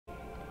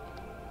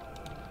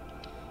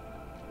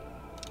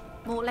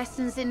More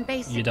lessons in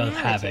basic You don't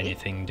have reality.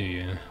 anything, do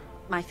you?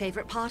 My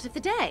favorite part of the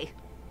day.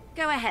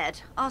 Go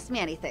ahead, ask me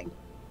anything.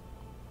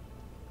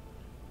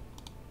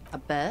 A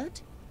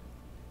bird?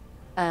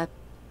 A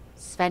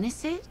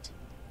sphenicid?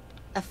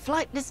 A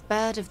flightless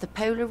bird of the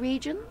polar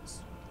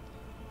regions?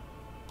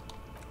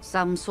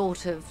 Some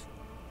sort of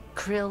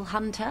krill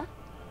hunter?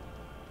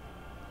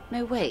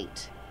 No,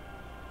 wait.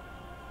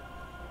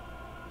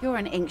 You're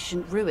an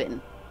ancient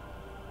ruin.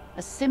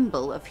 A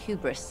symbol of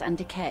hubris and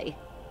decay.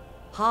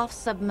 Half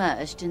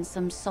submerged in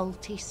some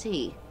salty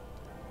sea.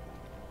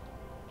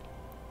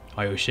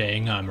 Are you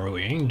saying I'm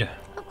ruined?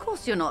 Of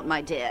course you're not,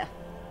 my dear.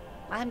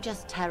 I'm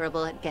just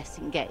terrible at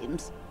guessing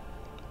games.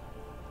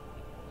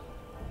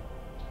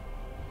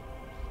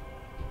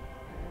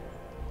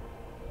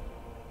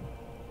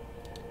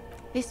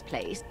 This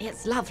place,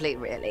 it's lovely,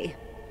 really.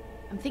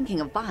 I'm thinking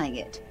of buying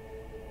it.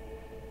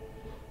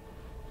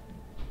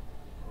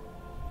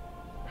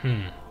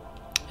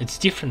 It's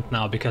different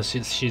now because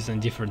she's in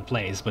a different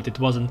place, but it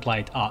wasn't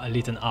lit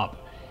up.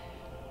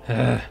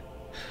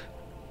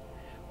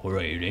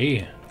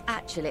 Really?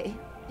 Actually,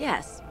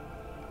 yes.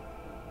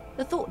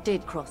 The thought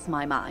did cross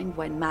my mind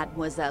when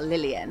Mademoiselle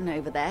Lillian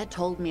over there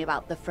told me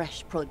about the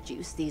fresh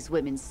produce these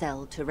women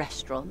sell to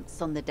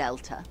restaurants on the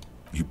Delta.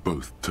 You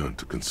both turn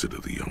to consider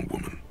the young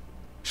woman.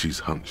 She's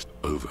hunched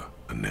over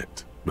a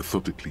net,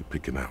 methodically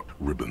picking out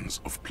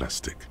ribbons of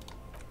plastic.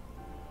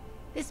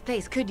 This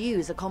place could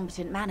use a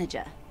competent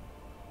manager.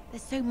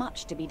 There's so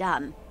much to be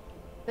done.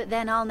 But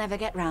then I'll never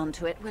get round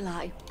to it, will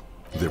I?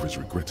 There is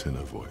regret in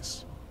her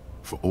voice,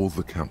 for all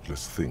the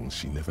countless things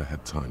she never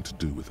had time to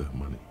do with her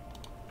money.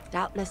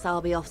 Doubtless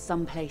I'll be off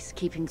someplace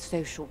keeping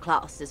social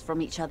classes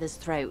from each other's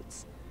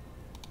throats.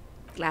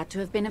 Glad to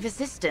have been of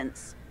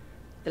assistance.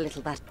 The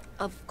little that...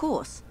 Of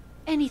course.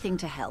 Anything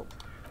to help.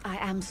 I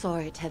am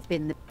sorry to have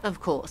been the... Of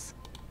course.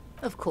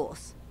 Of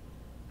course.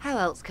 How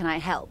else can I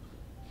help?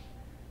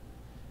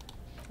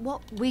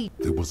 What we...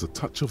 There was a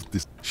touch of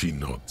this... She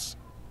nods.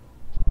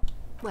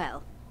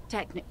 Well,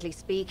 technically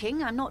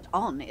speaking, I'm not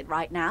on it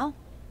right now.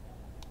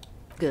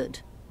 Good.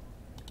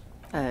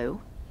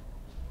 Oh?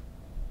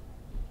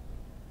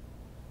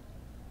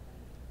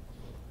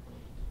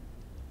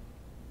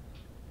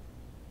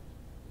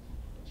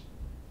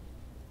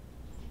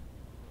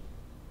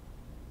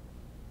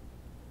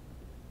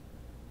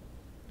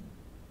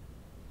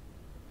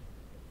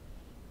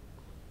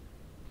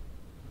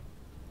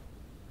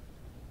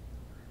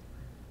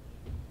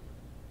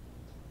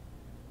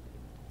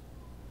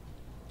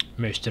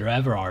 Mr.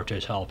 Everard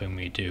is helping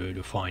me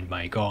to find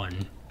my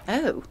gun.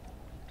 Oh.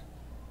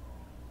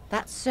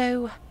 That's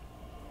so...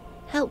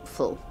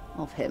 helpful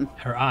of him.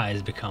 Her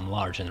eyes become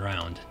large and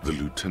round. The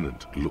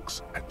lieutenant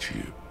looks at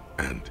you,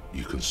 and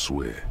you can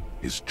swear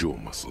his jaw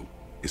muscle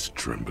is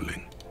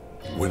trembling.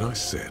 When I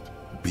said,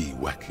 be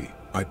wacky,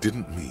 I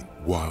didn't mean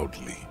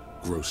wildly,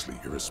 grossly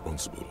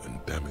irresponsible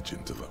and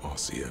damaging to the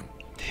RCM.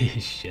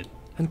 Shit.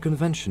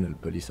 Unconventional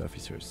police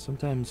officers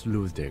sometimes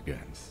lose their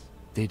guns.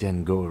 They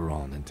then go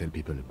around and tell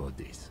people about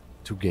this,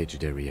 to gauge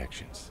their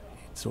reactions.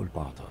 It's all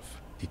part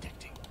of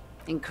detecting.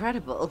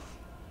 Incredible.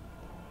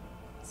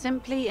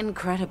 Simply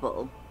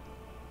incredible.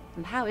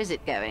 And how is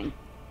it going?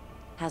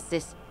 Has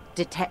this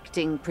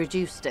detecting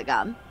produced a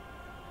gun?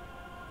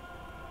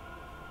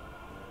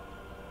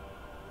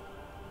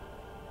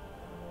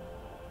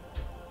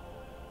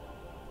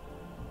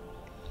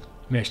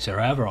 Mr.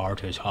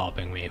 Everard is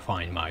helping me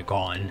find my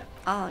gun.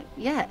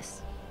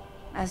 Yes.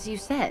 As you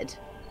said.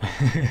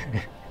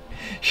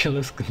 She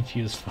looks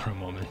confused for a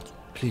moment.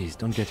 Please,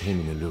 don't get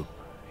him in a loop.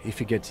 If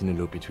he gets in a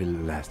loop, it will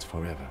last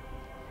forever.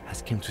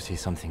 Ask him to say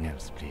something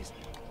else, please.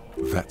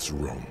 That's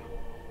wrong.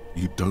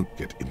 You don't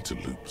get into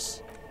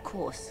loops. Of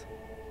course.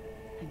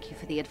 Thank you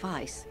for the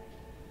advice.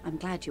 I'm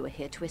glad you were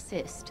here to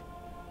assist.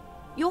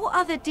 Your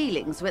other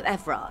dealings with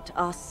Everard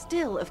are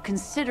still of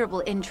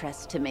considerable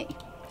interest to me.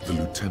 The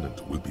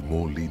lieutenant will be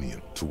more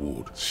lenient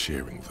toward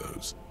sharing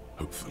those,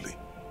 hopefully.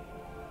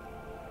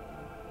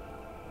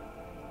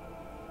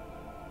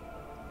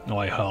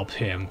 I helped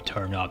him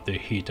turn up the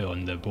heat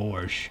on the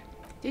borscht.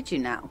 Did you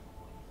now?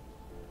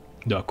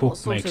 The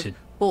cook makes it.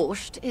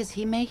 Borscht is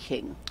he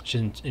making?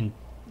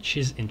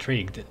 She's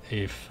intrigued,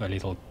 if a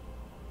little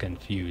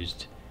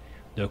confused.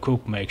 The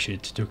cook makes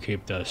it to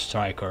keep the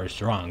strikers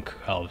drunk,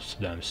 helps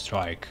them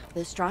strike.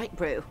 The strike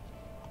brew.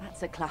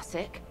 That's a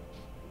classic.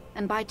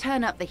 And by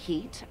turn up the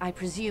heat, I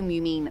presume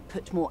you mean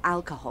put more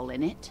alcohol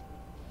in it?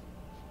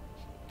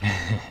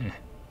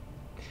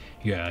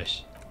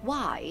 Yes.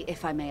 Why,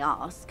 if I may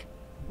ask?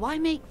 Why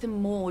make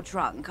them more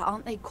drunk?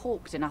 Aren't they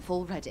corked enough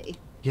already?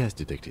 Yes,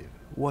 Detective.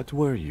 What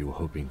were you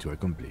hoping to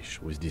accomplish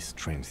with this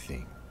strange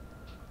thing?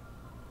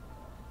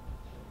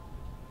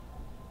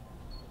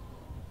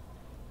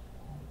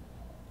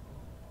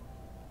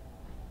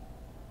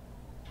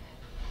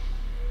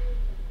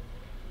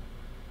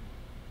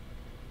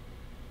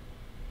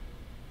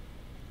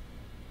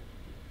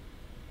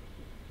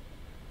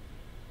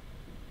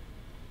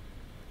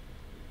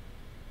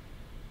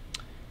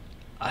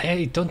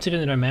 I don't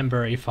even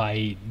remember if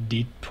I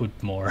did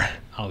put more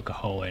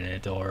alcohol in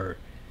it or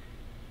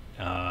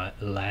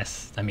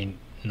less. I mean,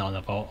 none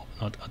of all,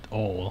 not at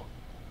all.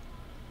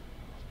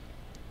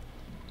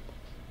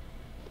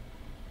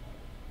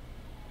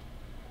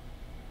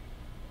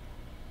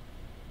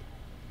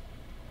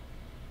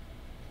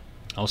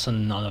 Also,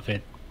 none of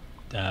it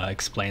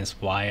explains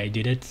why I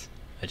did it.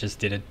 I just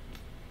did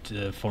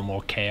it for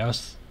more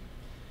chaos.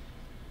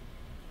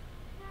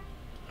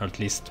 Or at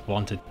least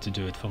wanted to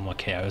do it for more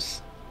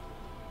chaos.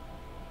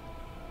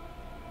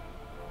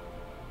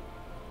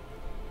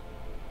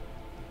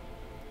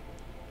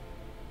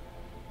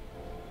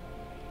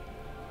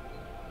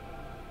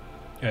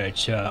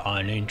 It's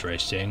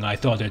uninteresting. I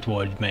thought it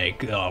would make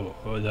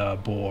the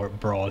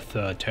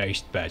broth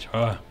taste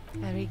better.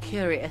 Very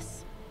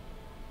curious.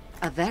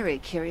 A very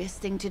curious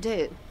thing to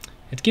do.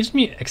 It gives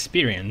me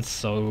experience,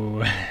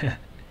 so...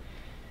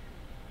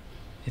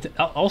 it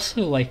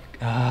also, like,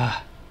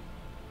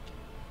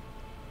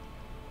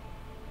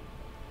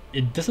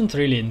 it doesn't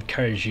really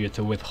encourage you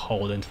to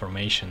withhold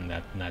information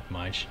that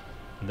much,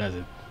 does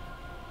it?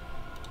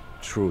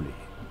 Truly.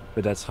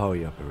 But that's how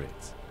he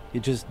operates. He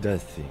just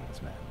does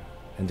things, man.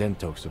 And then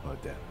talks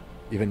about them,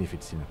 even if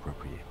it's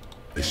inappropriate.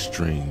 A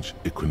strange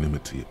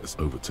equanimity has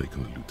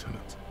overtaken the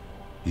lieutenant.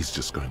 He's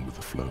just going with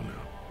the flow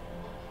now.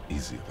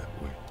 Easier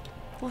that way.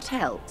 What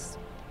else?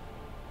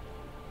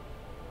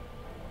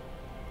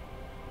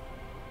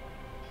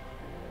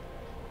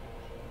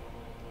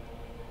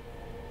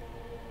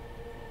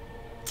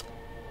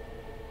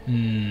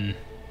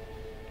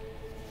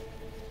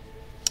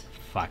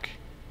 Fuck.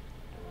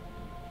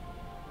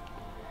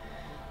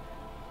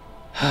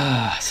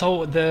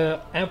 So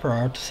the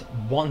Emperor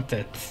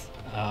wanted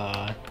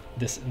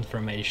this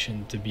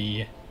information to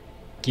be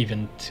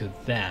given to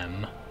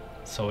them,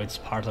 so it's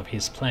part of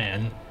his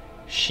plan.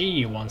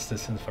 She wants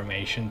this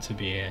information to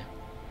be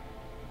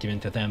given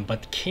to them,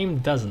 but Kim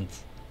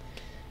doesn't.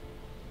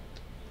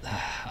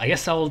 I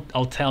guess I'll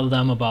tell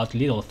them about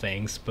little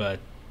things, but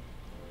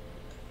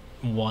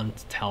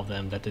won't tell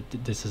them that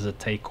this is a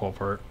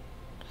takeover.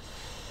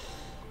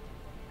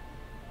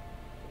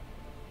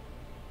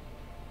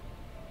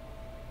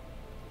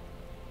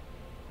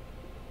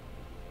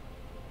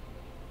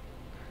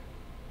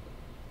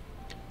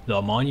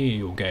 The money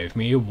you gave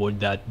me, would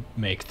that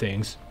make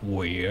things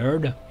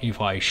weird? If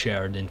I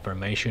shared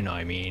information,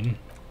 I mean.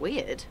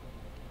 Weird?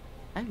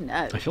 Oh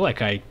no. I feel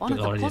like I One of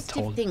the already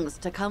positive told things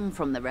to come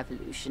from the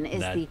revolution is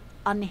that- the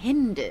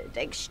unhindered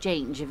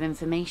exchange of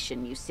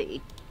information, you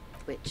see.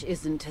 Which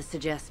isn't to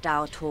suggest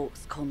our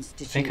talks I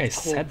constitute think I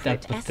said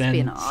that, corporate but then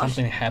espionage.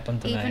 something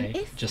happened and Even I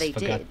if just they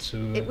forgot did,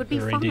 to it would be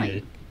redo fine.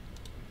 it.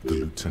 The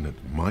lieutenant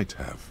might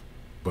have,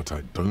 but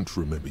I don't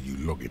remember you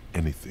logging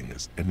anything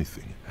as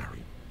anything,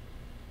 Harry.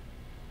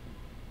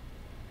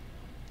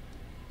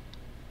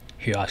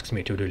 He asked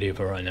me to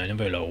deliver an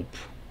envelope.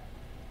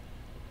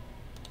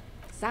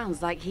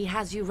 Sounds like he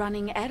has you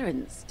running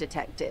errands,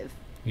 Detective.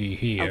 A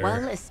Here.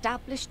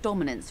 well-established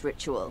dominance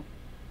ritual.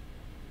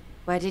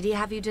 Where did he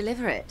have you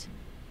deliver it?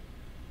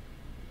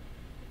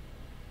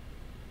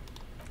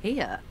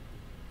 Here?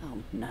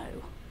 Oh no.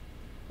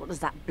 What does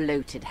that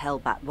bloated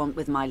hellbat want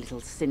with my little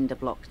cinder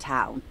block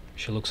town?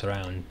 She looks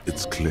around.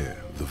 It's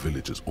clear the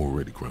village has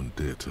already grown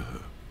dear to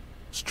her.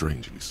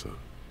 Strangely so.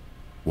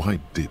 Why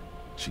did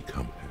she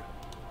come here?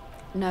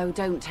 No,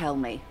 don't tell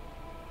me.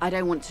 I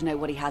don't want to know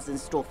what he has in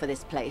store for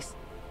this place.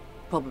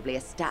 Probably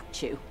a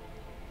statue.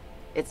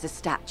 It's a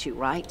statue,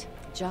 right?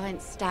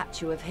 Giant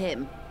statue of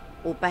him.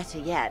 Or better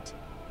yet,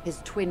 his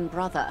twin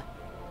brother.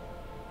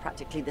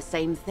 Practically the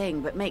same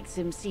thing, but makes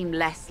him seem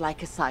less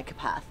like a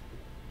psychopath.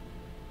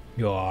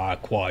 You are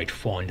quite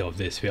fond of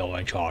this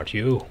village, aren't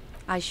you?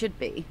 I should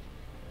be.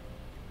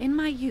 In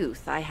my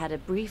youth, I had a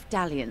brief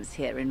dalliance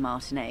here in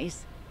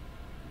Martinez.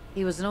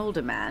 He was an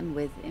older man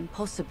with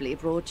impossibly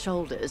broad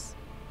shoulders.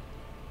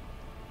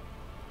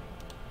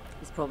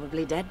 He's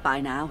probably dead by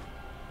now.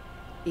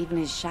 Even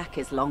his shack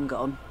is long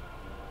gone.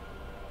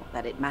 Not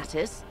that it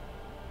matters.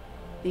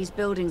 These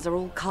buildings are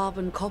all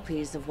carbon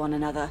copies of one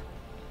another.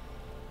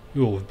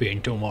 You've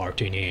been to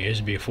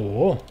Martinez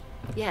before?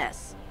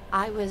 Yes,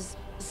 I was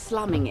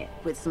slumming it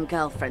with some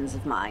girlfriends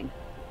of mine.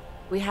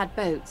 We had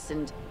boats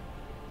and...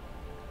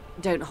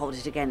 Don't hold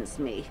it against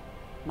me.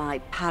 My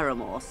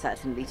paramour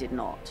certainly did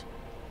not.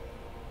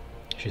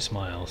 She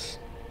smiles.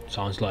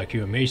 Sounds like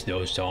you missed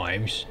those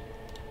times.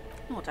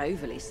 Not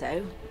overly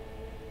so.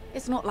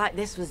 It's not like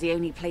this was the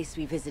only place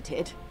we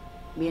visited.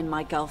 Me and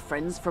my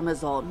girlfriends from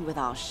Azon with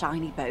our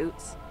shiny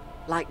boats.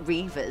 Like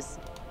reavers.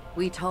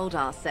 We told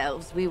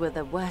ourselves we were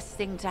the worst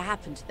thing to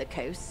happen to the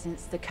coast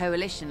since the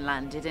Coalition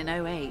landed in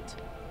 '08.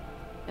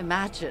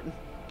 Imagine.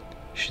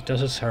 She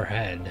tosses her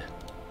head.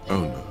 Oh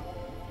no,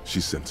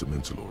 she's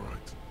sentimental, all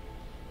right.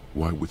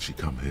 Why would she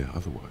come here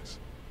otherwise?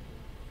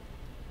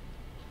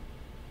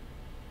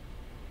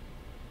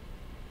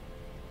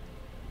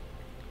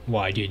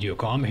 Why did you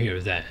come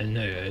here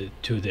then,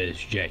 to this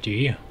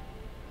jetty?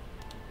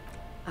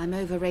 I'm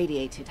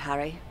over-radiated,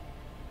 Harry.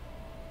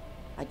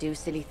 I do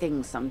silly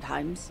things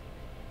sometimes.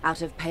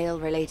 Out of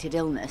pale-related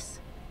illness.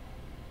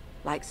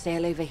 Like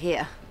sail over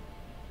here.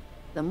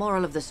 The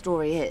moral of the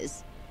story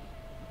is...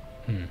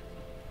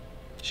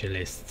 She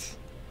lists.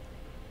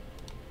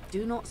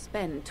 Do not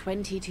spend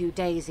 22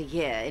 days a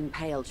year in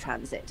Pale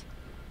Transit.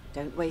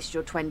 Don't waste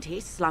your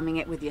 20s slumming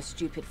it with your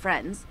stupid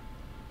friends.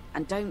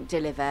 And don't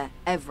deliver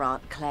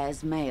Everard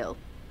Clare's mail.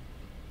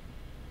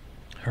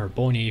 Her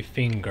bony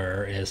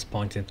finger is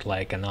pointed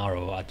like an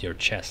arrow at your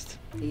chest.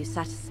 Are you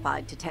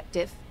satisfied,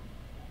 Detective?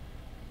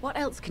 What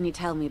else can you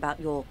tell me about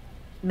your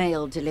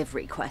mail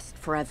delivery quest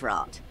for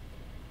Everard?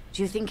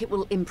 Do you think it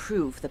will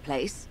improve the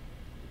place?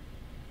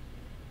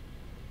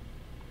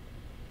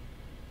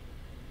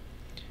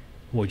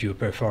 Would you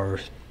prefer...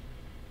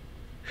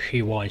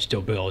 She wants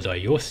to build a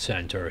youth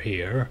center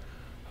here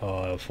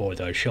for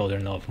the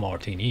children of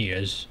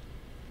Martinis.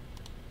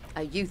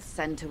 A youth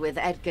center with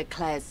Edgar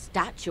Clare's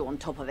statue on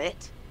top of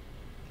it?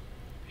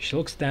 She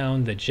looks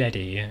down the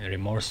jetty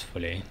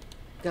remorsefully.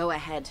 Go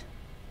ahead.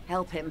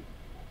 Help him.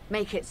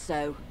 Make it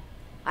so.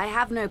 I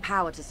have no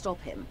power to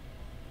stop him.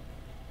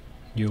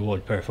 You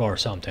would prefer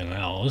something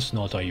else,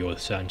 not a youth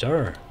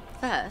center?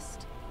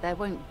 First, there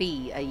won't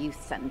be a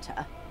youth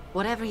center.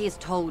 Whatever he has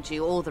told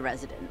you or the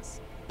residents,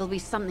 there'll be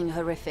something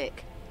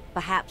horrific,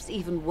 perhaps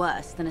even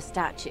worse than a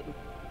statue.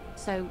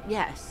 So,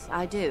 yes,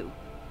 I do.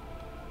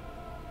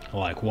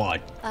 Like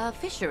what? A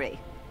fishery.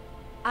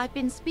 I've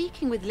been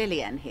speaking with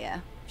Lillian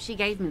here. She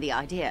gave me the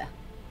idea.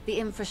 The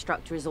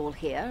infrastructure is all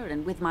here,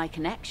 and with my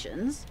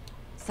connections,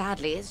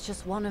 sadly, it's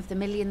just one of the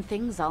million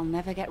things I'll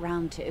never get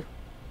round to.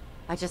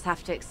 I just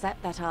have to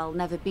accept that I'll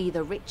never be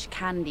the rich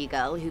candy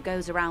girl who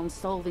goes around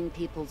solving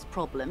people's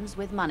problems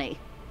with money.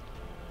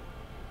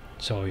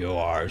 So you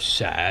are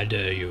sad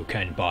you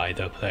can't buy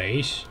the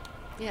place?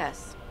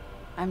 Yes.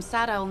 I'm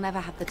sad I'll never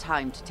have the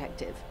time,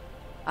 Detective.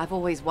 I've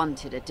always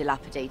wanted a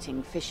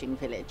dilapidating fishing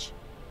village.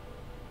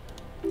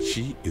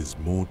 She is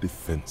more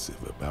defensive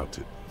about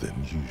it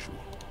than usual.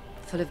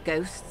 Full of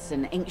ghosts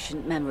and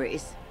ancient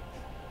memories.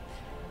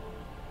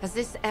 Has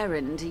this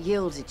errand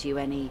yielded you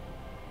any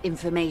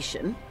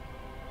information?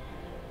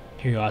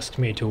 You asked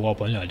me to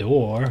open a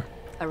door.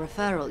 A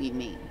referral, you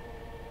mean?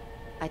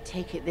 I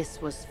take it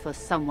this was for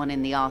someone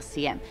in the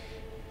RCM.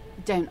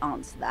 Don't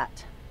answer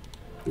that.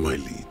 My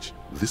liege,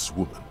 this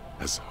woman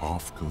has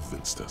half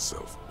convinced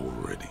herself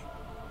already.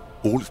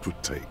 All it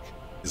would take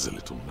is a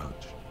little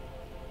nudge.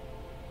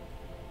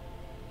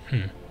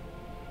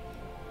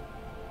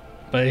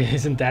 But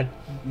isn't that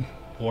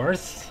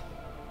worse?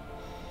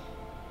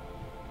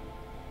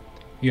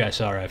 Yes,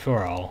 a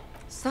referral.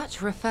 Such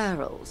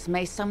referrals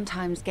may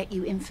sometimes get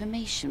you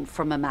information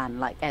from a man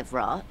like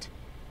Everard.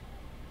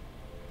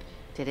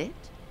 Did it?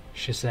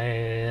 She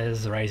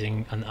says,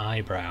 raising an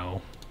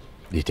eyebrow.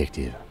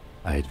 Detective,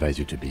 I advise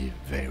you to be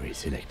very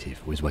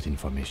selective with what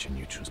information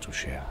you choose to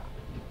share.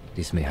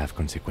 This may have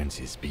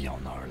consequences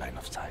beyond our line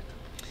of sight.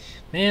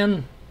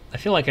 Man, I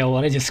feel like I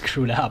already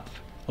screwed up.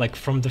 Like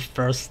from the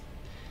first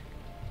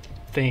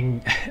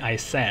thing I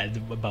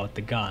said about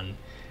the gun.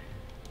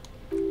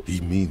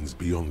 He means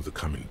beyond the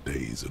coming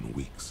days and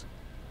weeks,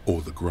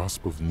 or the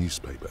grasp of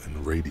newspaper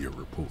and radio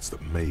reports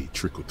that may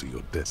trickle to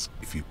your desk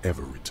if you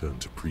ever return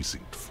to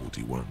Precinct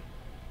 41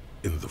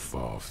 in the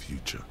far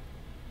future.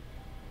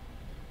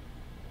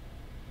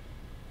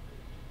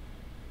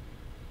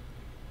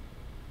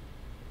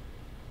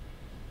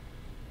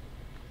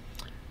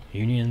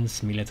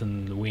 Union's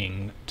militant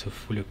wing to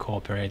fully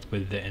cooperate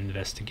with the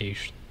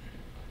investigation.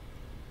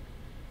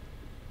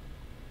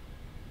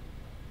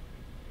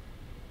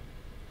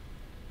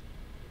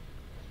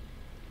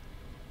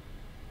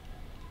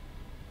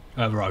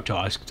 Everard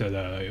asked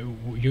the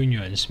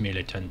Union's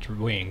militant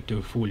wing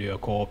to fully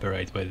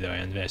cooperate with the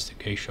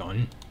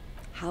investigation.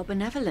 How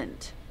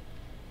benevolent.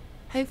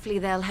 Hopefully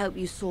they'll help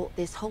you sort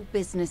this whole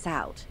business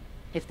out,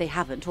 if they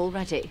haven't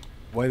already.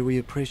 While we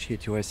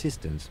appreciate your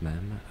assistance,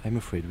 ma'am, I'm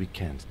afraid we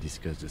can't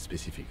discuss the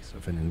specifics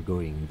of an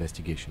ongoing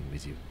investigation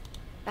with you.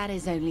 That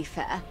is only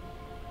fair.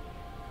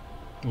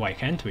 Why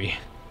can't we?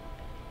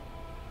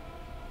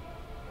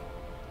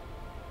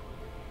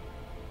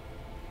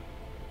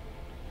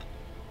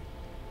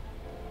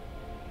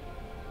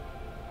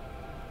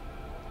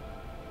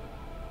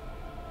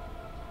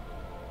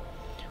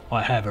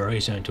 I have a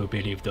reason to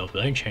believe the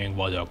lynching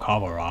was a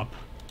cover-up.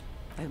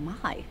 Oh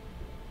my.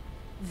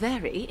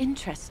 Very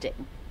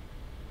interesting.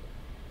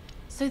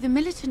 So the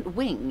militant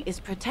wing is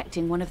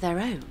protecting one of their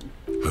own.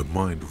 Her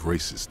mind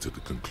races to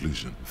the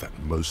conclusion that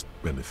most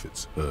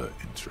benefits her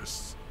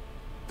interests.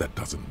 That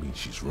doesn't mean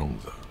she's wrong,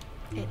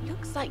 though. It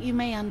looks like you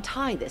may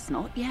untie this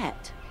knot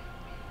yet.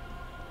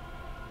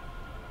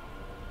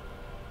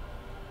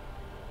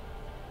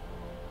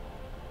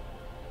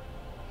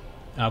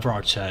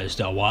 Everard says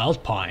the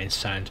Wild Pines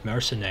sent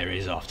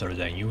mercenaries after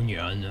the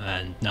Union,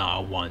 and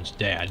now one's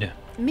dead.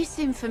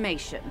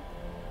 Misinformation.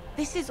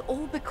 This is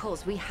all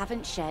because we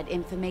haven't shared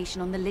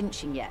information on the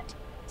lynching yet.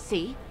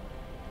 See?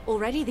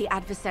 Already the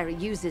adversary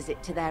uses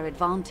it to their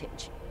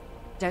advantage.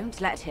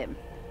 Don't let him.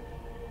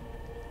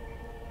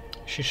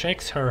 She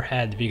shakes her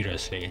head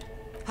vigorously.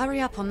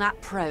 Hurry up on that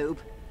probe.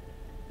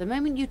 The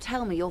moment you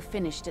tell me you're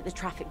finished at the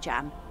traffic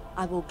jam,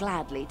 I will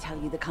gladly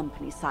tell you the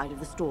company's side of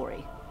the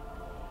story.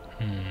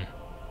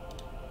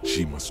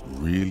 She must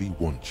really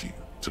want you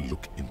to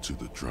look into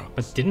the drugs.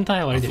 But didn't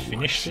I already Otherwise,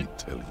 finish she'd it?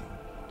 tell you.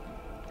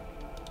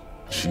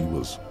 She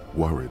was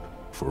worried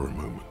for a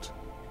moment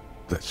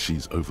that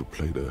she's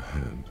overplayed her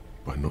hand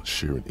by not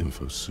sharing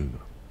info sooner.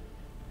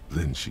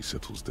 Then she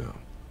settles down,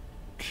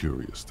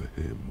 curious to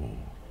hear more.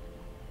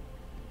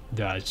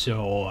 That's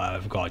all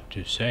I've got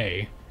to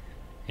say.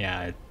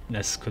 Yeah,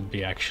 this could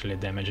be actually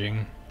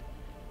damaging.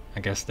 I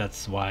guess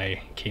that's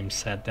why Kim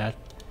said that.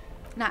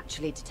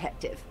 Naturally,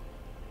 Detective.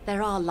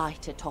 There are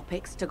lighter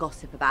topics to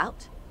gossip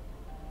about.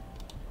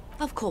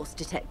 Of course,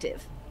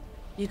 Detective.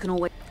 You can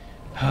always...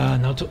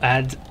 Now to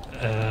add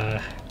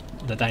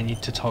that I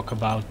need to talk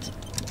about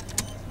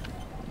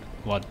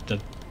what the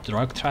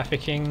drug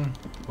trafficking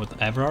with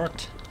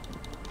Everard.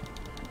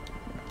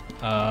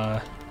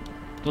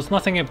 There's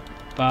nothing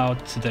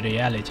about the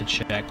reality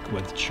check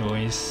with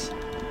Joyce.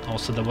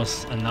 Also, there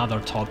was another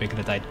topic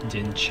that I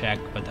didn't check,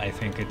 but I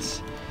think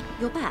it's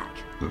You're back.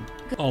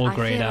 all I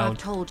grayed fear I've out.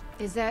 told...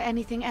 Is there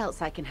anything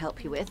else I can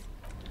help you with?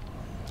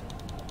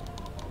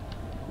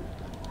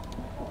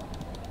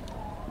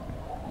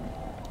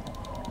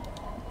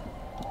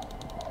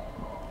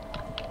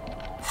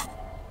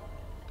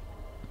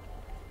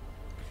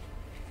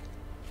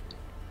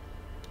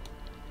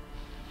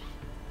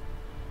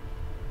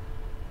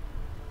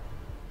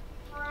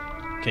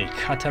 Okay,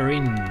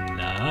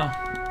 Katarina.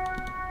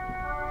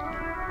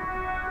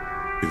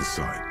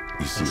 Inside,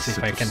 you see Let's a see if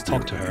set I of can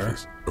talk to her.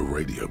 stereos, a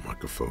radio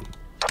microphone.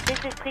 This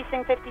is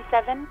Precinct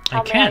 57. I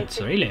How may can't,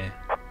 assist? really.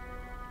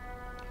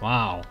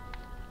 Wow.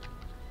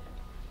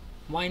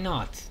 Why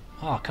not?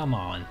 Oh, come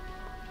on.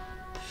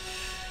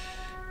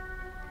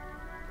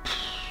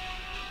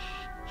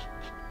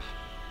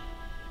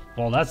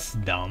 Well, that's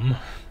dumb.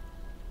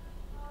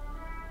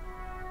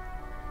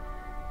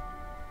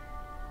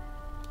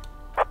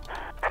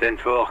 Ten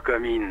four,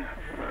 come in.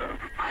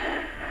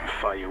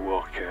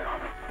 Fireworker,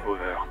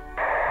 over.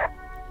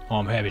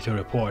 I'm happy to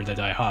report that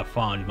I have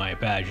found my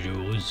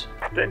badges.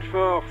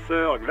 10-4,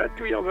 sir, glad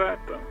to hear that.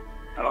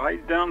 I'll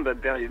write down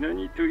that there is no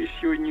need to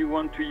issue a new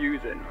one to you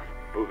then.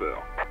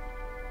 Over.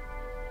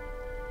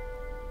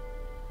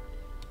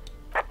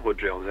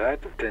 Roger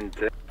that,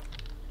 10-10.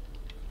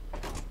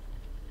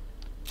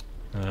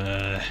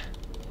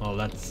 Well,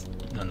 that's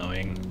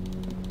annoying.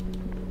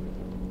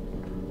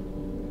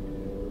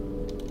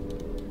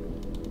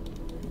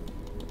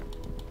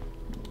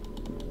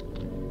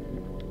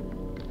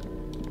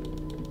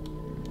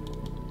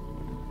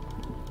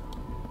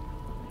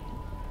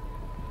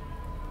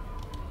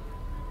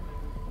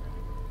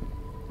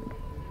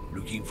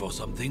 Looking for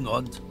something,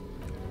 Hunt?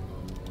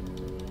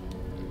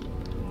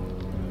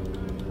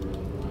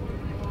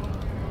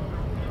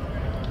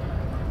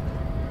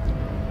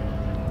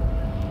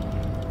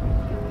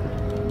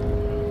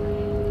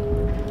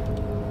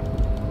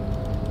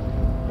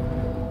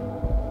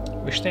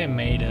 Wish they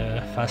made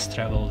a fast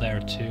travel there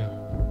too.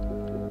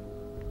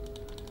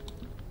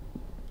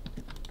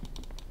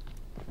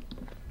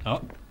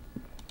 Oh.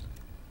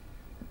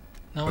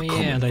 Oh A yeah,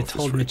 common they office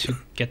told me to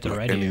radio, get the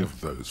like any radio.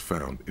 of those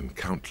found in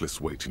countless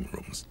waiting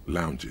rooms,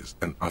 lounges,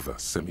 and other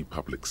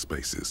semi-public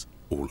spaces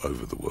all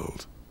over the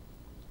world.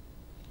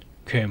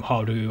 Kim,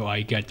 how do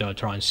I get the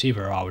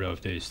transceiver out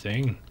of this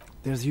thing?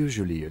 There's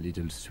usually a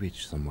little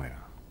switch somewhere.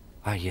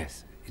 Ah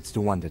yes, it's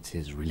the one that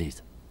says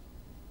release.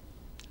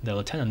 The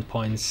lieutenant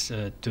points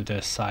to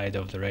the side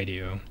of the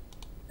radio.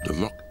 The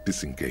lock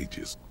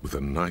disengages with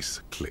a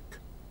nice click.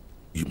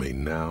 You may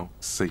now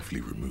safely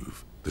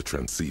remove the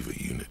transceiver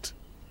unit.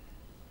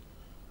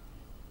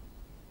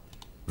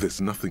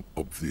 There's nothing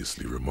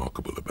obviously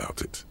remarkable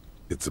about it.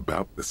 It's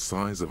about the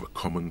size of a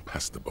common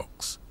pasta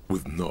box,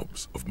 with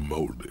knobs of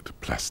molded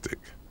plastic.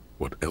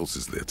 What else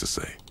is there to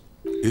say?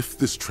 If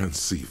this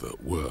transceiver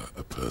were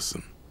a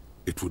person,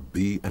 it would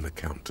be an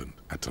accountant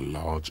at a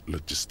large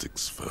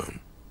logistics firm.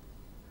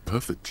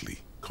 Perfectly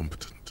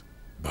competent,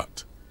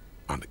 but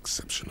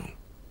unexceptional.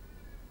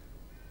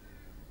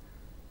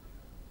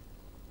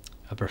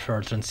 I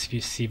prefer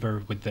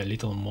transceiver with a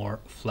little more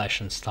flash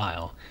and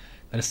style.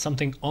 There is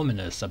something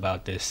ominous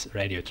about this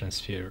radio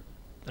transceiver.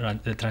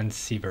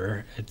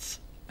 It's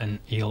an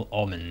ill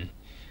omen.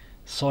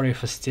 Sorry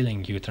for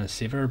stealing you,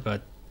 transceiver,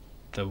 but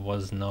there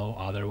was no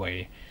other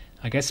way.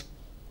 I guess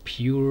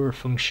pure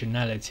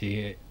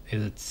functionality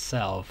is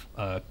itself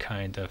a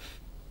kind of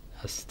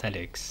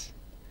aesthetics.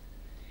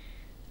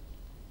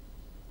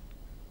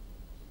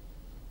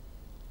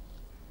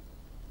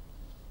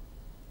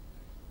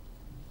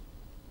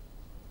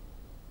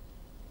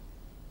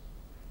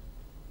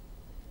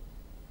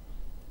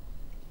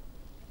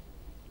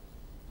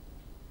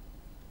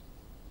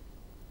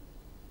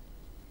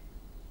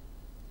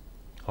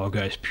 I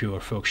guess pure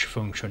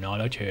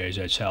functionality is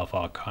itself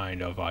a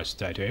kind of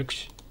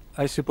aesthetics.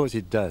 I suppose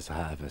it does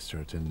have a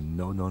certain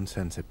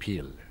no-nonsense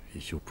appeal,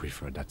 if you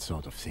prefer that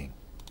sort of thing.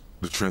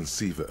 The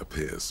transceiver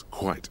appears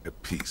quite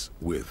at peace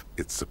with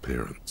its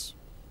appearance.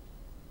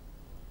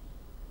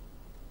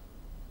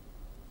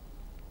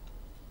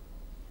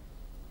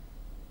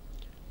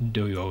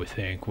 Do you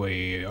think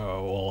we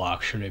will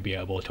actually be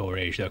able to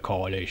reach the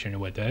coalition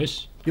with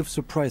this? You've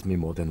surprised me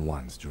more than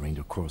once during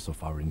the course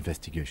of our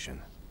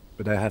investigation.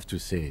 But I have to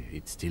say,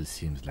 it still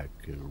seems like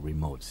a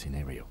remote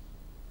scenario.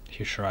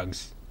 He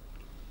shrugs.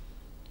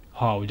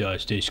 How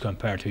does this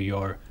compare to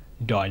your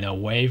Dino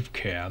Wave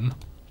Cam?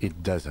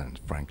 It doesn't,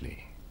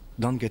 frankly.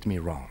 Don't get me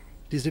wrong.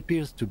 This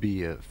appears to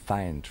be a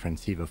fine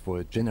transceiver for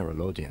a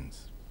general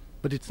audience,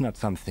 but it's not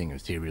something a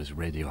serious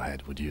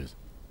radiohead would use.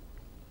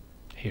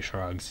 He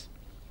shrugs.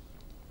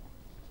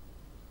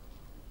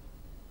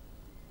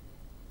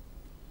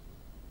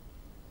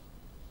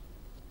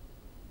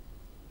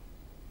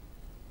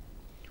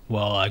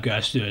 Well, I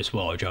guess this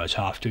will just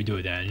have to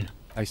do then.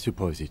 I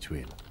suppose it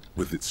will.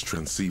 With its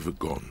transceiver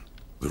gone,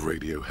 the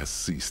radio has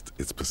ceased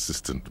its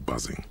persistent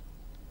buzzing.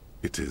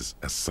 It is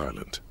as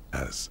silent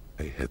as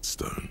a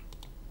headstone.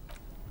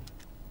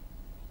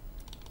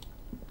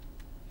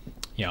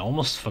 Yeah, I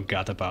almost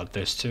forgot about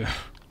this too.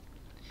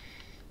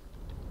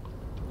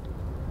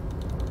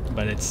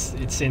 But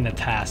it's in the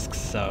tasks,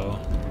 so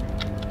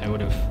I would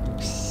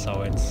have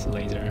saw it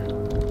later.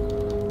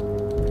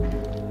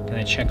 Can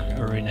I check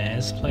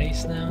Renee's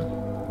place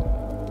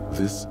now?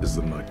 This is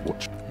the Night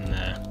Watch.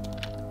 Nah.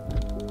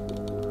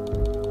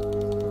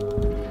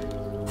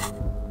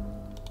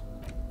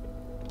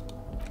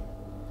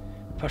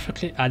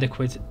 Perfectly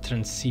adequate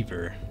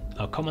transceiver.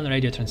 A common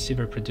radio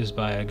transceiver produced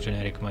by a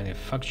generic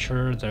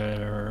manufacturer.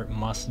 There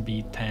must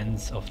be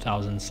tens of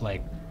thousands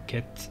like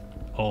it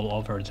all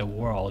over the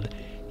world,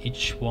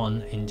 each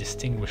one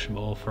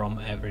indistinguishable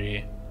from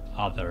every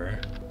other.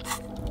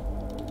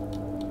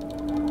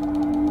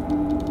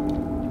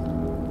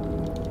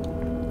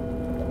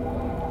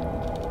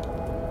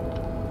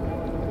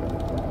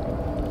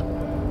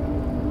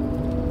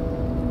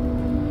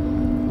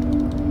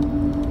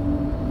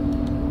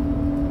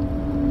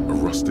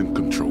 Rusting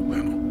control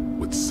panel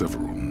with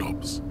several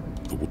knobs.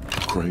 The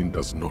crane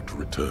does not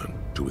return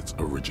to its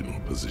original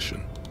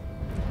position.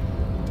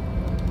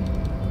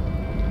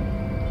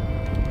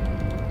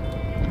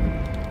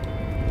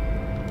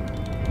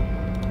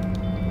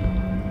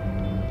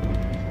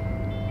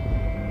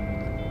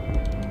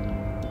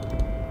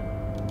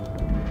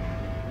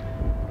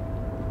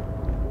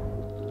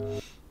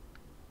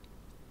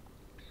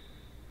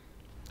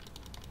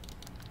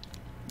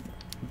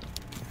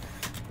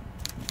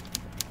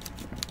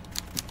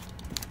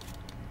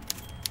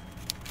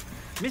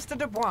 Mr.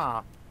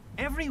 Dubois,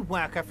 every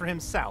worker for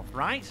himself,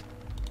 right?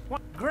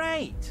 What?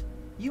 Great!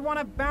 You want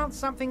to bounce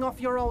something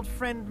off your old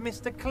friend,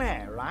 Mr.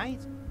 Clare, right?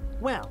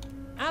 Well,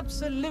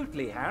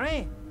 absolutely,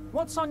 Harry.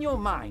 What's on your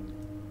mind?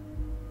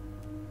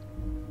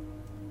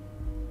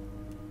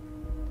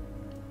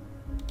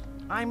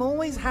 I'm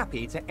always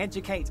happy to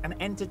educate and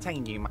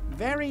entertain you.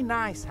 Very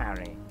nice,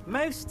 Harry.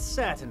 Most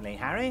certainly,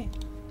 Harry.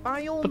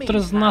 By all means, But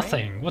there's Harry,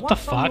 nothing. What the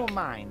what's on fuck? your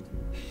mind?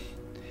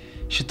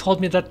 She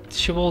told me that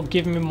she will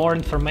give me more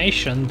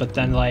information, but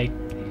then, like,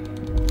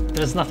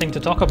 there's nothing to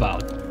talk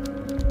about.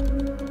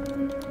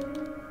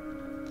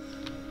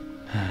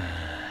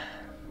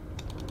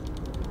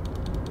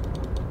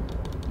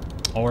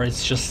 Or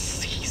it's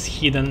just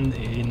hidden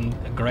in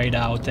grayed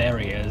out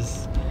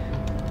areas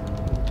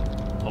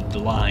of the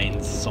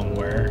lines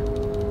somewhere.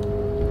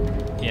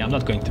 Yeah, I'm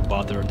not going to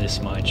bother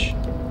this much.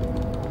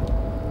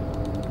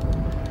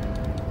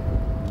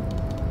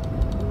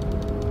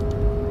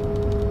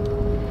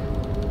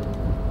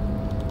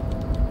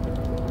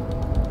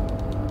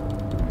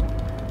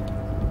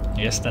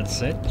 Yes,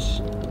 that's it.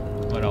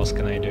 What else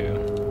can I do?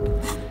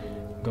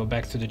 Go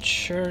back to the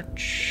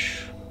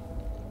church.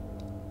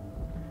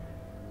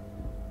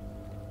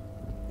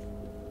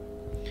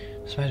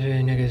 This might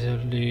be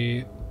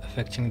negatively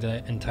affecting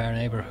the entire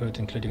neighborhood,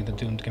 including the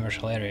doomed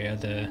commercial area.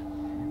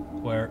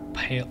 Where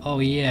pale. Oh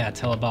yeah,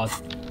 tell about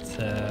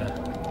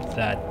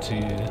that to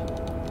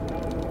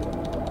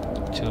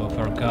two of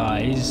our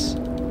guys.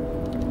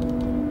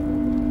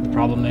 The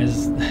problem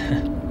is.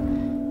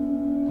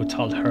 Who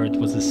told her it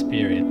was a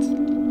spirit.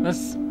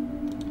 That's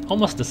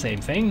almost the same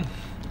thing.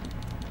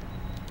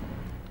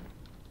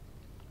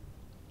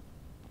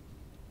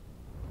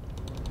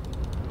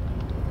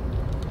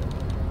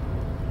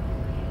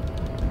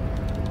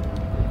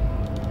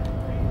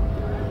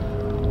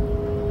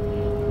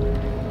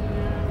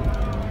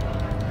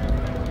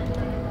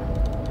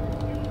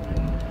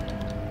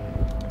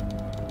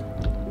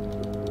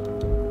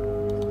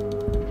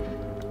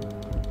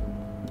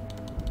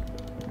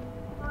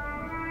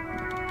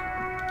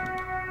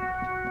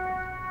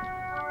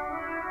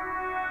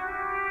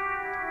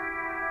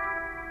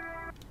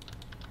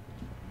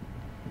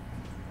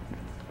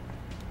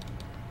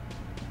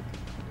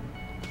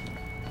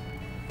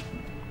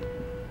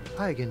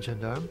 Hi again,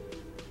 gendarme.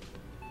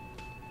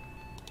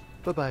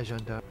 Bye-bye,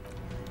 gendarme.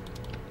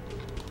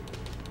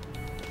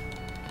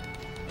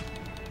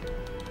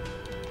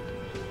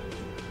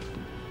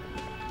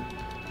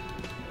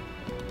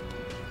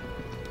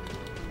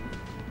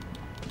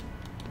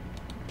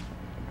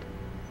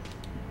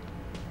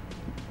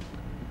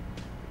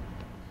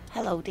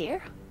 Hello,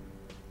 dear.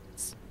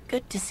 It's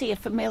good to see a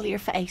familiar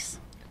face.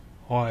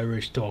 I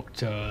restocked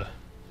the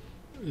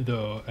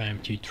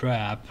empty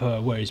trap.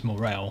 Where is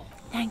Morel?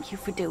 Thank you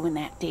for doing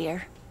that,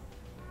 dear.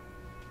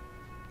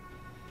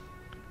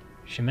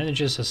 She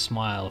manages a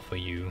smile for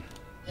you.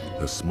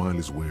 Her smile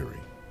is weary.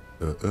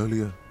 Her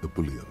earlier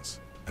ebullience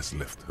has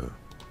left her.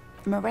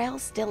 Morel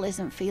still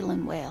isn't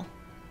feeling well.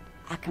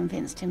 I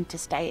convinced him to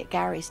stay at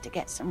Gary's to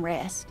get some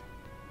rest.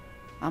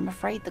 I'm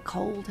afraid the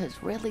cold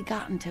has really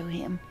gotten to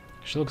him.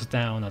 She looks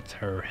down at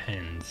her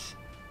hands.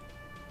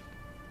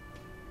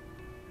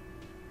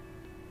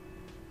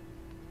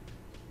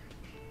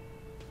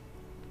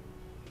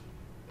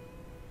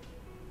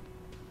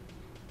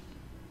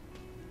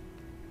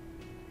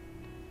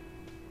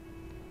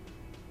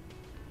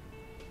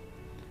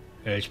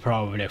 It's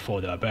probably for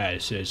the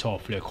best. It's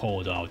awfully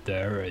cold out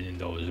there in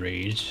those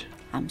reeds.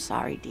 I'm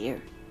sorry,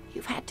 dear.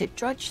 You've had to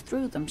drudge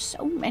through them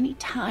so many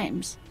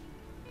times.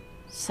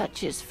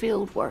 Such is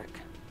field work.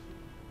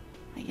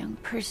 A young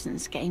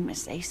person's game,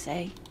 as they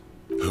say.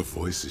 Her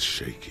voice is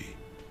shaky.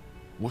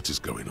 What is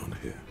going on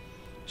here?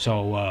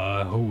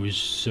 So,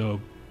 who's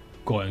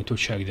going to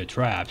check the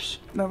traps?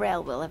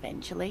 Morel will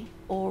eventually,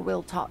 or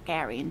we'll talk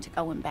Gary into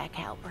going back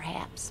out,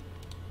 perhaps.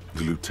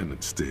 The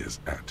lieutenant stares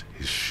at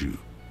his shoe,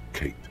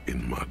 caked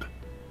in mud.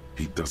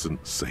 He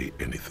doesn't say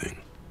anything.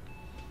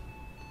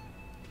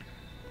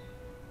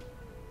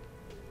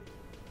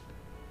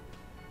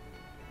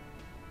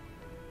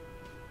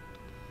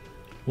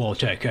 We'll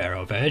take care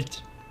of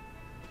it.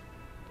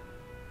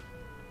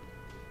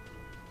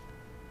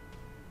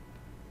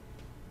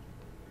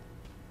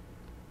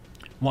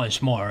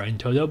 Once more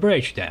into the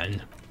bridge,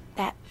 then.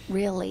 That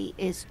really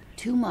is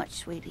too much,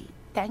 sweetie.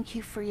 Thank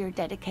you for your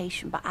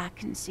dedication, but I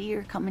can see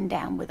you're coming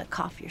down with a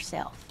cough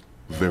yourself.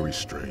 Very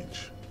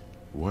strange.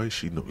 Why is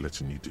she not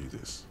letting you do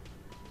this?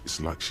 It's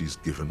like she's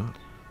given up.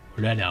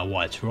 Lena,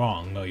 what's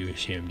wrong? You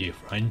seem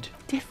different.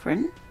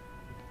 Different?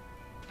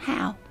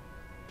 How?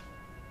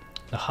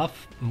 The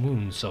half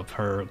moons of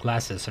her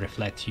glasses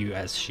reflect you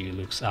as she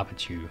looks up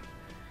at you.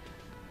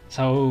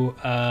 So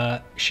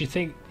she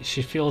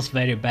feels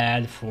very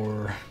bad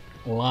for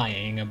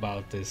lying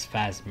about this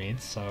phasmid.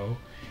 So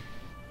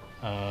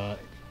her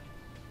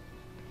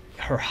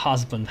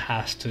husband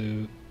has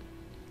to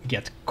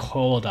get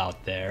cold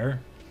out there,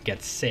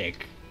 get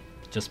sick,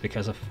 just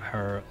because of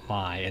her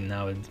lie, and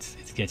now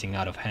it's getting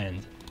out of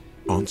hand.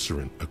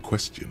 Answering a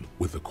question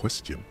with a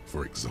question,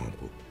 for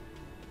example.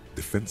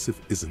 Defensive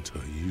isn't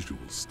her usual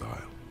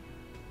style.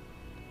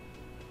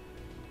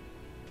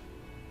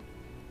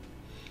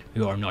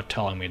 You are not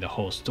telling me the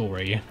whole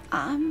story.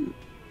 I'm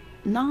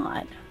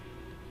not.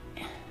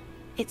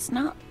 It's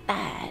not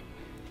that.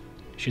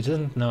 She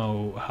doesn't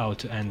know how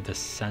to end the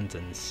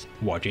sentence.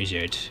 What is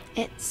it?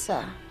 It's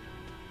a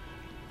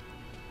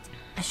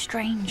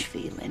strange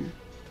feeling.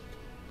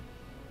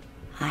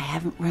 I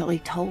haven't really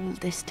told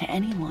this to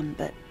anyone,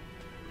 but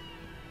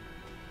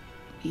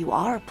you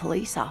are a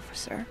police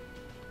officer.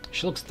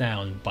 She looks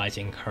down,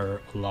 biting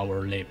her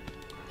lower lip.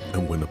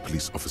 And when a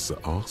police officer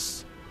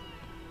asks,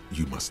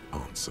 you must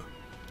answer.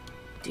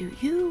 Do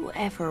you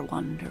ever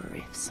wonder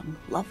if some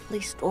lovely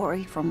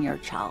story from your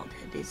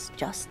childhood is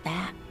just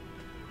that?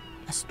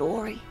 A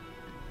story?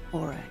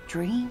 Or a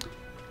dream?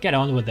 Get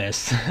on with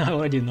this. I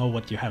already know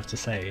what you have to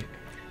say.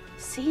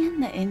 Seeing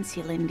the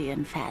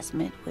Insulindian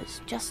phasmid was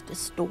just a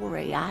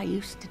story I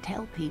used to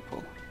tell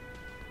people.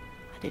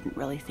 I didn't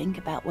really think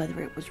about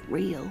whether it was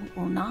real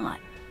or not.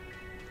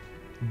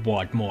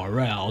 But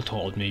Morel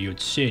told me you'd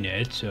seen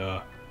it.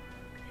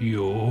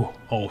 You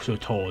also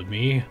told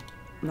me.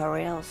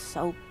 Morel's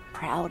so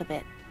proud of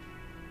it.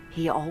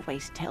 He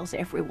always tells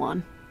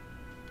everyone.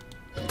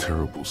 A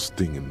terrible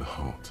sting in the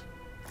heart.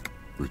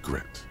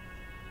 Regret.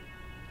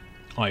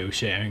 Are you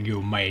saying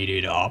you made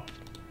it up?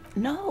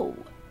 No,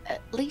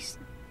 at least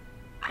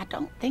I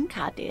don't think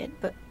I did,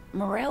 but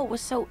Morel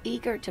was so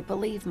eager to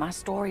believe my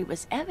story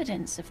was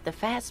evidence of the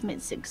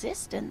phasmid's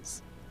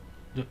existence.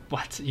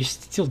 What? You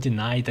still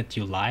deny that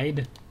you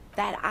lied?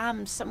 That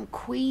I'm some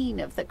queen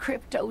of the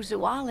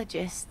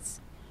cryptozoologists.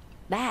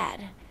 That.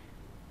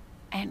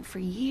 And for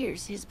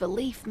years his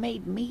belief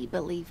made me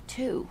believe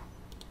too.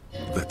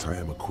 That I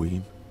am a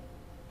queen?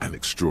 An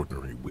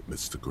extraordinary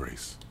witness to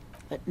grace.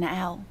 But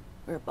now,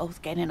 we're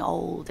both getting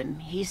old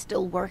and he's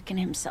still working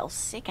himself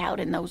sick out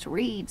in those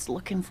reeds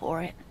looking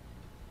for it.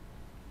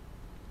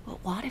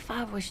 But what if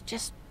I was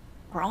just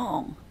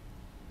wrong?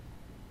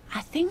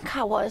 I think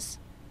I was.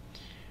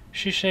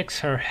 She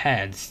shakes her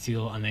head,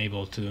 still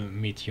unable to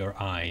meet your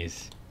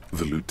eyes.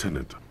 The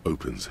lieutenant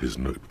opens his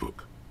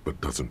notebook, but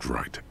doesn't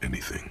write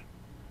anything.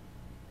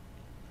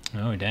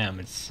 Oh damn,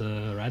 it's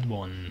a red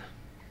one.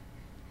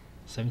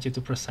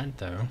 72%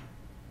 though.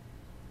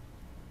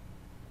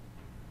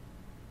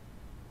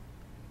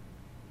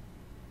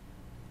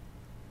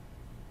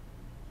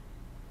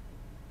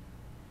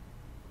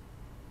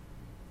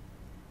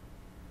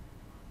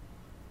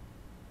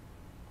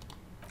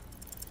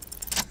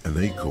 An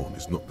acorn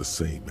is not the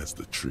same as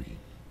the tree.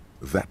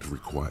 That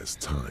requires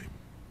time,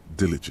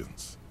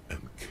 diligence,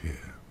 and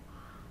care.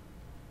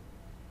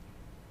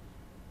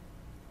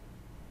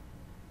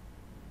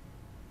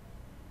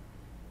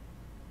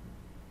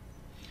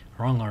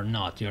 Wrong or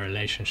not, your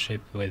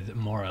relationship with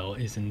Morel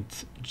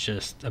isn't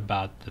just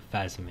about the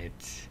Phasmid.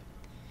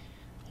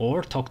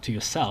 Or talk to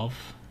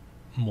yourself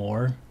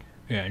more,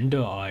 and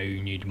I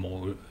need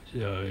more,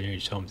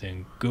 need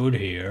something good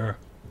here.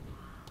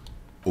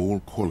 All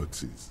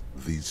qualities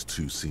these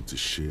two seem to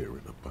share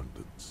in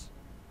abundance.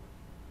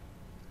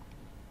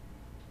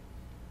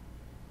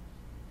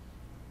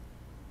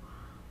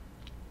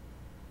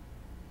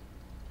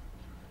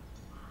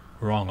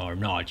 Wrong or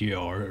not,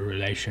 your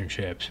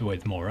relationships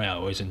with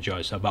Morel isn't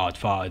just about the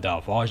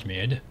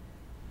Phasmid.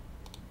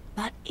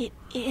 But it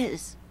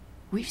is.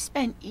 We've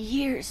spent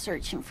years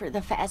searching for the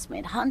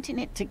Phasmid, hunting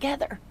it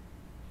together.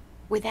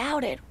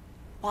 Without it,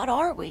 what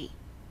are we?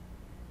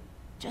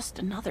 Just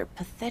another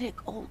pathetic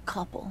old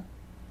couple.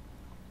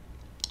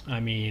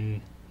 I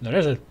mean, there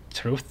is a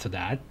truth to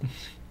that.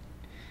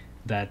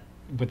 That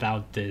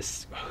without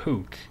this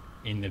hook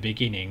in the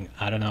beginning,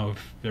 I don't know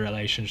if the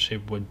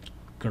relationship would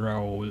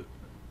grow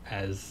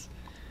as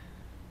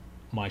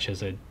much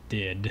as it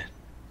did.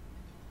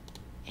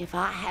 If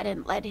I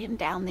hadn't led him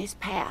down this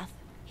path,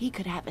 he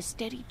could have a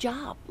steady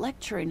job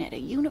lecturing at a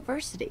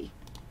university.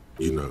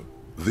 You know,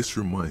 this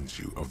reminds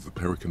you of the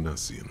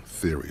Pericanassian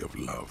theory of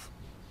love.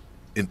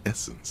 In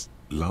essence,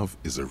 love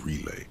is a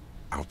relay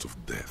out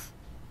of death.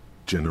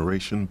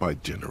 Generation by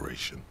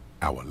generation,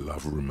 our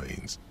love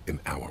remains in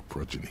our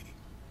progeny.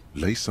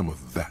 Lay some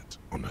of that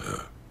on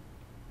her.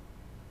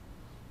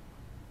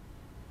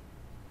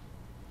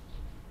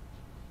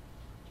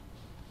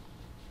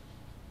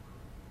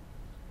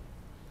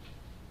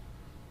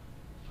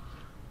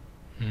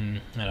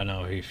 I don't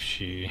know if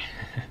she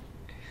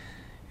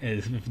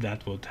if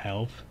that would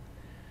help.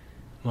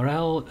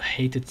 Morel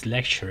hated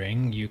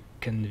lecturing. You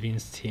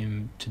convinced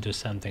him to do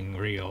something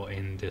real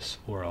in this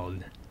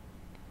world.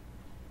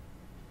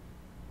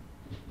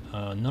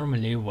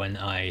 Normally when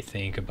I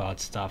think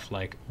about stuff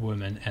like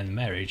women and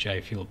marriage,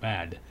 I feel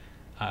bad.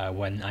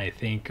 When I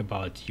think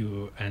about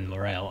you and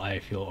Morel, I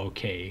feel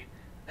okay.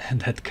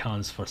 That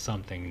counts for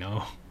something,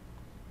 no?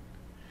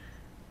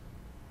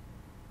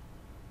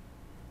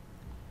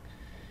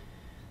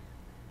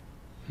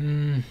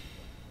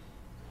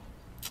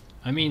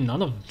 I mean,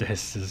 none of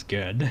this is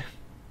good.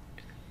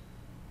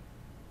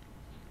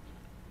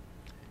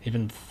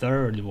 Even the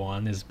third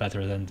one is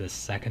better than the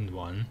second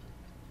one.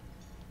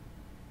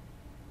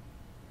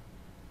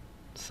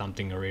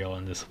 Something real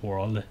in this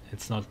world.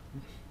 It's not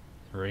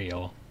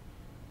real.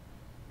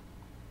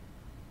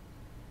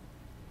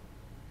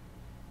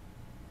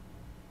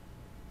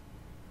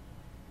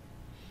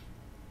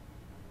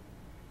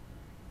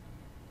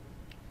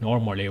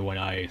 Normally when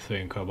I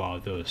think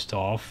about the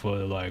stuff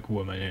like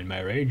women in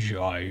marriage,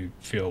 I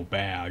feel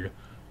bad.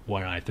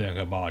 When I think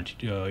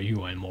about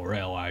you and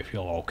Morel, I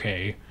feel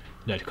okay.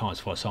 That counts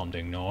for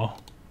something, no?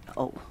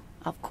 Oh,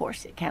 of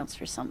course it counts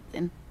for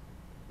something.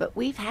 But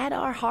we've had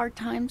our hard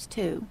times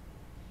too.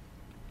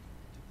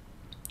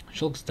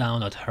 She looks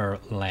down at her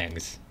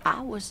legs.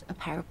 I was a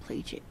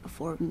paraplegic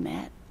before we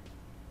met.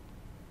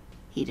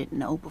 He didn't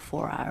know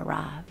before I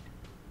arrived.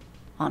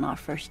 On our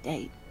first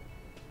date.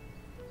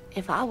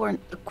 If I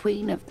weren't the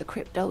queen of the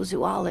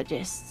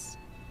cryptozoologists,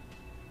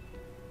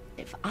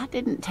 if I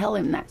didn't tell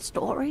him that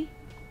story,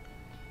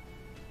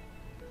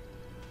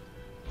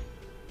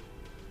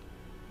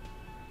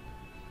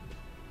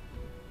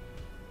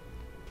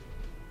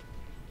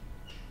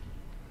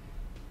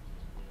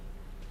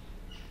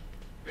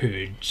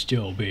 He'd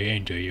still be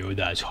into you,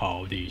 that's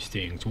how these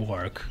things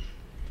work.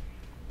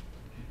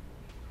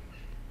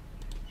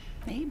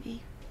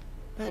 maybe.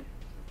 But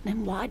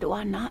then why do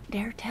I not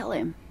dare tell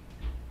him?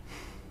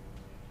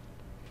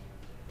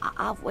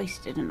 I've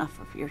wasted enough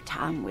of your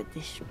time with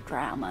this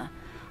drama.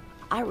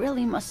 I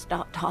really must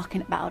stop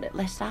talking about it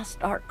lest I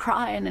start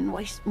crying and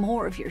waste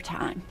more of your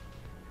time.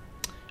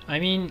 I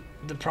mean,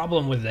 the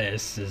problem with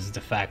this is the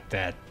fact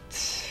that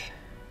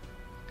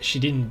she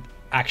didn't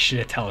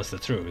actually tell us the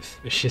truth.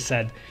 She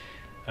said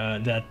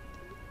that,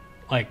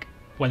 like,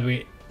 when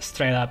we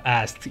straight up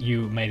asked,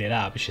 you made it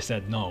up, she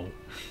said no.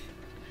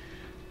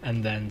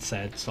 And then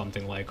said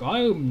something like,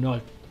 I'm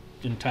not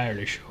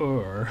entirely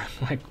sure.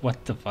 Like,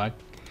 what the fuck?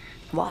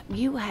 What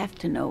you have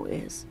to know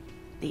is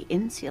the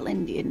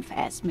Insulindian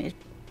Phasmid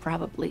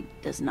probably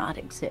does not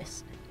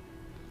exist.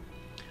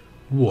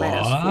 What?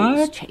 Let us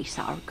fools chase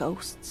our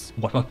ghosts.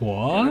 What? There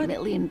are a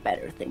million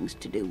better things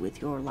to do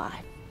with your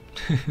life.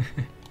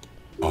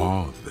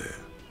 Are there?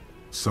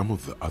 Some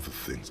of the other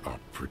things are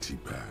pretty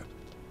bad.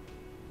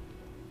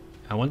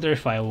 I wonder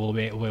if I will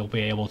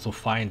be able to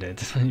find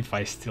it if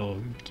I still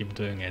keep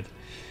doing it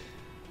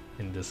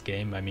in this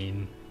game. I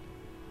mean,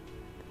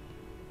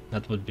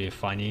 that would be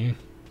funny.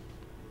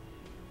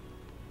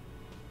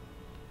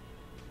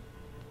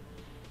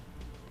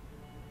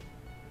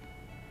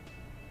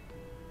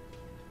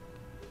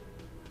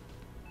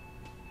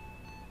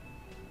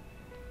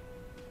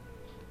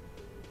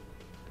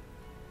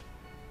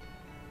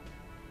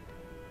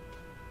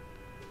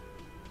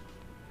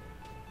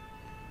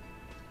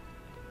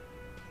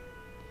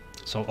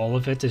 So all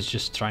of it is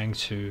just trying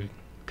to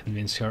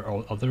convince her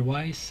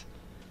otherwise?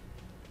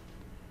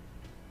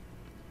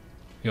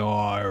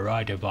 You're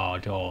right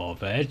about all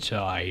of it.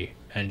 I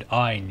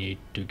need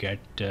to get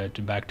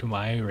back to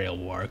my real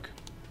work.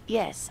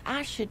 Yes,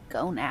 I should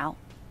go now.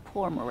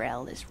 Poor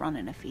Morel is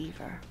running a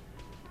fever.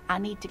 I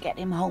need to get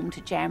him home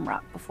to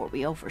Jamrock before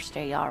we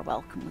overstay our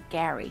welcome with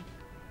Gary.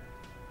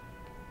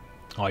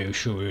 Are you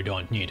sure you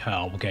don't need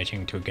help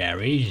getting to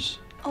Gary's?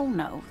 Oh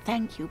no,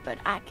 thank you, but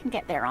I can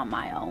get there on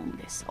my own.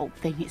 This old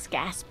thing is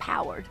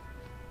gas-powered.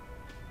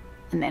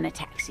 And then a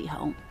taxi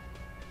home.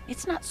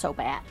 It's not so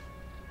bad.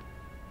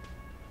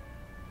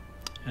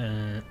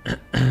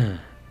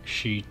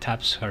 She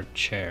taps her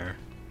chair.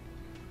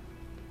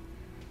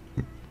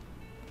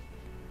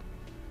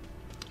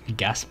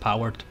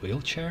 Gas-powered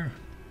wheelchair?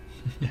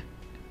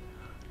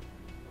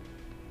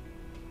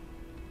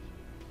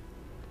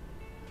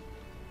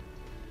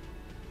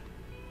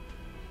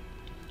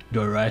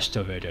 The rest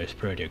of it is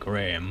pretty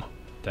grim.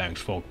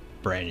 Thanks for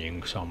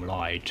bringing some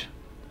light.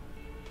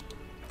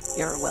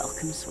 You're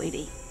welcome,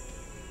 sweetie.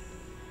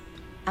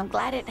 I'm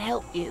glad it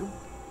helped you,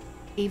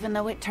 even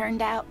though it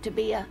turned out to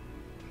be a...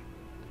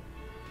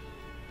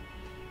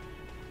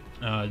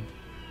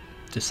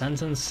 The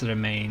sentence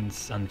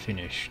remains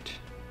unfinished.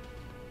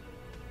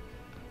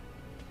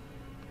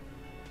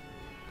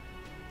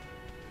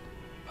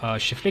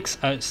 She flicks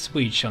a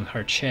switch on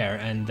her chair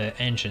and the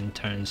engine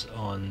turns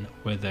on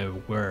with a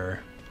whir.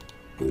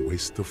 A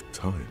waste of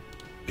time.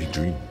 A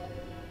dream.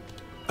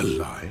 A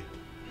lie.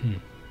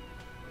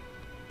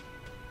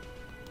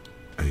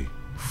 A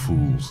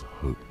fool's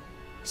hope.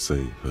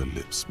 Say her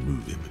lips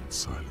moving in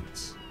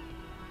silence.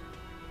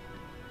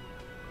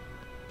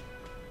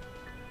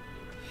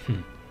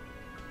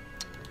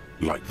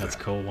 Like That's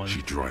that, cool one.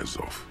 she drives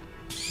off.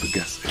 The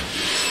gas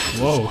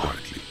engine Whoa. puffs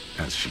quietly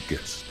as she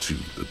gets to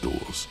the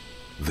doors,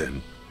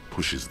 then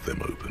pushes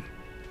them open.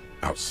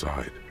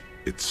 Outside,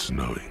 it's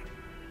snowing.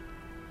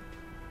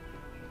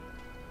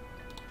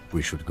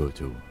 We should go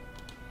too.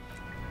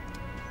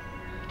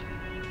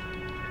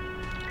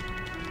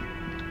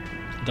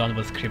 Done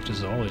with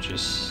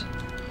cryptozoologist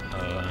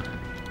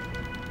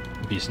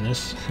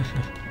business.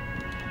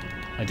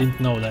 I didn't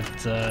know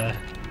that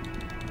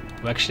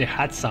we actually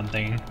had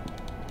something.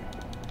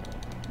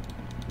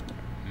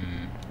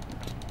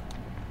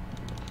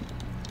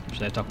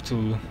 Should I talk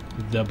to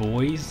the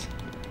boys?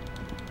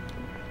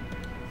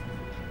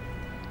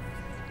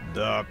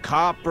 The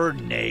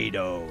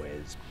Coppernado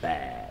is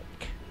back.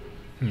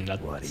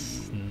 That's What do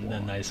you a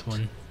want? nice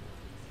one.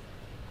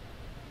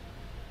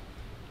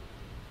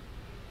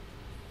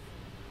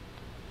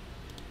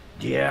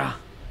 Yeah?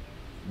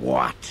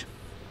 What?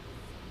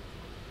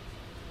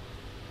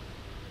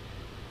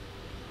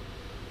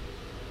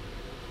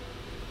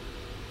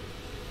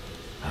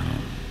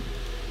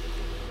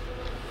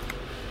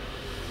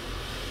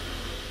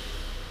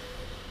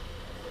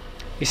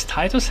 Is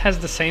Titus has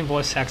the same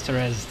voice actor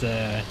as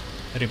the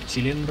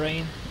reptilian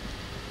brain?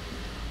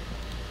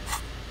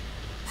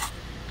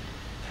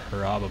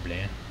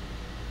 Probably.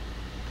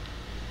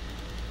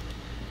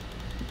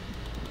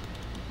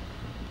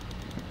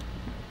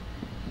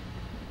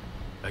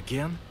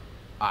 Again?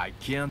 I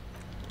can't.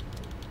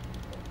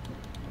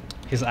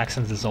 His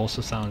accent is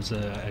also sounds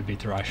a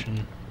bit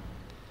Russian.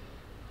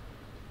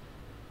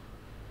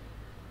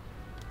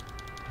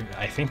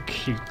 I think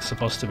he's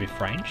supposed to be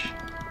French.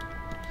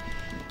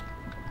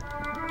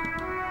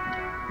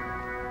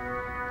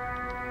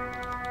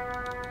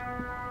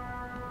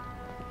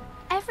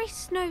 Every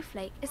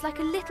snowflake is like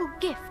a little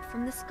gift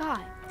from the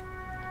sky.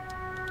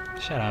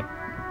 Shut up.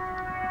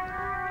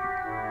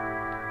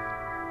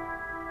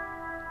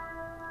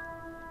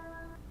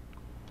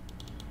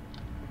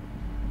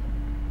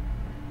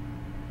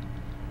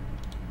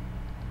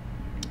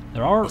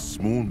 There are a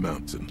small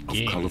mountain of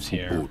games colorful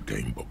here. board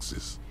game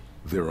boxes.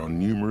 There are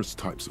numerous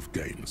types of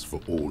games for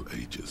all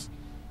ages.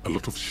 A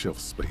lot of shelf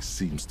space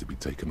seems to be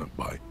taken up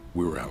by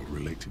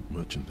Wirral-related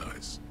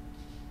merchandise.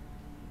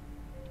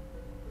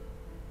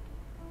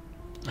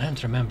 I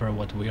don't remember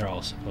what we're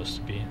all supposed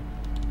to be.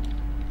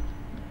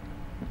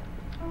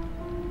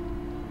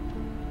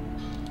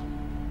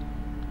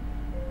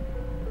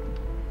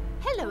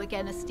 Hello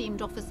again,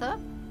 esteemed officer,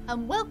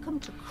 and welcome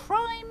to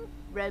Crime,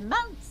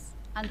 Romance,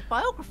 and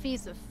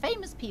Biographies of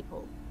Famous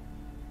People.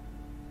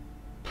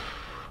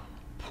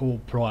 Poor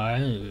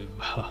Brian,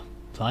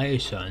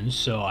 license,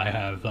 so I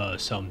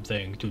have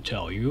something to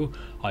tell you.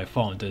 I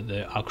found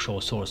the actual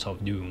source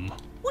of doom.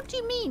 What do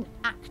you mean,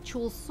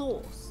 actual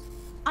source?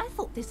 I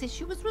thought this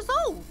issue was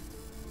resolved.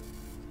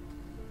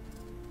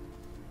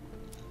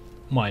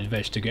 My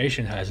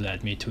investigation has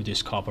led me to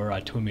discover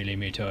a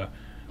 2mm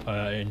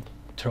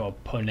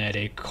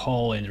interplanetic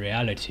hole in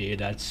reality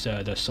that's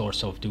the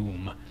source of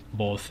doom,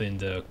 both in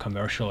the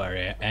commercial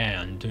area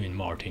and in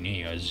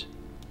Martiniers.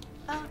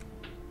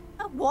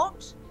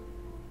 What?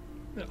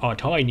 A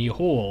tiny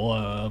hole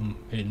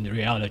in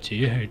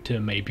reality. It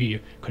may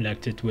be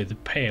connected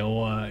with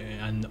pale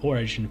an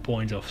origin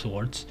point of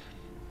sorts.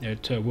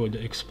 It would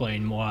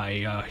explain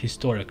why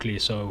historically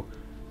so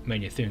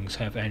many things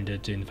have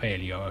ended in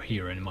failure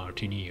here in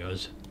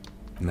Martiniers.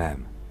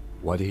 Ma'am,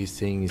 what he's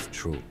saying is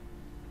true.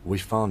 We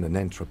found an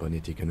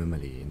anthroponetic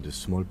anomaly in the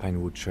small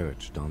Pinewood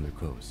church down the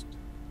coast.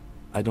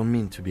 I don't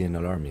mean to be an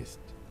alarmist,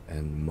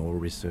 and more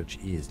research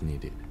is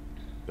needed,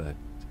 but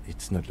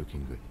it's not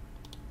looking good.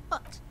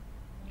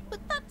 But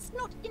that's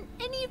not in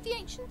any of the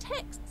ancient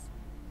texts.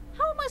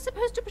 How am I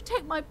supposed to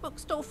protect my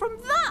bookstore from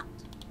that?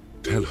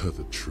 Tell her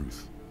the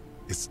truth.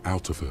 It's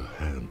out of her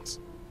hands.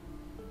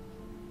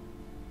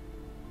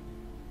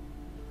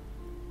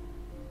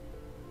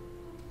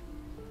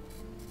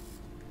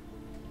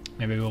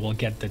 Maybe we will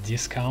get the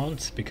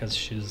discount because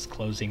she's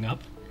closing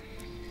up.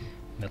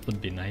 That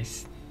would be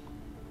nice.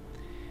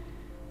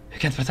 You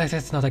can protect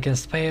it, not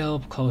against bail.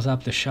 Close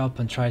up the shop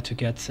and try to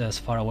get as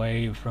far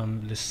away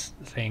from this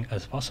thing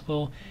as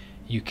possible.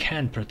 You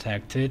can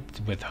protect it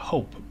with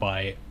hope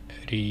by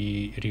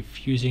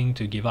refusing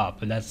to give up.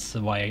 That's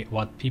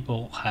what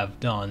people have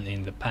done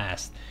in the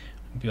past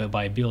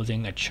by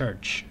building a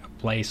church, a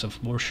place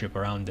of worship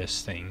around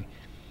this thing.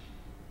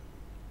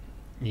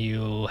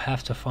 You'll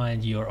have to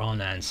find your own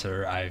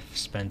answer. I've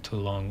spent too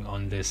long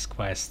on this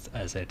quest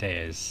as it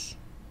is.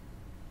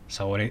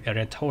 So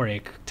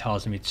rhetoric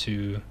tells me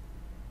to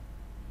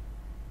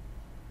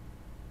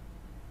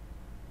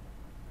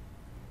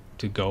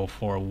go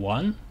for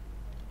one.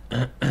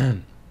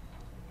 And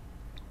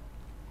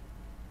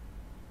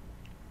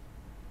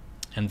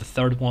the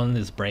third one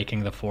is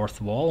breaking the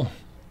fourth wall.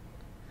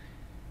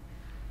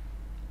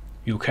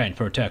 You can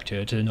protect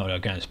it, not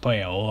against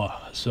bail,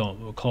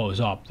 so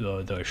close up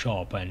the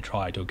shop and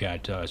try to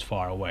get as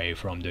far away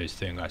from this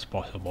thing as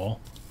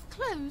possible.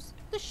 Close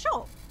the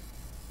shop?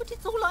 But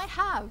it's all I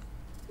have.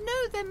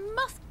 No, there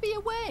must be a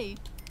way.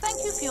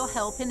 Thank you for your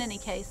help in any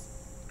case.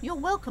 You're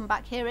welcome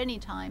back here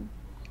anytime.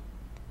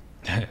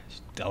 I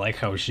like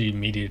how she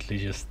immediately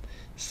just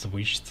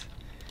switched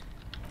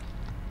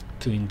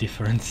to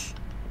indifference.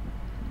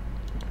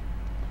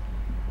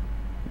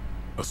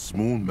 A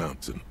small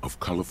mountain of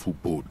colorful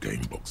board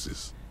game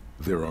boxes.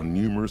 There are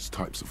numerous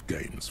types of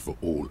games for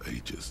all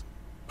ages.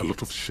 A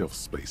lot of shelf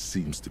space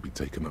seems to be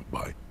taken up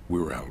by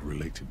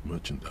Wirral-related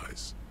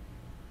merchandise.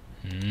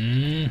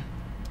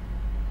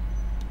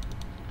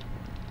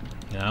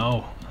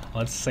 No,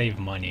 let's save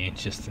money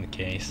just in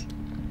case.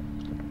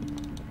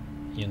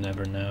 You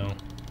never know.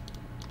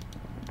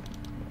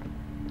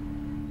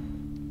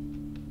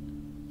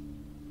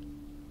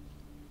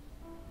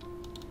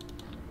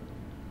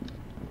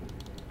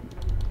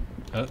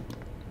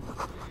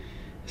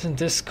 Isn't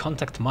this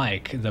Contact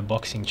Mike the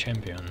boxing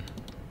champion?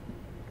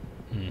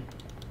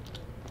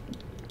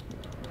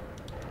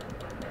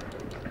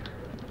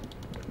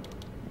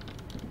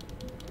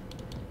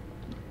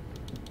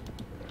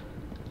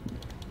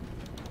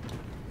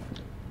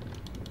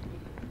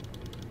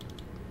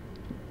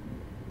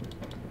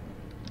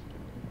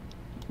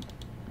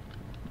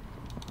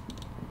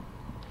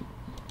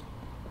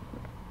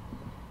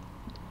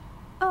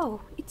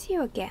 Oh, it's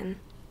you again.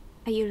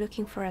 Are you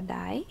looking for a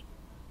die?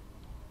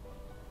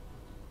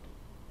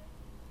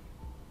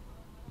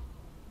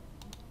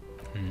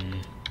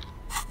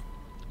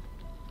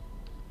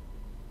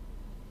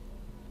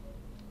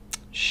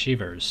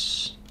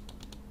 Shivers.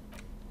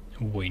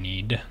 We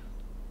need.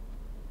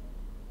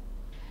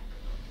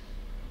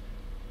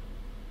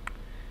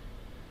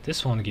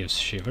 This one gives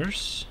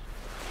shivers.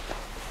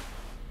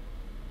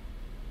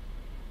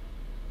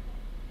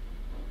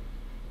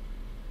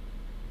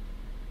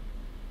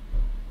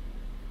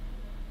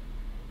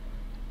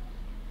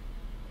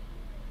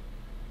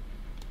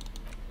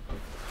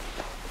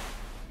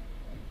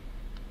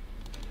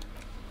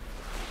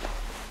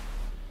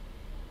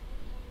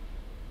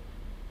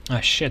 Ah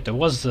shit, there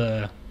was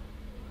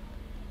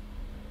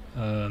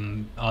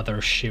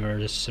other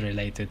shivers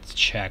related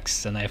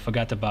checks and I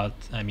forgot about,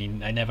 I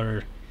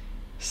never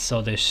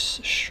saw this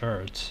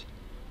shirt.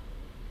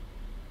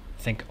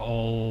 I think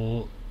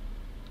all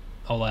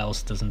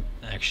else doesn't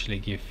actually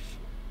give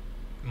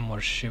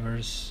more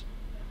shivers.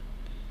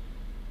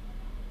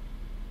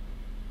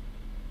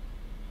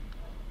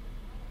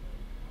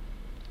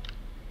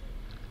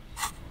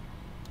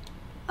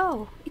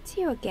 Oh, it's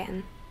you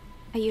again.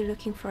 Are you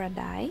looking for a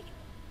die?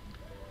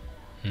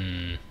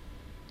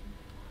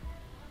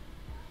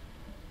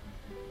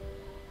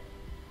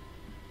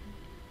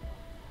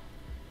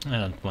 I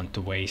don't want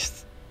to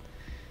waste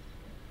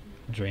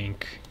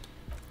drink.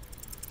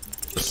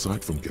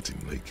 Aside from getting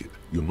naked,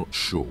 you're not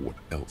sure what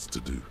else to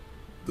do.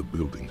 The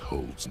building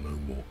holds no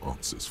more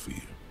answers for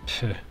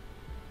you.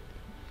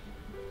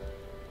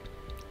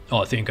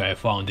 I think I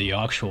found the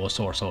actual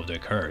source of the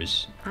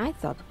curse. I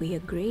thought we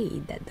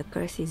agreed that the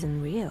curse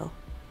isn't real.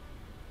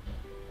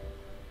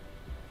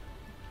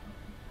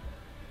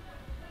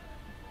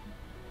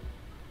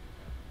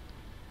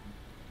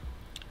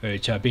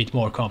 It's a bit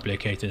more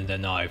complicated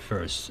than I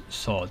first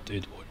thought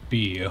it would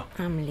be.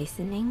 I'm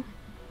listening.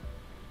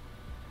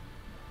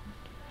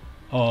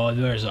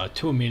 There's a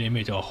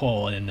 2mm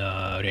hole in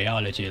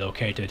reality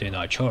located in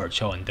a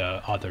church on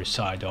the other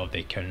side of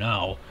the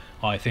canal.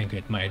 I think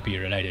it might be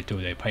related to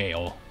the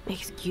Pale.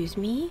 Excuse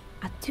me?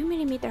 A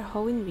 2mm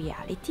hole in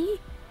reality?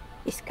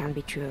 This can't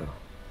be true.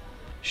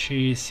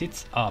 She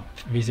sits up,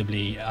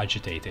 visibly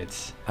agitated.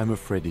 I'm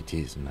afraid it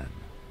is, man.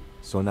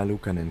 Sona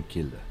Lukanen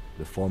killed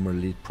the former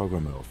lead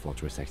programmer of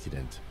Fortress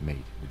Accident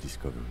made the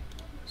discovery.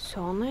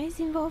 Sona is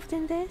involved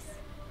in this?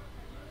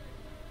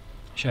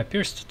 She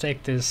appears to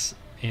take this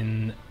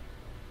in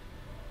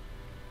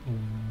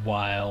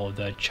while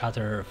the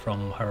chatter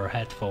from her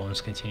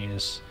headphones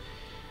continues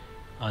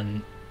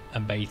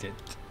unabated.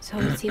 So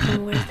it's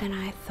even worse than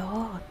I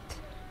thought.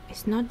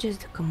 It's not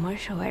just the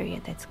commercial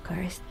area that's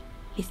cursed,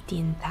 it's the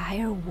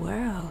entire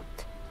world.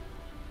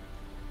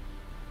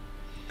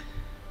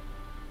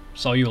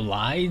 So you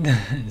lied?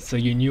 So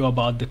you knew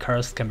about the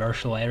cursed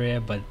commercial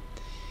area but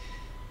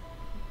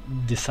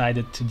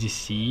decided to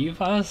deceive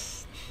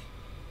us?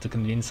 To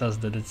convince us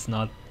that it's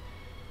not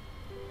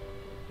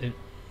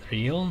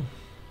real?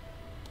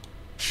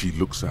 She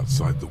looks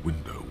outside the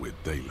window where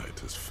daylight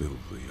has filled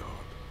the yard.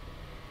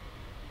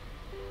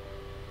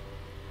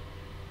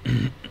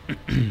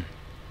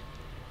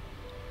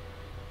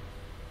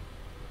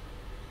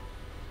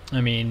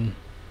 I mean,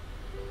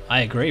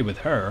 I agree with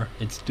her.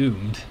 It's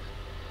doomed.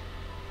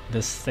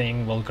 This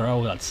thing will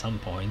grow at some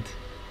point.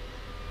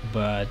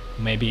 But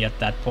maybe at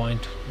that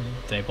point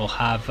they will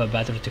have a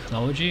better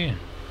technology?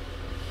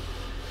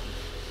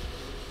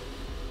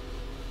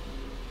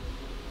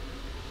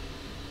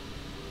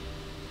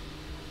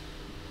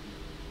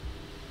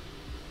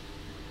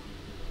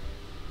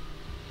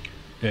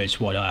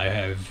 It's what I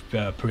have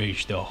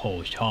preached the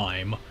whole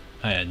time,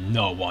 and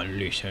no one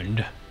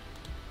listened.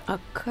 A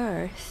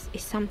curse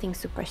is something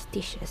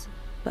superstitious,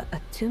 but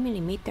a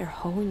 2mm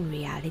hole in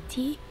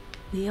reality?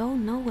 We all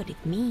know what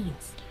it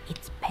means.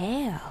 It's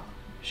pale.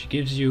 She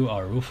gives you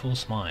a rueful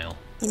smile.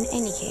 In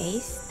any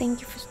case,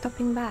 thank you for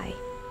stopping by.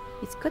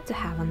 It's good to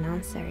have an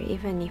answer,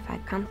 even if I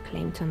can't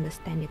claim to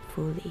understand it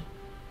fully.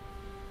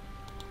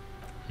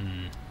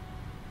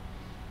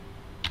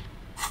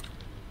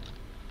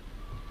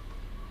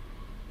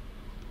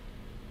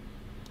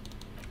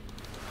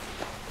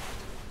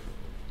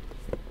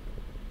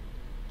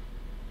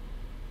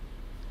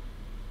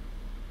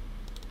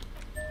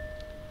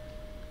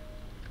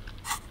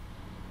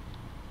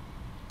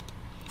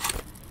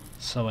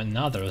 So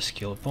another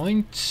skill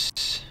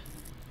point.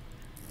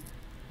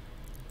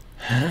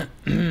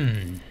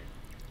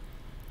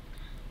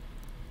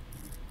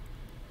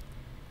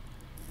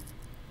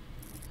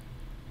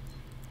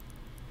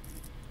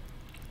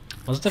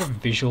 Was there a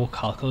visual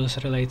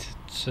calculus related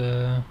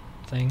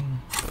thing?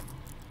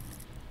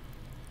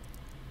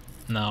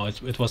 No,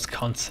 it was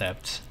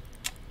concept,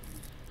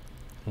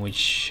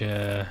 which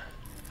I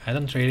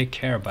don't really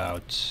care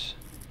about.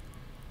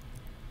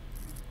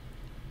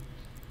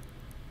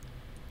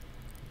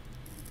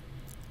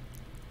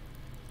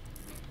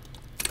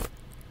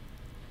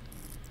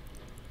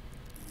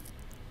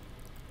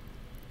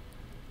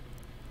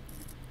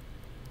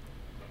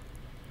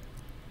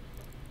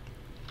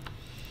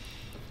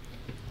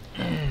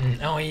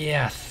 Oh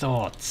yeah,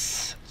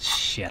 thoughts.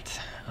 Shit.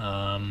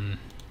 I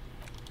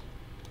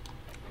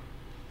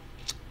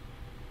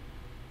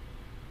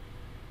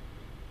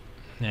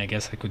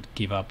guess I could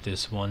give up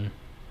this one.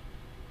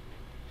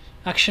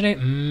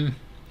 Actually,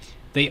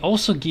 they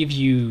also give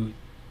you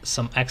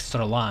some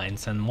extra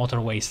lines, and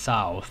Motorway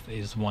South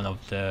is one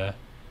of the...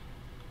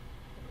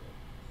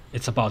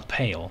 It's about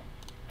Pale.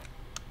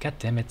 God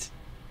damn it.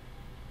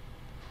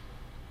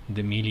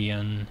 The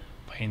Million,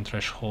 Pain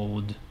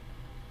Threshold,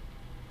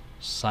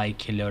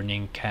 Psyche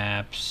Learning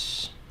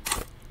Caps.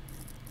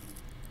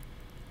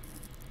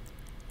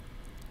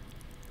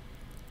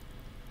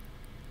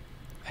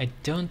 I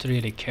don't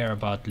really care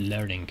about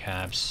learning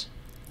caps.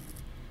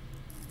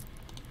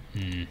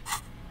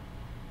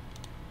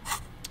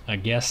 I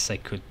guess I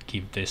could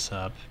give this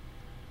up.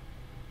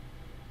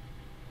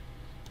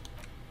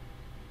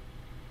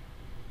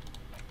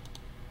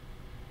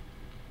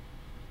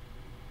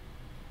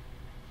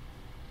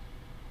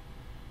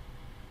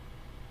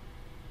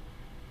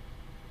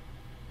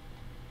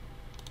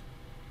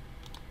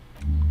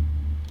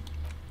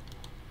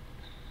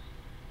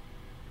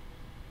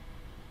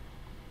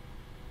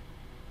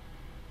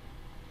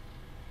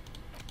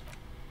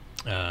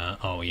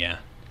 Oh yeah.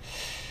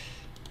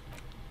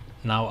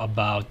 Now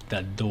about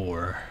that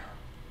door.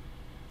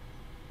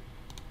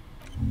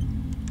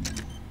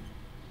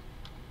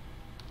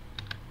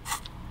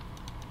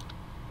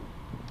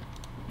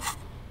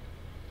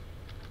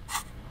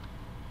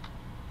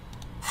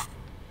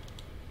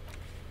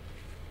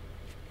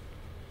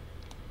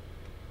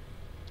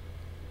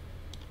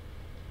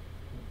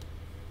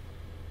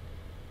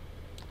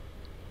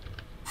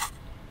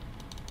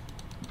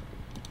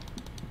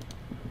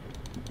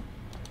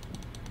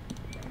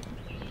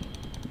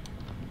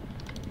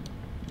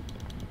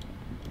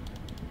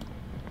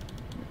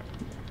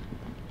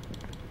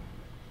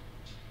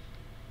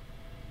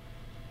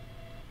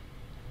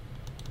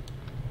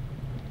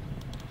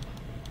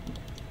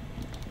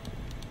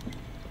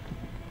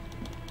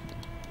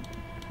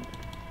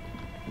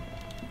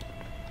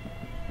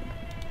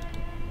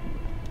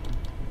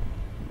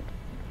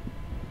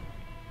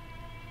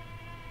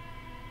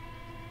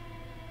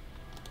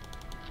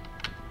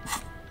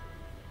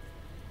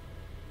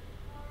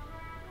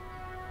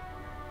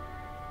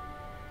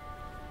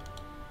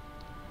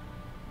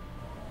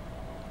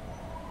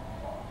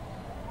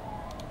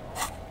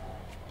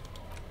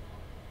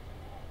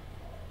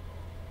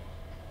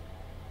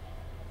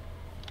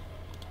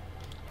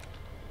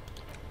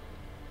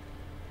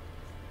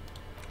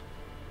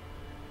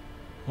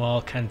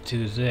 Well, can't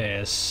do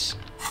this.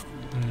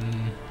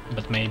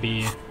 But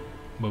maybe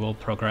we will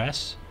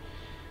progress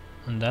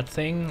on that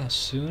thing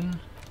soon.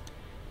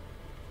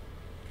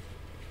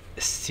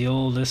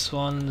 Still, this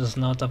one is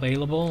not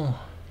available.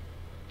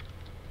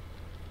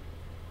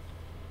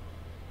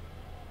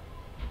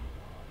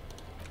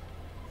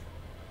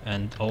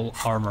 And all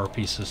armor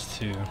pieces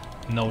too.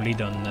 No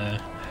lead on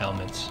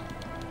helmets.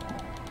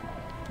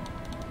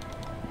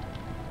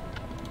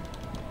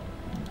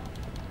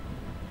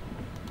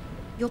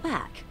 You're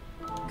back.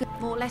 Good.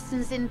 More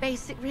lessons in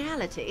basic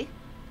reality?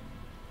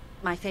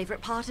 My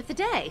favorite part of the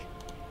day.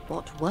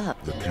 What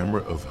work? The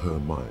camera of her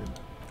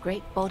mind.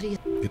 Great body.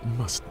 It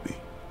must be.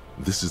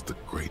 This is the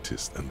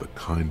greatest and the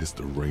kindest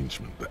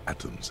arrangement the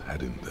atoms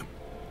had in them.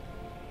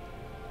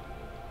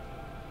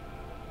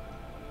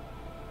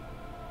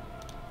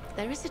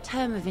 There is a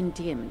term of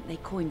endearment they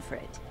coined for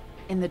it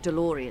in the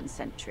DeLorean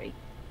century,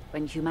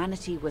 when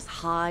humanity was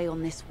high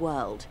on this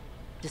world,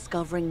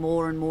 discovering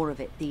more and more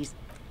of it, these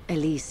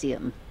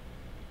Elysium.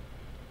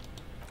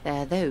 There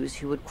are those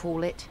who would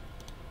call it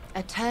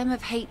a term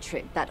of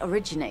hatred that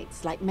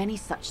originates like many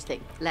such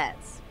things.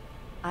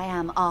 I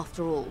am,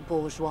 after all,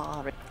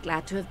 bourgeois.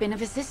 Glad to have been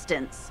of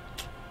assistance.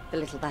 The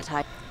little that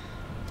I...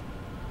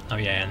 Oh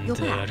yeah, and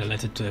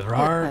related to the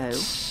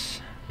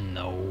arts?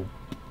 No.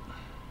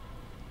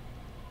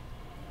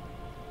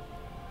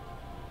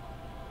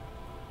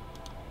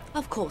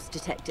 Of course,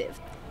 detective.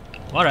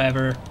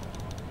 Whatever.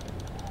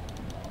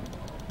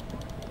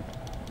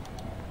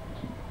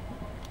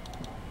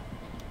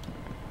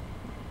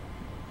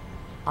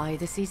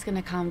 Either sea's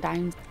gonna calm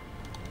down.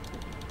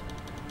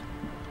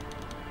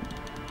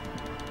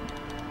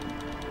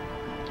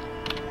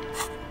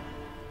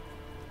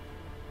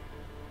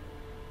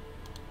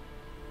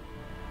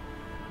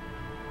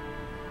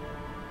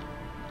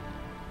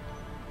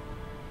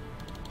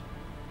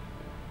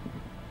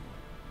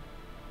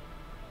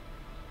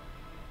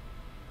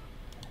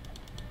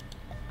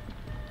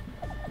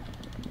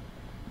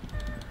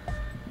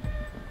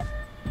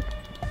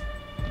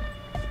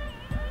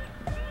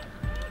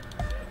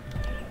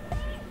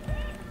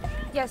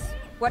 Yes,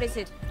 what is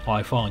it?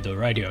 I found a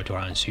radio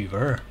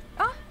transceiver.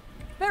 Ah,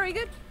 very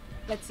good.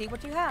 Let's see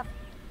what you have.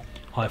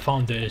 I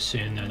found this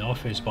in an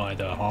office by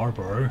the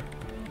harbor.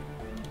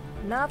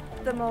 Not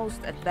the most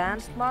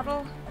advanced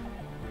model,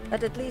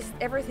 but at least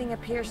everything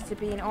appears to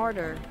be in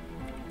order.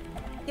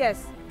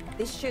 Yes,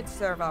 this should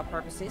serve our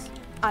purposes.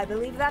 I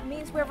believe that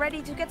means we're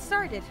ready to get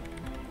started.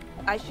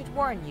 I should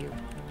warn you,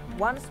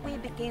 once we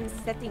begin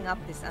setting up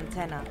this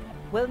antenna,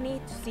 we'll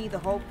need to see the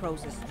whole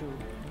process through.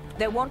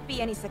 There won't be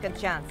any second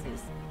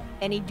chances,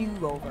 any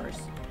do-overs,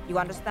 you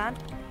understand?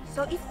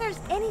 So if there's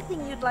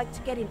anything you'd like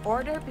to get in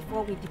order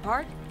before we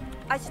depart,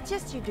 I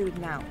suggest you do it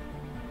now.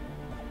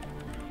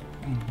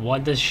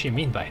 What does she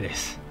mean by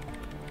this?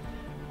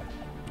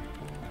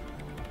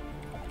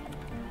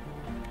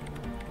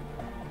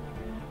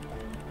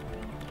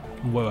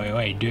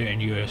 Wait, didn't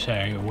you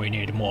say we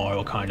need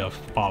more kind of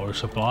power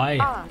supply?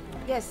 Ah,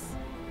 yes.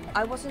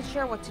 I wasn't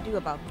sure what to do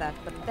about that,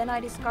 but then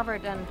I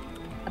discovered an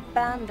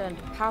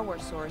abandoned power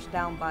source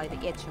down by the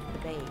edge of the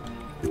bay.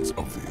 It's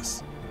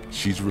obvious.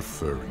 She's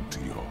referring to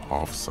your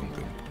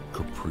half-sunken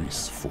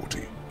Caprice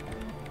 40.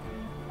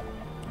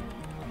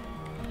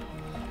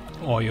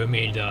 Oh, you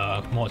mean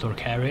the motor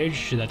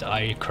carriage that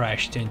I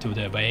crashed into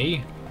the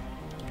bay?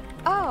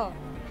 Oh,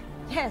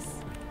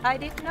 yes. I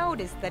did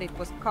notice that it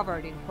was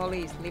covered in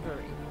police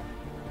livery.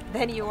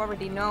 Then you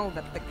already know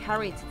that the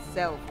carriage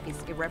itself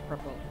is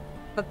irreparable,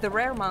 but the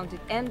rear-mounted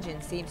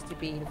engine seems to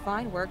be in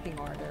fine working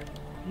order.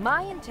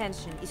 My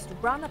intention is to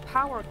run a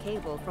power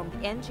cable from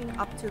the engine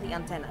up to the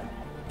antenna.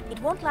 It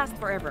won't last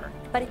forever,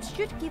 but it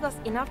should give us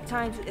enough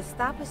time to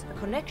establish a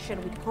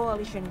connection with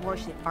Coalition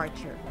warship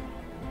Archer.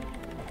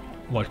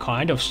 What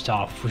kind of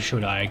stuff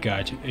should I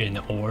get in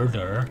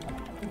order?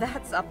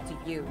 That's up to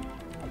you.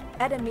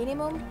 At a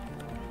minimum,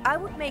 I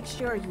would make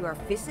sure you are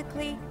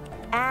physically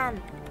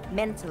and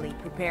mentally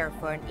prepared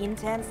for an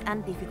intense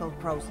and difficult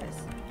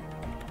process.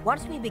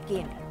 Once we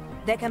begin,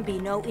 there can be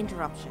no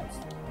interruptions.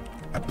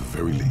 At the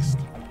very least,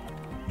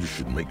 you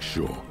should make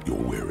sure you're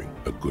wearing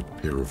a good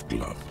pair of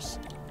gloves.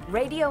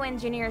 Radio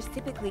engineers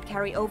typically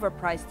carry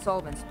overpriced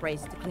solvent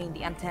sprays to clean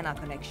the antenna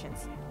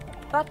connections.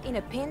 But in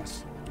a pinch,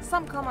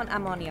 some common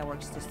ammonia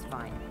works just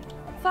fine.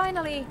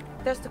 Finally,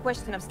 there's the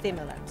question of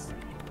stimulants.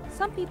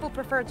 Some people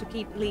prefer to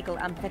keep legal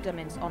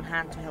amphetamines on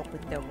hand to help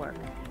with their work.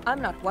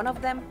 I'm not one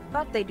of them,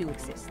 but they do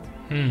exist.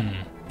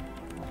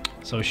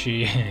 So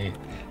she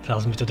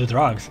tells me to do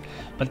drugs.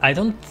 But I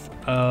don't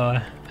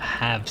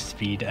have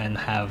speed and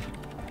have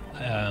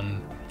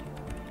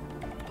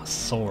a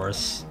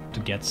source to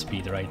get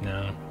speed right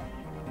now.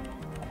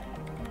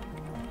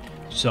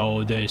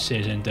 So this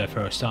isn't the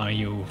first time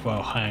you've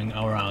hung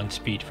around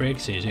speed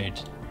freaks, is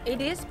it? It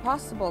is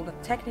possible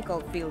that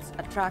technical fields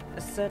attract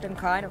a certain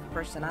kind of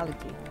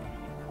personality.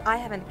 I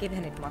haven't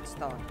given it much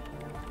thought.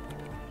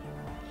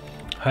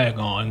 Hang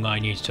on, I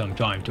need some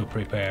time to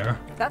prepare.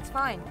 That's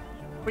fine.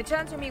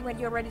 Return to me when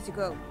you're ready to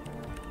go.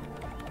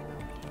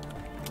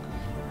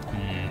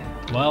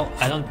 Well,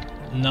 I don't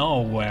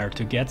know where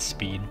to get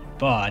speed,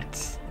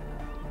 but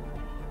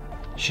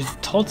she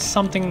told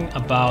something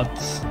about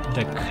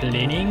the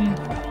cleaning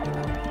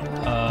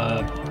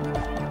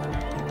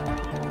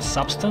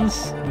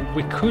substance.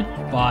 We could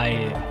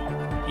buy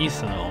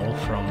ethanol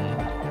from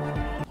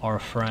our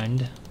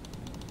friend.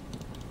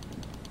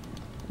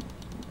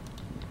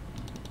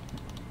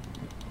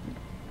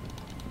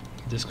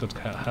 This could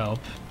help.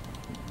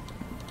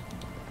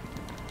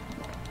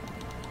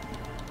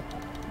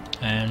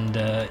 And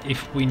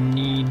if we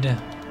need...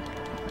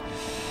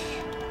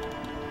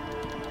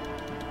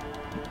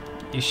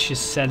 If she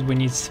said we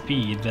need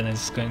speed, then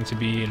it's going to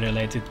be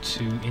related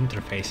to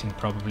interfacing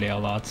probably a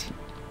lot.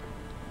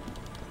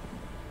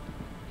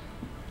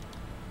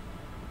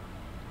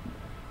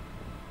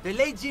 The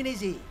legend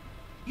is here.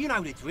 You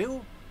know the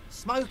drill.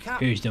 Smoke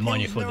up. Here's the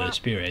money for the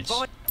spirits.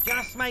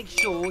 Just make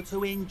sure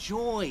to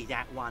enjoy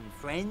that one,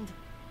 friend.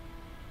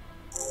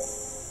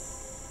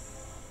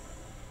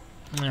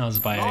 Let's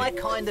buy My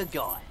kind of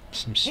guy.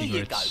 some Here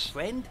you go, cigarettes.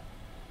 friend.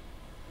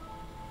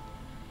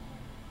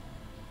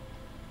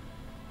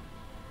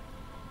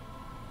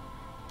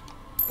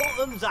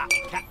 Bottoms up,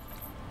 Cap.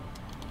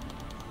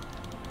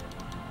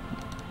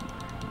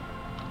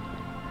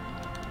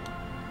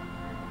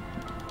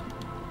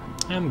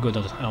 I'm good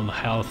on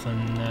health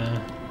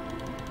and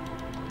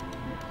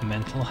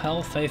mental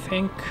health, I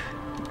think.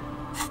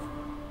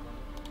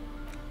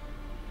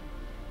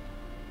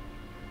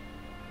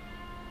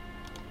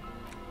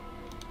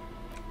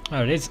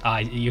 Oh, it's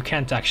you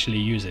can't actually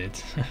use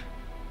it,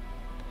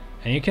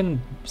 and you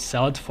can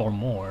sell it for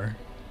more.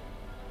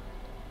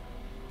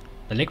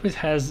 The liquid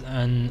has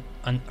an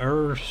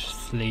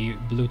unearthly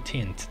blue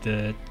tint,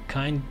 the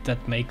kind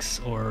that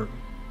makes or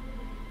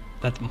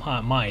that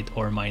might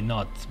or might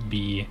not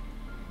be.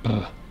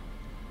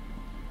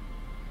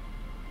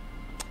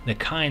 The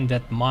kind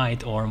that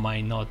might or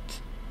might not,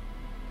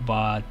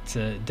 but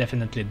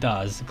definitely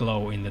does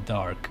glow in the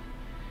dark.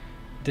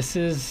 This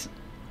is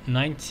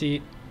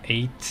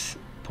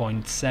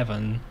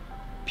 98.7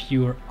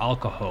 pure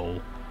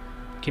alcohol.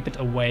 Keep it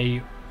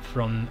away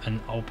from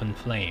an open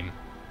flame.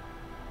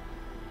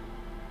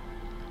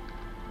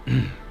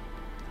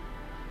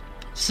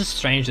 This is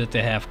strange that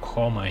they have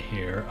comma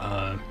here,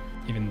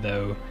 even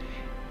though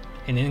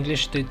in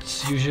English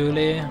it's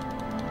usually a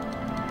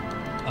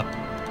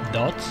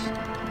dot.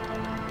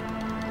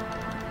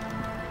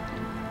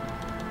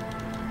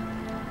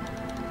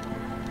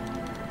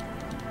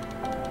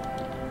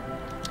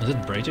 Is it a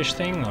British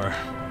thing or?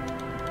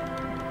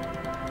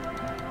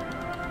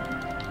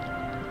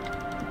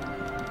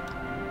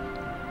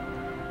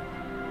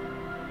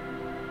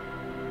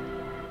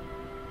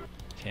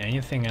 Okay,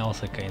 anything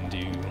else I can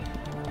do?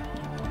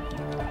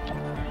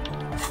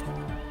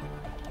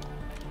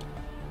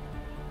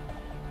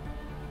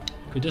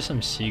 Could do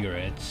some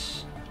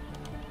cigarettes.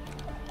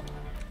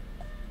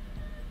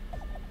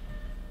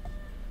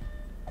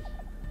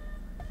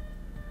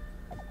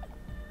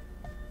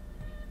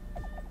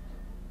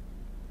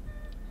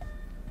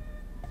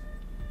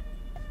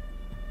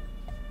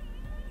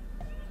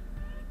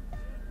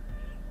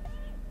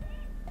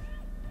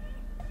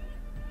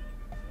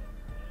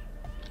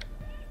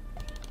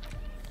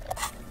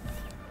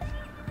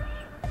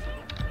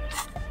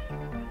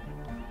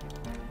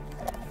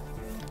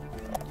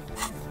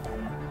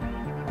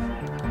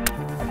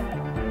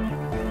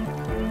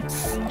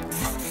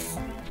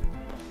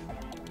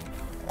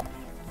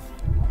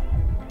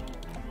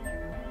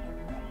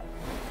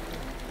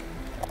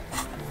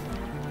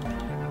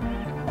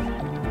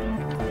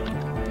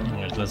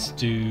 Let's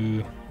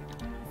do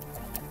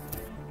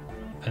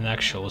an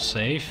actual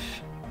save.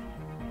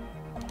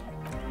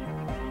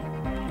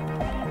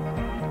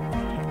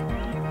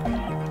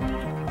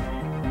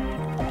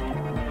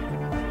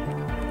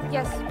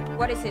 Yes,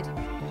 what is it?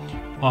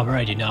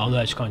 Alrighty, now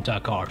let's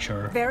contact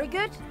Archer. Very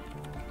good.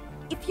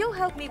 If you'll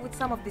help me with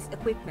some of this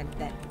equipment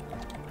then.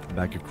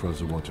 Back across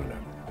the water now.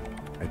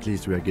 At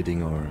least we are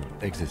getting our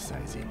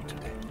exercise in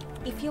today.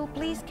 If you'll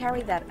please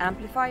carry that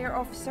amplifier,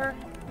 officer.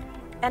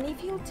 And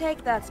if you'll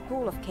take that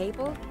spool of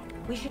cable,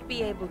 we should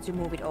be able to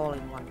move it all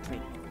in one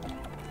trip.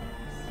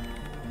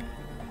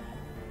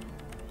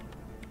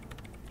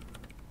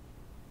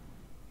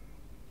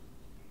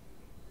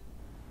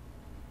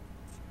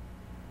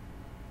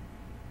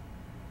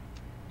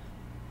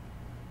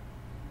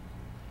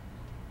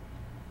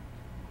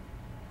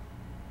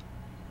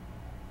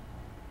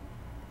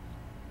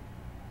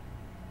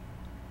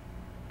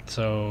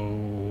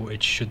 So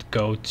it should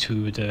go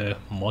to the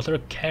motor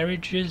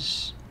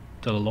carriages?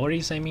 The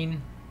lorries, I mean.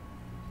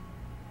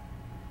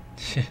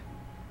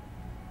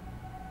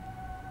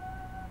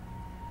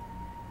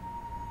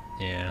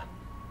 Yeah.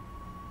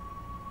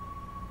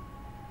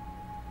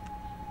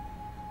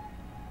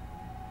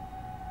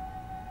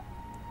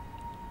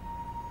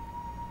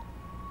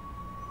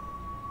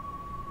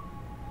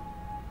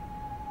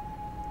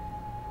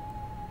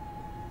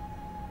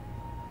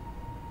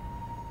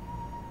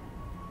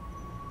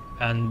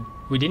 And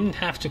we didn't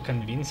have to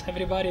convince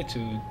everybody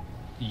to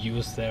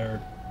use their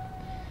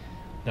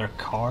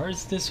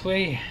cars this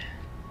way.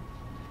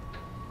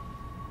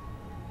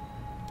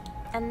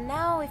 And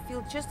now if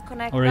you'll just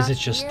connect Or is that it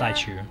just here-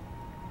 statue?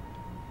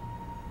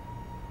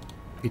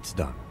 It's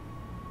done.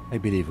 I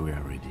believe we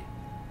are ready.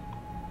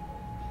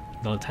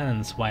 The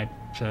lieutenant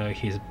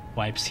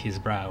wipes his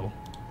brow.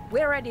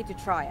 We're ready to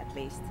try at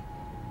least.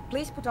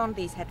 Please put on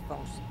these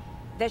headphones.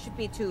 There should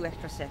be 2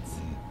 extra sets.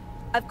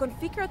 I've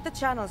configured the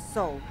channels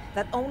so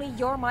that only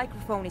your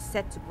microphone is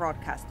set to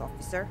broadcast,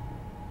 officer.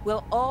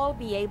 We'll all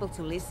be able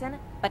to listen,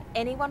 but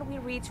anyone we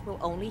reach will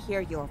only hear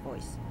your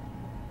voice.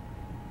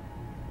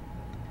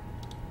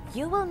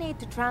 You will need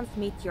to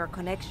transmit your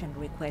connection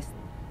request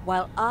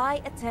while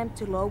I attempt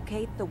to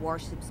locate the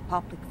warship's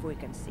public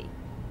frequency.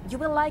 You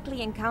will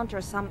likely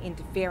encounter some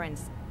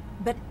interference,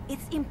 but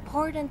it's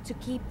important to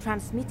keep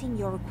transmitting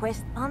your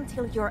request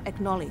until you're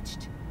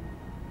acknowledged.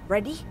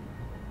 Ready?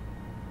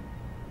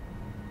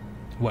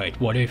 Wait,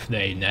 what if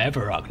they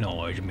never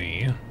acknowledge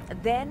me?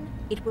 Then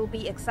it will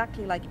be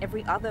exactly like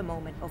every other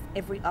moment of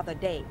every other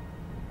day.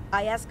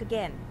 I ask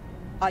again,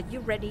 are you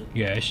ready?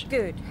 Yes.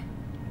 Good.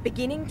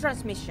 Beginning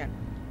transmission.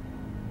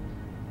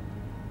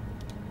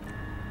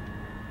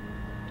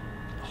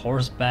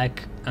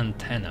 Horseback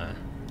antenna.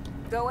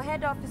 Go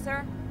ahead,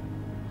 officer.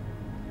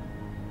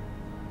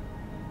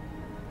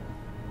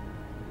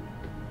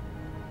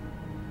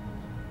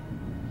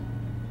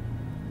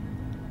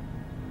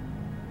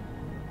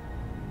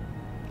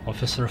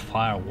 Officer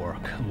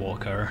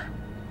Walker.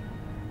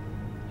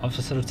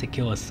 Officer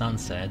Tequila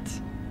Sunset.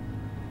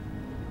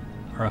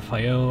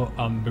 Raphael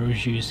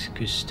Ambrosius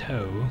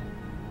Cousteau.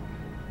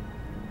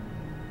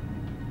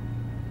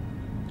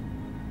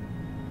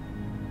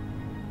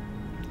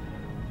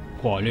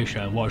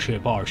 Coalition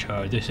Warship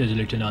Archer, this is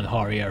Lieutenant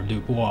Javier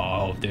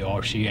Dubois of the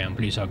RCM,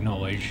 please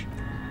acknowledge.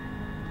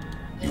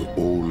 You're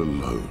all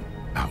alone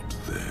out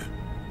there,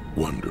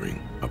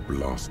 wandering a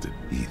blasted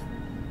heath,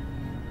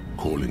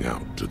 calling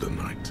out to the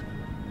night.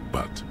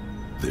 But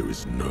there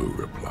is no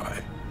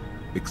reply,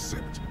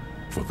 except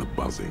for the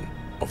buzzing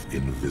of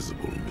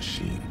invisible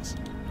machines.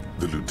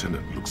 The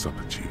lieutenant looks up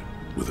at you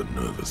with a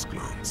nervous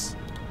glance.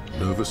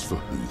 Nervous for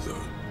who,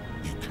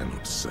 though? You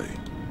cannot say.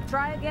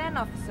 Try again,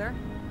 officer.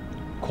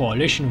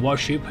 Coalition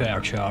Warship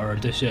Archer,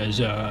 this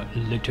is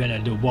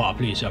Lieutenant Dubois,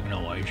 please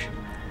acknowledge.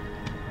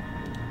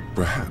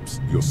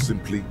 Perhaps you're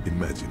simply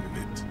imagining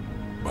it,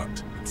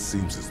 but it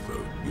seems as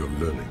though you're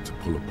learning to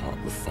pull apart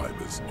the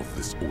fibers of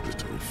this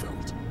auditory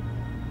felt.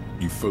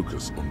 You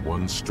focus on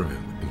one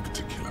strand in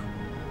particular,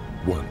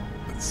 one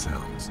that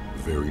sounds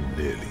very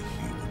nearly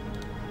human.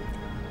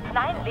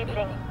 Nein,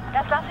 Liebling,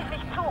 das lasse ich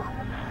nicht zu.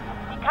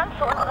 Wie kannst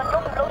du unseren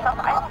Jungen bloß auf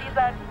einen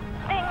dieser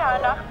Dinger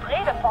nach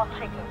Bredefort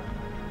schicken?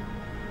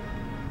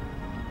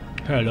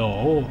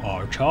 Hello,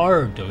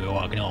 Archer, do you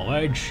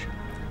acknowledge?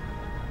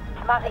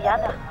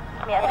 Marianne,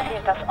 mir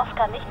erzählt, dass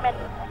Oscar nicht mehr,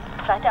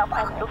 seit er auf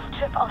einem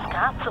Luftschiff aus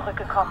Grab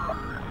zurückgekommen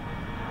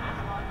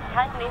ist.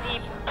 Halten ihn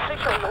die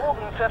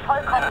Psychologen für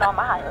vollkommen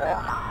normal.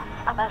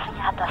 Aber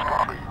sie hat das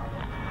Gefühl,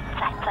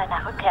 seit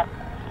seiner Rückkehr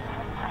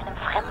mit einem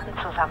Fremden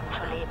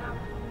zusammenzuleben.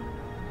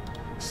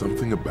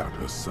 Something about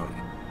her son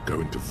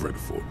going to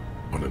Bredefort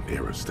on an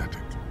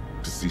aerostatic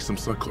to see some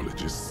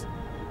psychologists.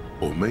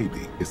 Or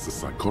maybe it's the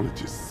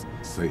psychologists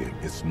saying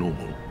it's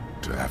normal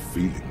to have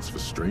feelings for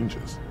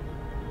strangers.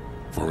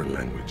 Foreign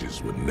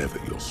languages were never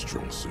your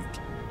strong suit.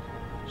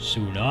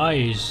 Suna,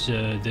 is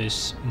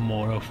this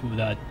more of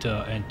that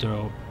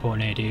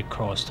anthroponetic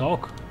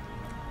crosstalk?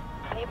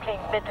 Liebling,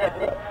 bitte.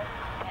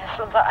 Er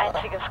ist unser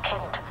einziges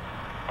Kind.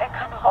 Der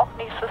kann doch auch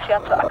nächstes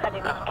Jahr zur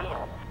Akademie gehen.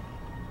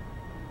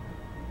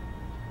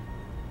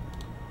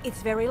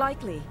 It's very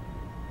likely,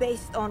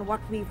 based on what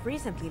we've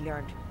recently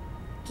learned.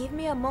 Give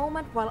me a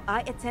moment while I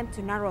attempt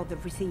to narrow the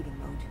receiving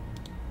mode.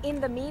 In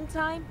the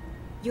meantime,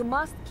 you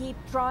must keep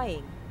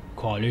trying.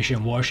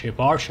 Coalition Warship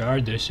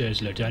Archer, this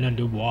is Lieutenant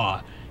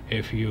Dubois.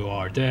 If you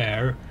are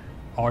there,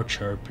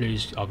 Archer,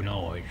 please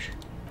acknowledge.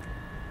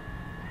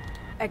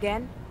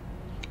 Again?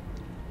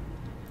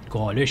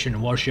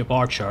 Coalition Warship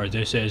Archer,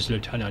 this is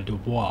Lieutenant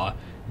Dubois.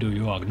 Do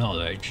you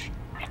acknowledge?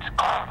 It's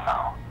gone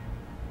now.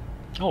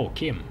 Oh,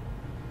 Kim.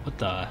 What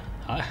the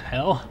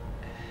hell?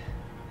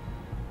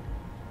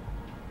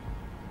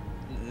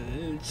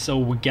 So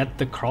we get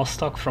the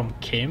crosstalk from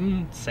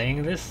Kim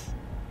saying this?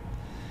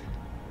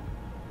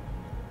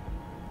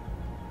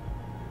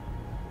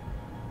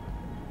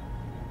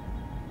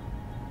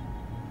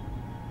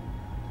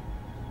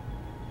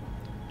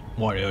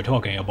 What are you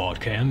talking about,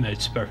 Kim?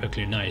 It's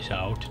perfectly nice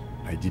out.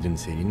 I didn't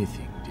say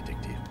anything,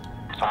 Detective.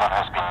 Someone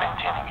has been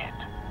maintaining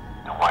it.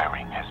 The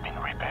wiring has been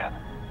repaired.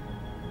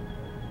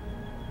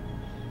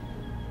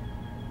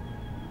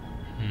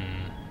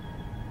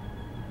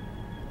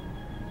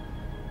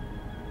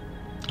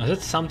 Is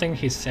it something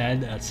he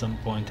said at some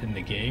point in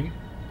the game?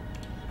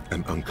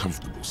 An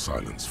uncomfortable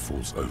silence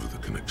falls over the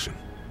connection.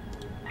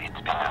 It's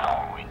been a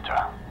long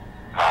winter.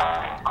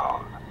 Long and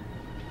cold.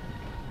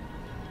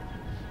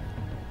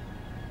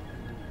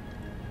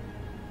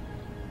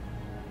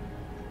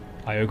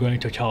 Are you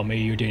going to tell me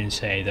you didn't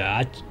say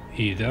that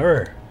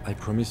either? I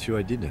promise you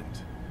I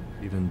didn't,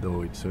 even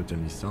though it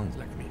certainly sounds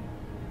like me.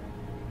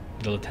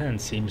 The lieutenant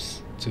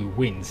seems to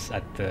wince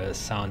at the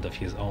sound of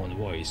his own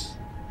voice.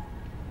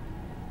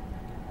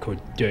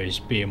 Could this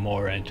be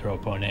more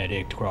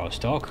anthroponetic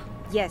crosstalk?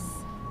 Yes.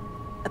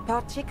 A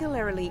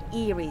particularly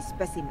eerie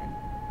specimen,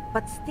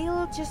 but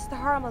still just a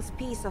harmless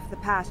piece of the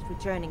past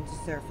returning to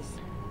surface.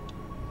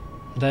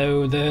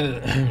 Though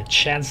the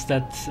chance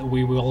that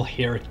we will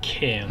hear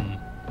Kim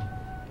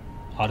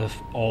out of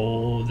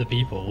all the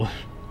people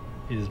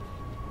is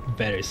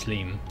very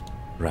slim.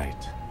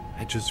 Right.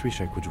 I just wish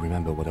I could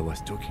remember what I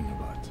was talking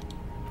about.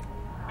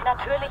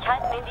 Natürlich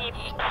halten ihn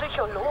die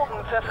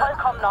Psychologen für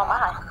vollkommen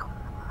normal.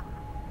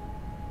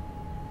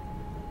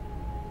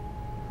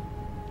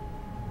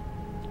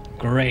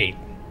 Great.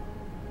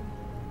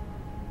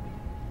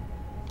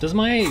 Does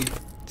my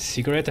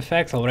cigarette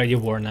effect already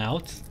worn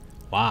out?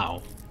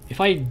 Wow.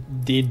 If I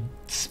did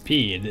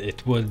speed,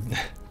 it would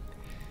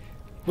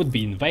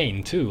be in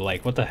vain too.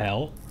 Like, what the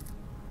hell?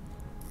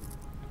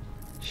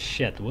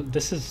 Shit,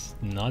 this is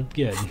not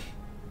good.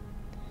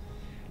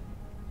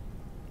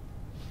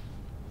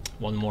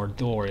 One more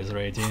door is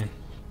ready.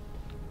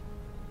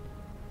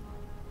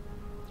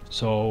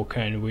 So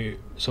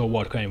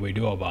what can we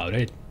do about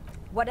it?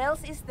 What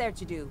else is there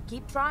to do?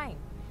 Keep trying.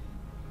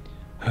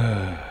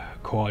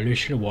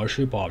 Coalition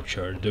warship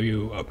Archer, do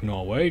you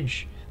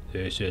acknowledge?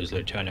 This is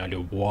Lieutenant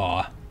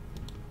Dubois.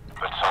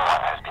 But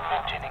someone has been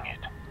maintaining it.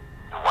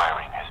 The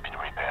wiring has been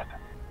repaired.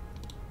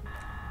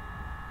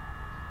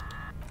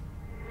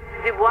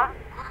 Dubois,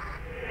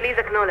 please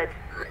acknowledge.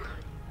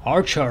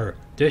 Archer,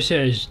 this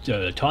is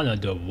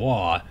Lieutenant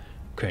Dubois.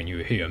 Can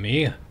you hear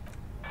me?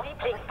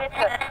 Liebling,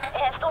 bitte.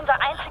 Ist unser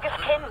einziges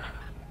Kind.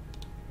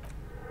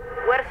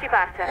 Warship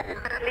Archer,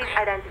 please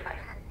identify.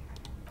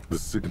 The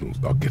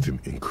signals are getting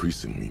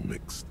increasingly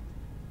mixed.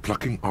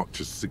 Plucking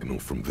Archer's signal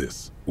from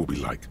this will be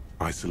like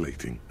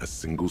isolating a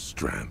single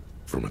strand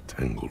from a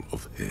tangle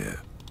of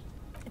hair.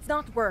 It's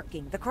not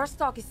working. The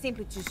crosstalk is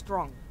simply too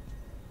strong.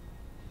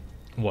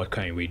 What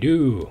can we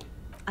do?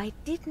 I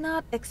did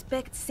not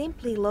expect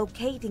simply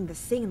locating the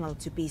signal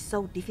to be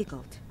so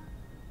difficult.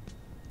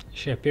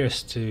 She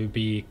appears to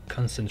be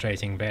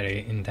concentrating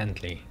very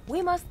intently.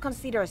 We must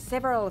consider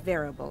several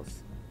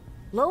variables.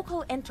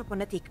 Local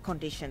anthroponetic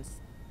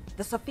conditions,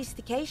 the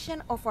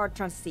sophistication of our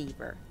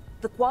transceiver,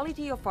 the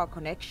quality of our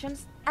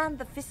connections, and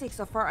the physics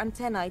of our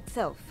antenna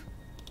itself.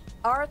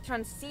 Our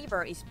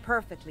transceiver is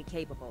perfectly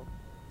capable,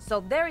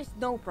 so there is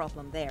no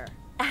problem there.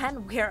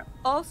 And we're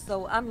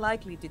also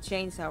unlikely to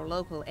change our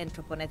local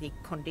anthroponetic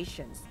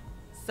conditions.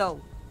 So,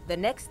 the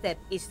next step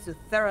is to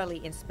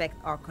thoroughly inspect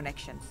our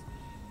connections.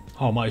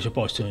 How am I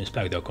supposed to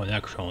inspect the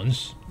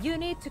connections? You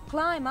need to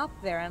climb up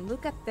there and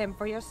look at them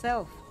for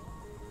yourself.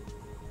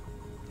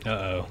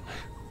 Uh-oh.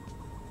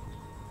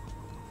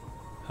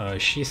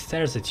 She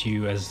stares at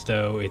you as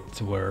though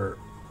it were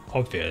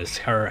obvious.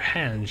 Her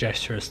hand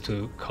gestures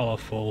to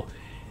colorful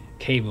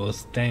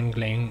cables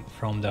dangling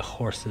from the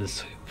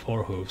horse's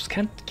forehooves.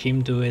 Can't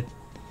Kim do it?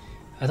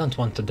 I don't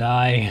want to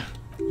die.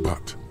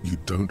 But you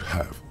don't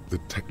have the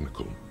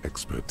technical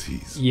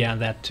expertise. Yeah,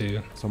 that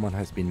too. Someone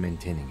has been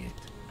maintaining it.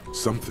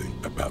 Something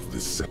about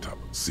this setup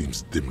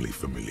seems dimly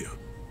familiar.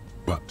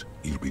 But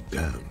you'll be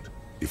damned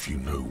if you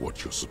know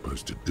what you're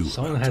supposed to do.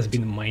 Someone has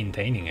been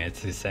maintaining it,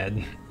 he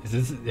said. Is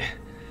this...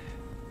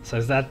 So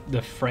is that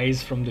the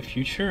phrase from the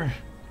future?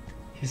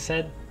 He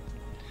said.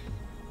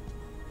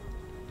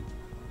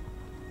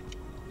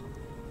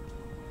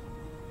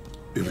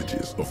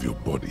 Images of your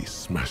body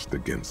smashed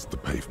against the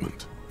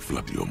pavement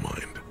flood your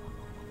mind.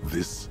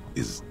 This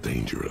is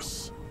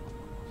dangerous.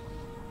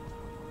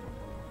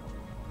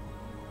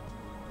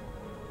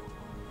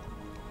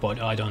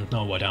 But I don't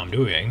know what I'm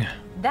doing.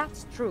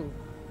 That's true,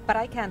 but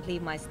I can't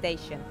leave my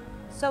station,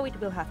 so it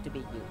will have to be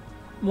you.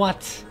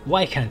 What?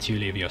 Why can't you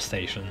leave your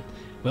station?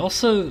 We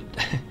also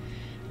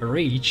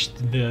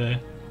reached the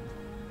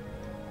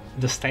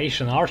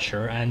station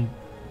Archer and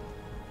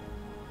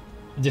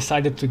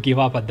decided to give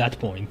up at that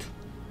point.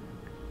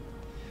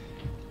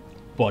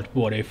 But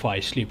what if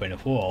I slip and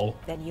fall?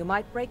 Then you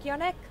might break your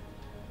neck.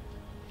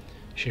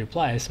 She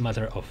replies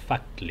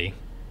matter-of-factly.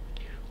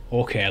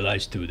 Okay,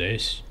 let's do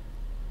this.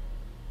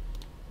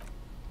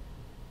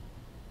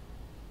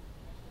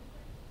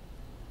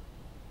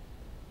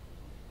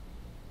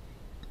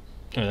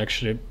 It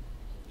actually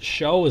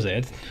shows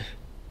it.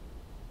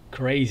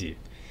 Crazy.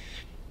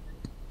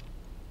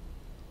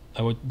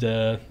 I would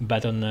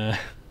bet on a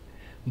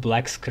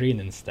black screen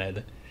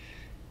instead.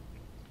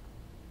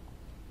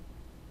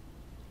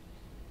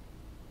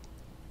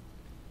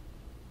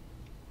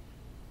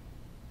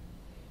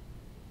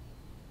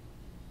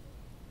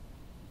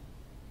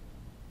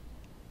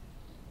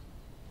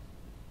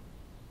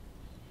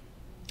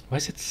 Why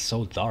is it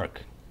so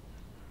dark?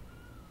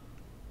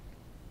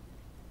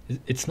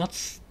 It's not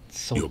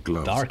so your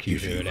gloves dark give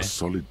usually. you a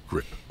solid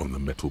grip on the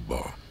metal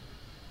bar.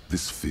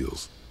 This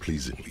feels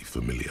pleasingly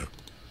familiar.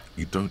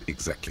 You don't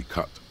exactly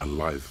cut a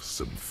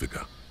lithesome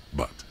figure,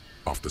 but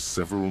after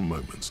several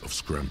moments of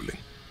scrambling,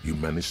 you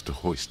manage to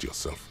hoist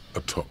yourself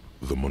atop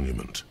the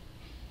monument.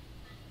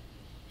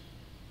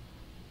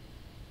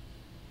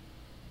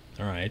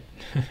 Alright.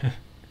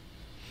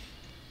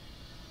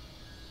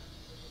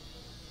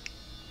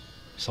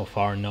 So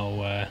far,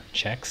 no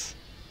checks.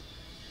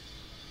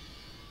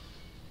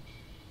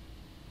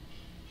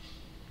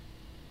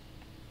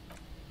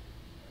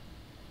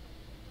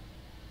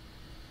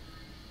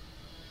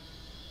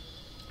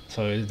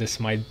 So this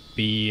might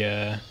be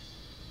the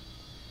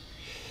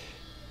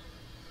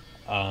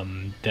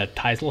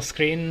title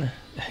screen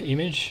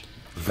image.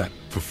 That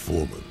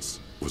performance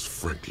was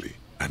frankly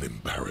an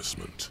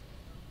embarrassment.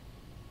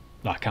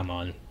 Ah, come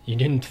on. You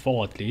didn't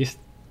fall at least.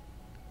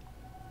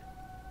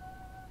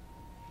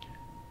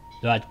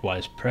 That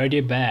was pretty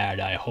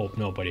bad. I hope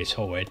nobody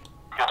saw it.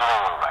 You're doing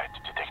all right,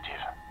 detective.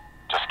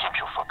 Just keep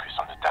your focus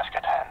on the task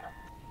at hand.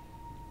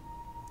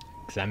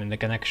 Examine the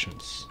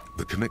connections.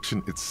 The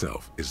connection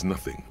itself is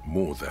nothing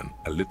more than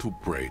a little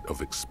braid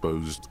of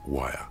exposed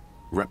wire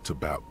wrapped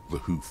about the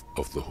hoof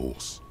of the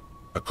horse.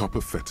 A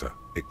copper fetter,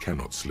 it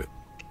cannot slip.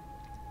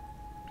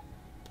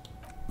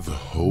 The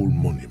whole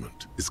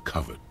monument is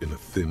covered in a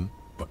thin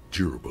but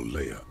durable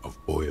layer of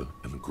oil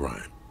and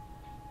grime.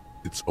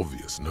 It's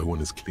obvious no one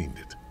has cleaned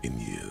it in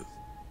years.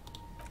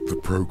 The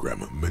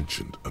programmer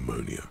mentioned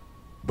ammonia,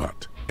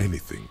 but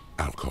anything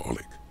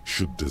alcoholic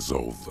should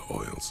dissolve the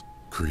oils,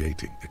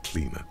 creating a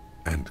cleaner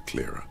and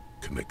clearer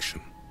connection.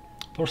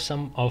 Pour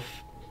some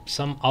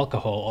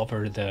alcohol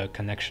over the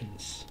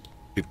connections.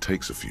 It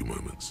takes a few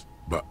moments,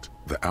 but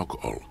the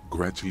alcohol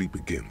gradually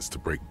begins to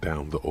break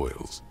down the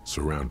oils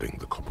surrounding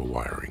the copper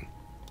wiring.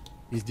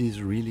 Is this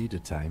really the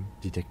time,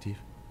 detective?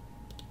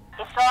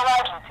 It's all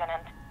right,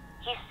 Lieutenant.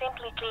 He's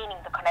simply cleaning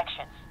the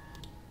connections.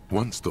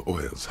 Once the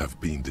oils have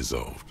been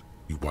dissolved,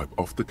 you wipe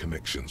off the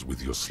connections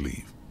with your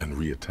sleeve and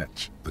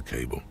reattach the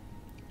cable.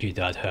 Did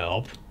that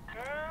help?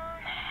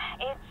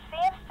 It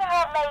seems to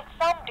have made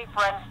some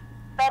difference,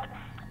 but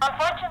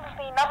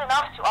unfortunately not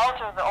enough to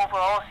alter the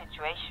overall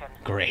situation.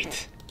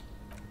 Great.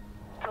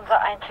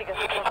 Unser einziges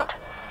Kind.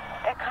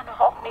 Kann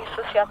doch auch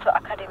nächstes Jahr zur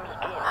Akademie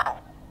gehen.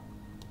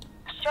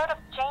 Short of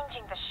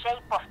changing the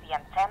shape of the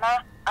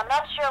antenna, I'm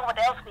not sure what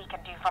else we can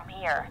do from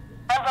here.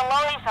 And the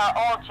lorries are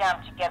all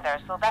jammed together,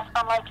 so that's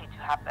unlikely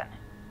to happen.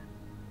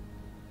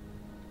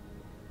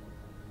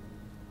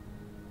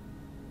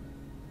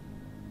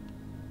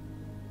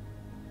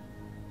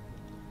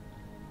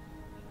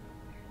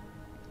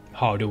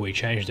 How do we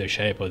change the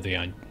shape of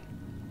the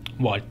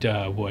What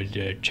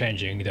would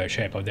changing the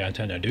shape of the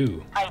antenna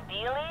do?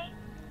 Ideally,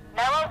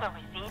 narrow the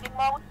receiving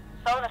mode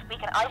so that we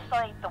can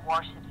isolate the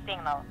warship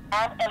signal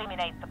and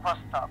eliminate the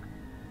crosstalk.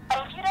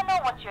 But if you don't know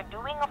what you're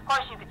doing, of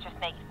course you could just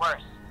make it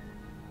worse.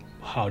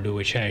 How do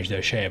we change the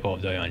shape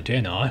of the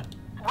antenna?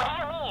 What do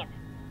you mean?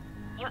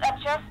 You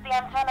adjust the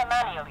antenna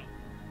manually,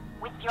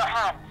 with your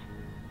hands.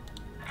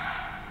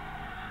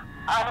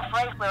 I'm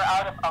afraid we're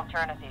out of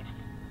alternatives.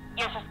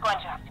 You're just going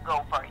to have to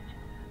go for it.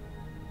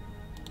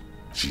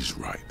 She's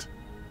right.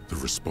 The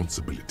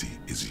responsibility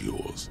is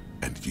yours,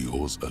 and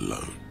yours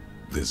alone.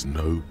 There's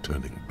no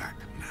turning back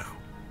now.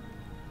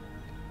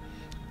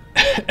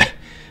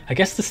 I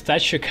guess the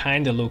statue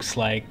kinda looks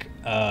like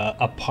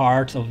a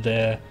part of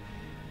the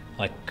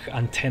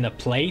antenna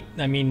plate.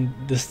 I mean,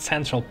 the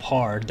central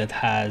part that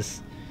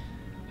has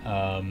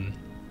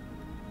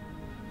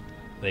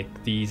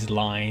like these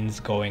lines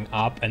going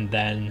up and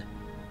then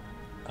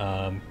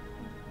a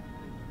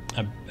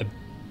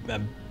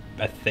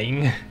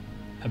thing,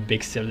 a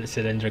big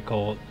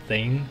cylindrical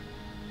thing,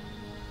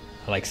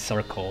 like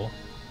circle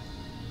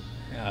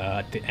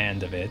at the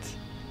end of it.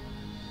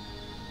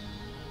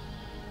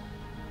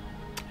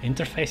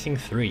 Interfacing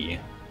 3.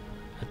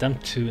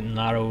 Attempt to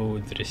narrow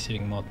the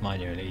receiving mode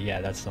manually.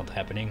 Yeah, that's not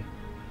happening.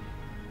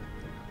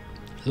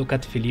 Look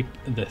at Philippe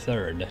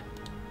III.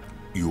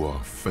 You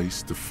are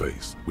face to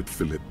face with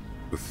Philip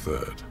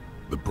III.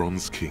 The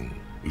Bronze King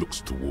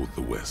looks toward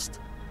the west.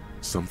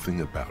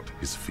 Something about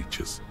his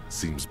features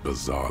seems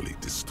bizarrely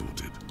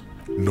distorted.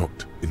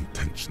 Not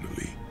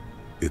intentionally.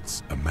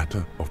 It's a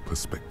matter of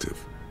perspective.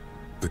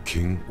 The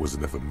king was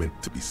never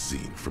meant to be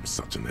seen from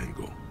such an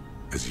angle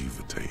as you've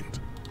attained.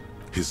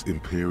 His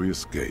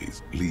imperious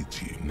gaze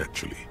leads you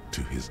naturally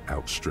to his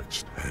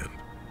outstretched hand,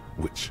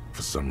 which,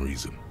 for some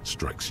reason,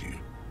 strikes you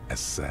as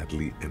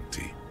sadly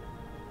empty.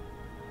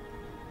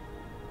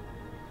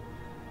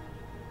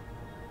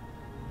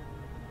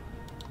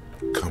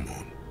 Come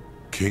on.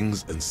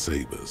 Kings and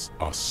sabers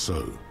are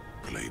so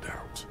played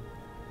out.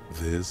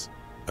 There's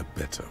a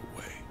better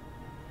way.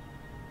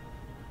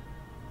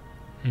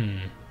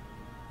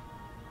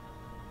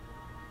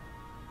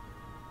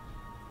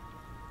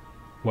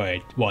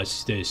 Wait,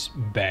 what's this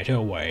better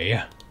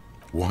way?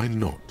 Why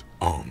not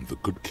arm the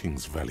good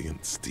king's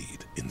valiant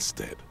steed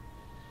instead?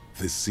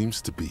 There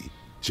seems to be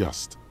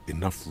just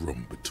enough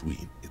room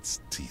between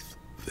its teeth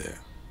there.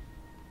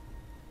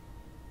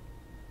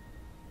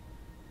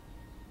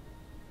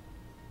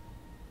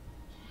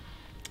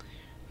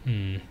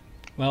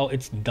 Well,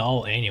 it's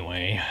dull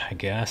anyway, I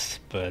guess,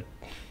 but...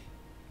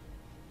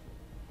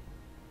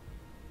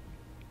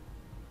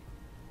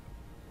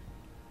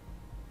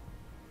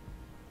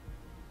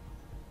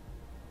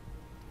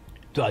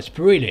 That's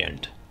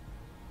brilliant!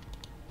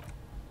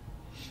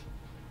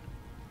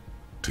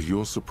 To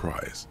your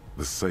surprise,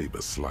 the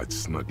saber slides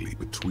snugly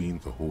between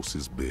the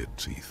horse's bared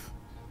teeth.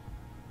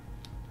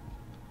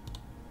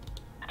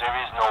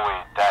 There is no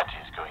way that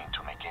is going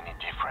to make any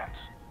difference.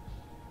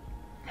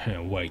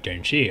 Wait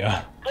and see.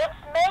 It's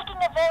making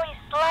a very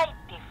slight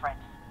difference.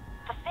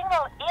 The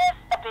signal is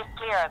a bit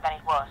clearer than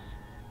it was.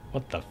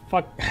 What the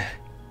fuck?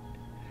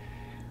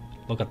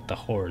 Look at the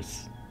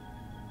horse.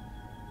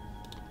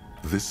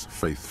 This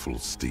faithful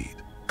steed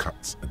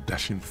cuts a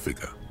dashing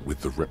figure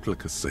with the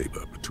replica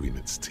saber between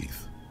its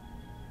teeth.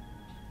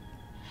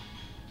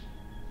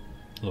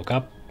 Look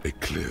up. A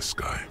clear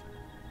sky.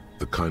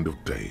 The kind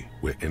of day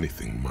where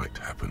anything might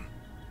happen.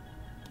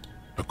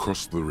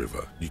 Across the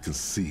river, you can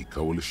see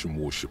Coalition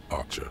warship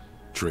Archer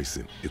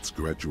tracing its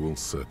gradual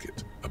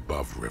circuit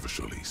above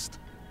Revachol East.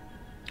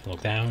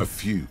 Look down. A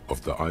few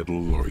of the idle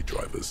lorry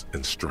drivers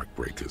and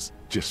strikebreakers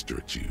gesture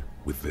at you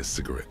with their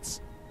cigarettes,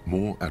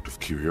 more out of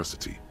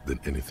curiosity than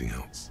anything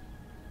else.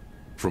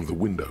 From the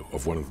window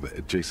of one of the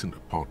adjacent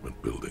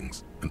apartment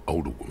buildings, an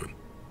older woman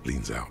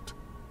leans out,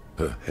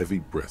 her heavy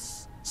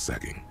breasts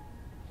sagging.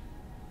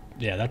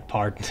 Yeah, that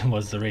part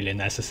was really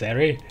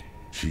necessary.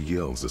 She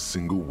yells a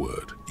single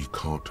word you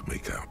can't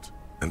make out,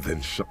 and then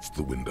shuts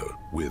the window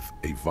with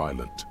a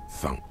violent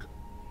thunk.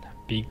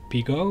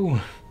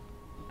 Big-O.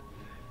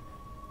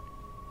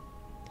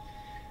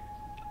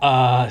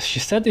 She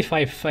said if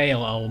I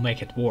fail, I'll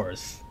make it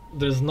worse.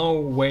 There's no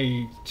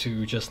way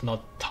to just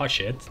not touch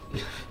it.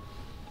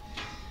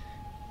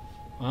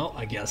 Well,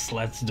 I guess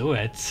let's do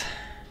it.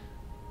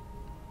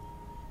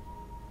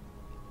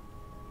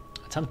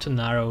 Attempt to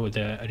narrow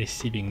the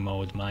receiving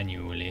mode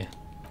manually.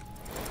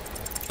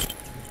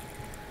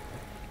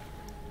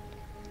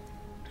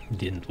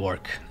 Didn't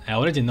work. I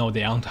already know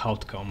the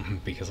outcome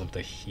because of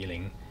the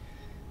healing.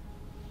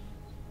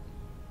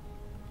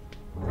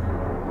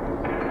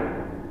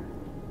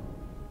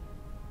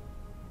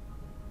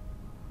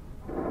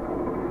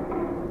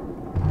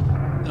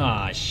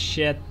 Ah,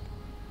 shit.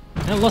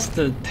 I lost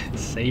the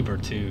saber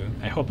too.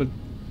 I hope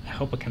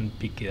I can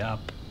pick it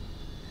up.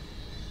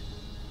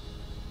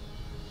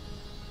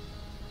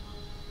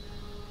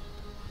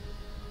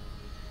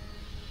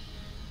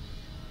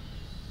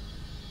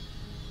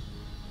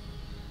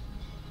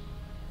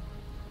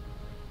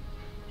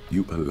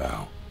 You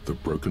allow the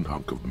broken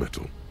hunk of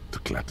metal to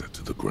clatter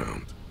to the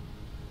ground.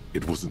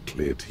 It wasn't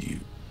clear to you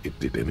it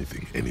did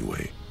anything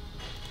anyway.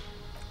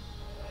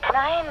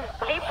 Nein,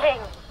 Liebling!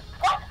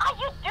 What are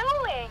you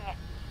doing?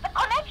 The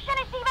connection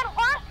is even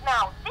worse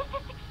now. This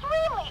is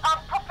extremely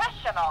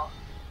unprofessional.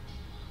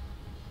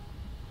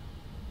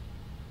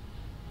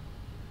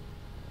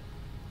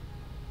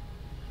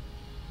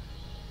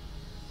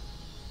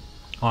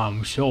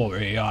 I'm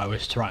sorry, I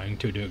was trying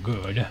to do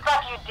good.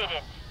 But you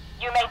didn't.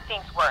 You made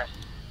things worse.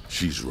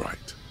 She's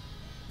right.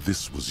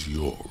 This was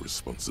your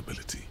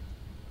responsibility.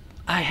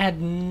 I had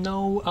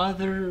no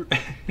other...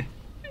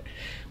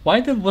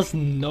 Why there was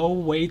no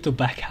way to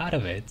back out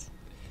of it?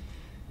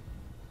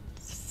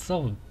 It's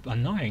so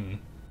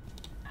annoying.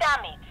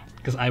 Damn it.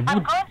 Because I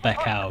would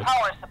back out.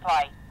 Power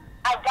supply.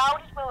 I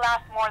doubt it will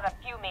last more than a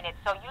few minutes,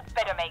 so you'd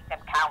better make them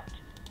count.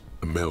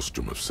 A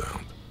maelstrom of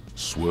sound,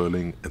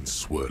 swirling and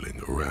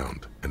swirling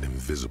around an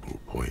invisible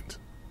point.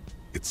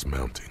 It's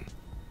mounting.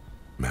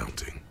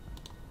 Mounting.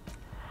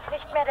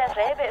 Nicht mehr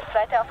derselbe ist,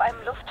 seit auf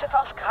einem Luftschiff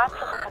aus Graz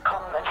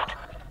zurückgekommen ist.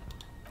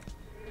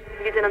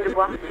 Lieutenant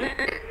Dubois,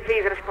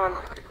 please respond.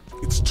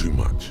 It's too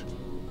much.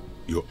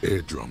 Your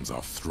eardrums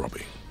are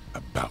throbbing,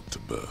 about to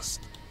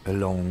burst. A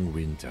long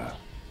winter,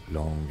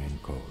 long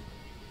and cold.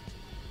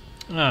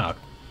 Ah,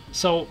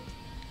 so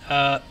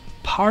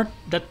part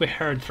that we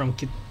heard from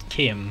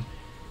Kim,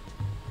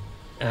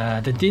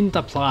 they didn't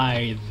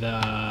apply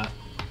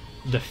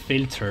the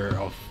filter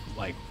of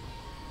like,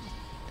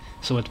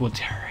 so it would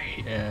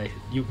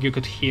you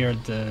could hear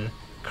the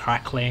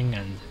crackling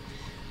and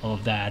all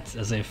of that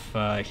as if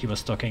he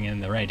was talking in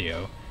the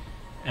radio,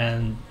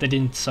 and they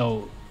didn't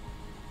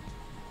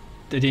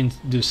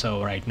do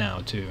so right now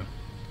too.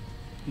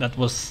 That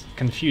was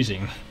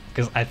confusing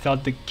because I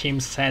thought that Kim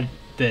said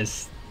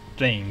this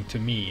thing to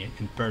me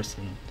in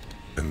person.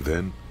 And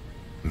then,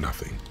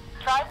 nothing.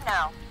 Try it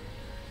now.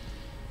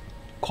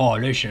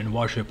 Coalition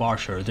Warship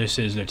Archer, this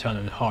is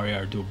Lieutenant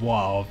Harrier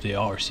Dubois of the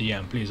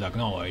RCM, please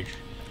acknowledge.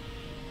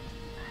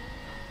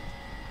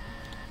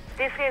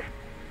 This is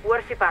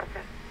Warship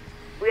Archer.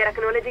 We are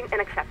acknowledging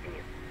and accepting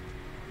you.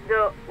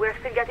 Though we're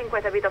still getting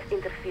quite a bit of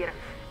interference.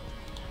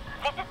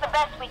 This is the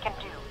best we can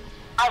do.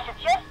 I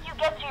suggest you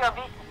get to your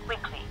business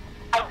quickly.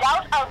 I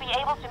doubt I'll be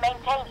able to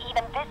maintain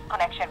even this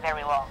connection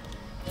very long.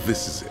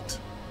 This is it.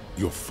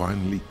 You're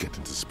finally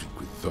getting to speak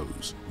with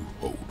those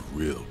who hold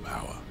real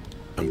power.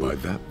 And by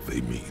that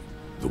they mean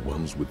the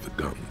ones with the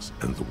guns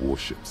and the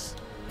warships.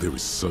 There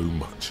is so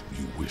much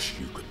you wish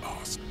you could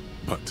ask,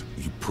 but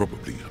you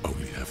probably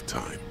only have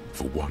time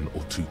for 1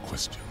 or 2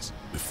 questions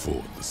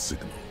before the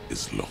signal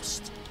is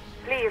lost.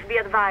 Please be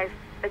advised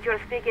that you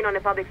are speaking on a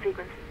public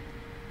frequency.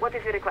 What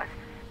is your request?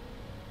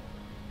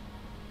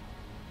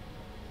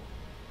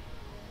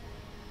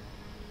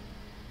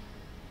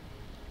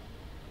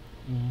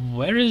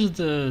 Where is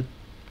the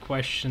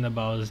question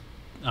about...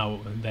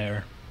 Oh,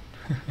 there.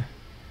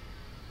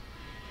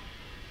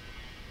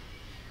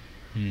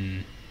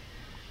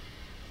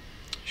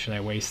 Should I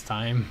waste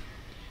time?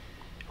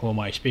 Who am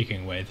I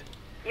speaking with?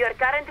 You are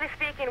currently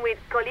speaking with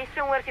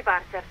Coalition Warship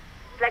Archer,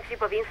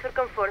 flagship of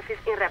Insurcom forces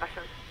in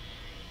Revachon.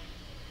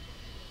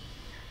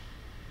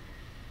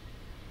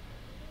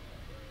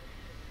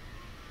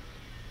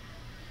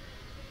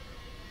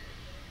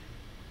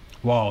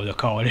 Wow, the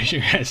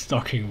Coalition has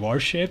docking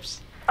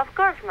warships? Of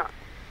course not.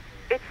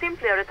 It's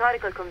simply a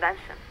rhetorical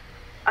convention.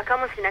 A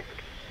common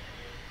synecdoche.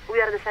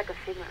 We are the second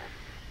signalers.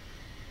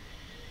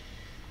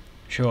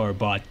 Sure,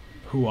 but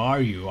who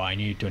are you? I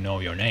need to know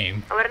your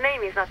name. Our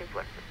name is not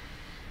important.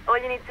 All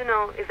you need to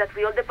know is that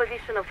we hold the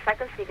position of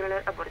second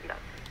signaler aboard the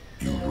Archer.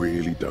 You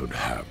really don't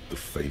have the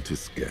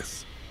faintest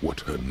guess what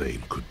her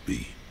name could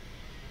be.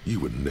 You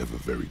were never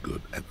very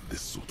good at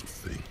this sort of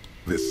thing.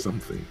 There's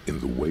something in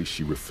the way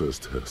she refers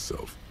to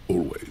herself,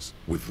 always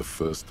with the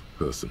first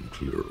person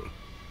plural.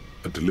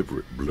 A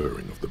deliberate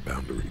blurring of the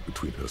boundary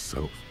between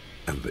herself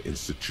and the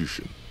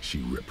institution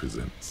she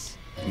represents.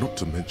 Not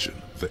to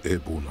mention the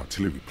airborne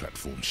artillery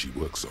platform she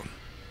works on.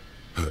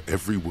 Her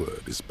every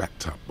word is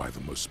backed up by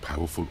the most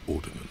powerful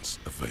ordnance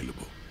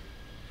available.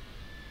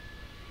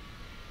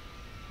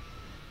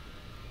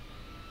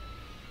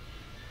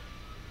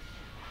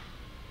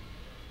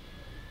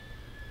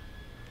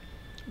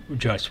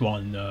 Just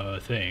one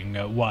thing.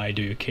 Why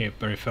do you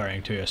keep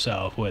referring to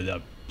yourself with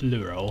a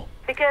plural?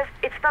 Because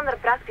it's standard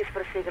practice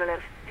for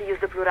signalers to use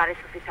the pluralis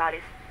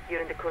officialis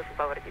during the course of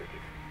our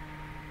duties.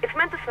 It's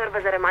meant to serve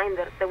as a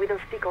reminder that we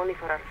don't speak only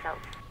for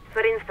ourselves.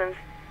 For instance,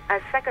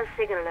 as second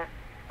signaler,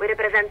 we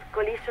represent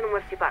Coalition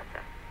Warship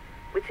Archer,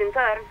 which in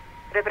turn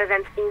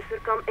represents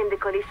Insurcom and the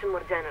Coalition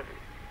more generally,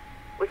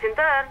 which in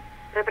turn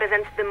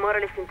represents the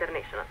Moralist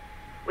International,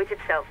 which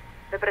itself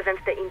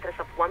represents the interests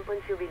of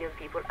 1.2 billion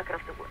people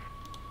across the world.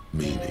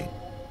 Meaning,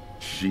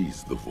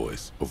 she's the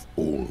voice of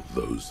all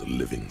those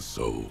living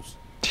souls.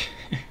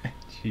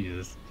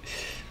 Jesus.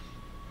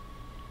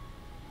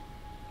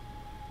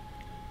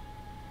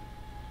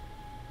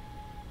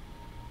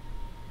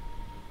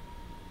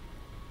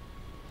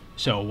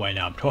 So when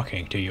I'm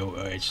talking to you,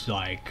 it's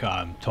like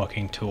I'm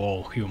talking to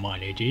all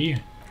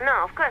humanity?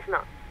 No, of course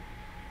not.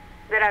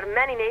 There are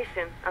many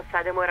nations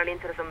outside the Moral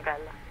Inter's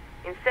umbrella,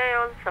 in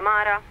Seoul,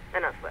 Samara,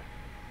 and elsewhere.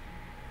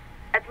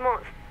 At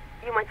most,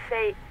 you might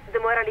say the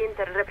Moral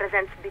Inter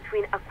represents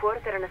between a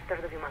quarter and a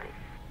third of humanity.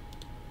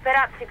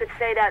 Perhaps you could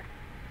say that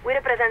we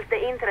represent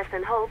the interests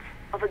and hopes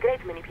of a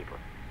great many people.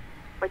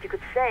 But you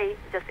could say,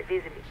 just as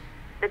easily,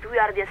 that we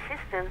are the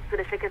assistant to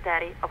the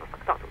secretary of a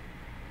factotum.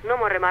 No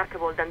more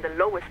remarkable than the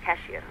lowest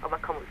cashier of a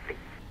common fleet.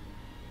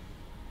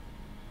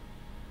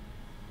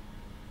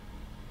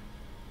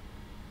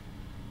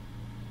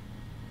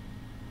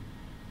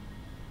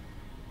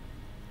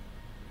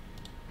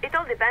 It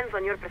all depends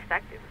on your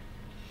perspective.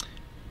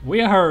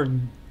 We are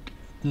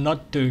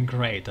not doing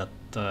great at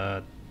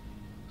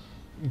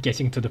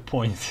getting to the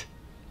point.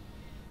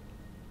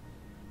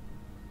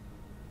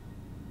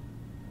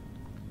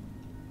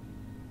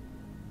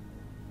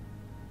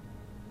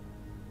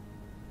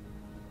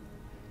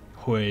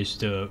 Who is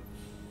the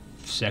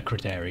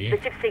secretary? The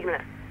chief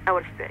signaler,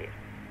 our superior.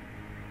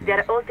 They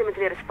are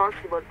ultimately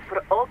responsible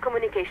for all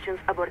communications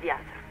aboard the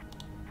Archer.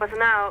 But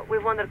now,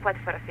 we've wandered quite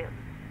far afield.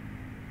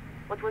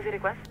 What was your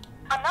request?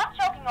 I'm not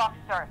joking,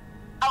 officer.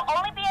 I'll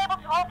only be able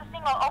to hold the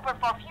signal open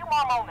for a few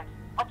more moments.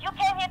 What you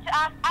came here to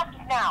ask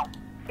it now.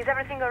 Is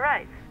everything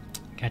alright?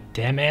 God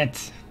damn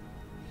it.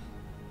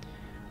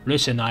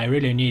 Listen, I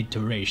really need to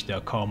reach the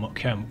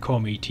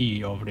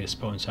committee of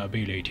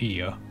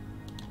responsibility.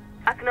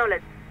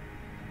 Acknowledged.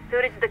 To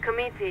reach the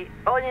committee,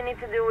 all you need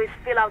to do is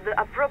fill out the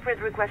appropriate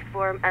request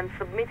form and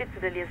submit it to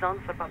the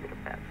liaison for public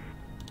affairs.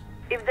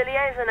 If the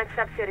liaison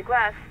accepts your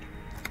request,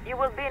 you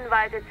will be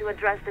invited to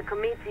address the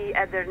committee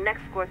at their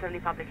next quarterly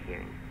public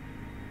hearing.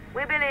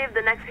 We believe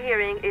the next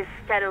hearing is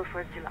scheduled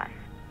for July.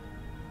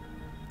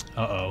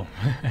 Uh-oh.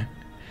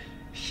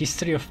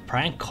 History of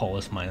prank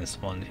calls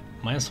 -1.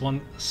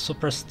 -1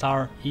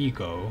 superstar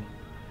ego.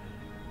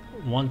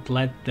 Won't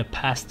let the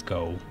past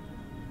go.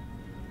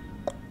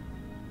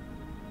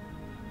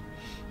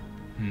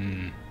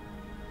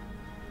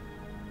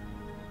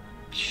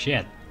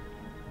 Shit.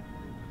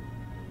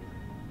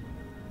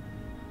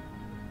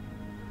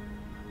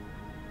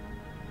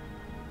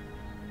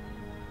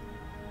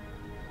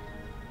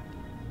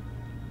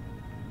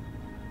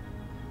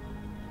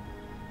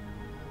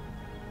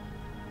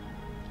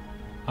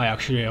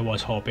 I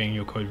was hoping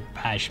you could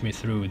patch me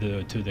through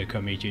to the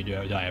committee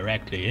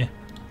directly.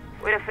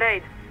 We're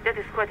afraid that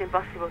is quite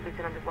impossible to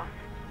turn on the boss.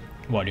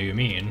 What do you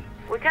mean?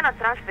 We cannot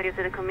transfer you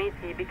to the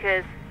committee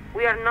because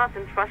we are not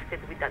entrusted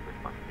with that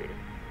responsibility.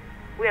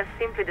 We are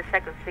simply the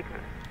second signaler.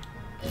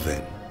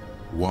 Then,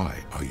 why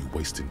are you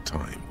wasting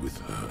time with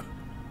her?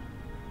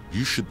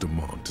 You should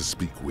demand to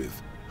speak with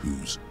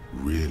who's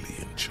really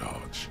in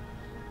charge.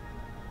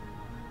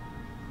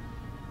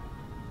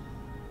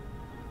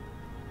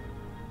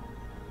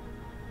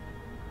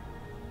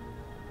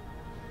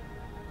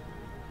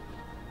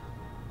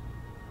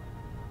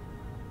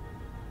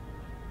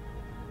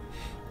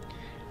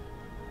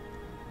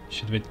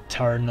 Should we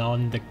turn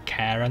on the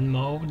Karen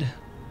mode?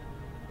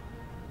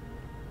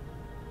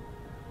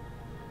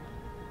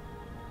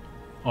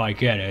 Oh, I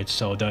get it,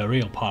 so the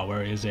real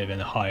power is even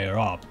higher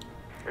up.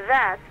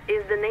 That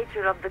is the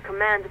nature of the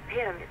command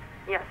pyramid,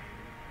 yes.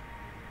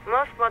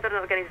 Most modern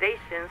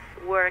organizations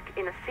work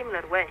in a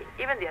similar way,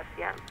 even the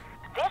FCM.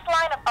 This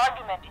line of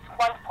argument is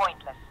quite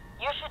pointless.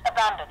 You should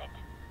abandon it.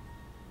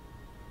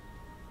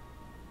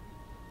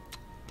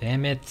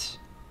 Damn it.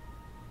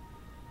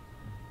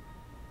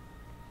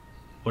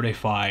 What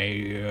if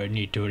I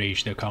need to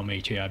reach the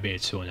committee a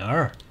bit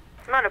sooner?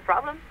 Not a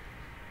problem.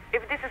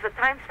 If this is a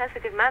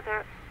time-sensitive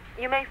matter,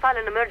 you may file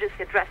an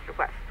emergency address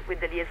request with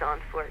the liaison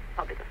for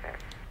public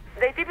affairs.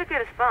 They typically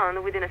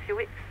respond within a few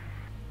weeks.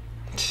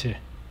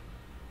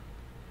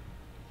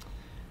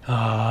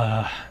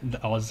 The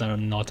odds are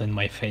not in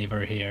my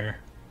favor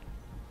here.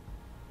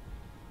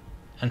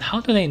 And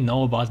how do they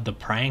know about the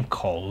prank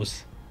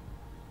calls?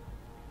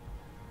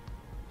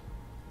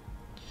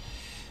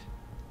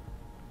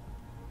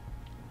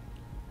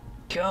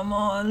 Come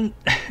on!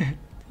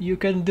 You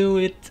can do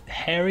it,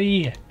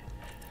 Harry!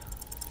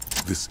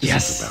 This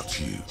isn't about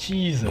you.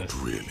 Jesus. Not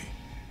really.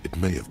 It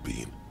may have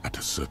been at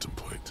a certain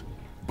point,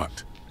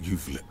 but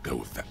you've let go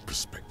of that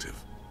perspective.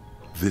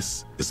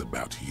 This is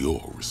about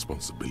your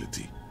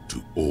responsibility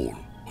to all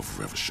of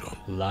Revachon.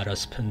 La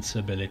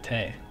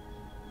responsabilité.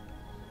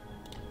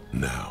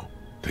 Now,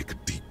 take a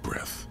deep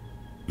breath.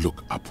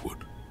 Look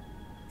upward.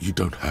 You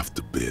don't have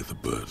to bear the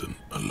burden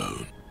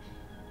alone.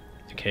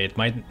 Okay, it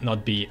might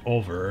not be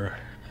over.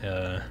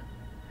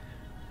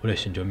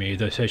 Listen to me,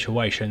 the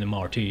situation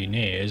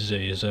Martinez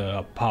is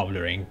a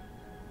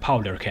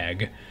powder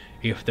keg.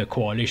 If the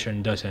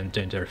coalition doesn't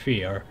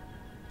intervene,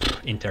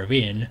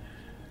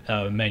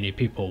 many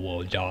people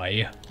will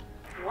die.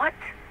 What?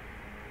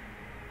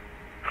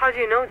 How do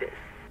you know this?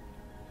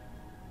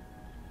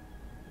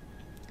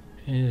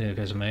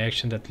 Because my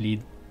action that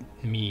lead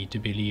me to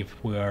believe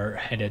we are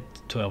headed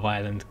to a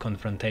violent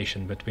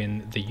confrontation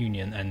between the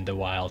Union and the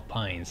Wild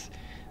Pines.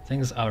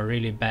 Things are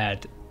really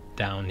bad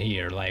down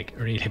here, like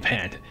really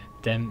bad.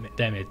 Damn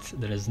it,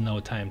 there is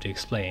no time to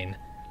explain.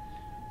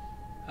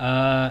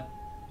 Yeah,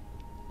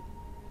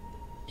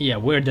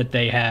 weird that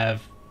they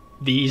have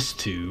these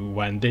two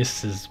when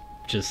this is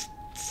just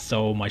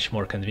so much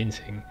more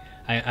convincing.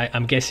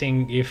 I'm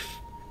guessing if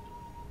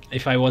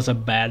I was a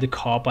bad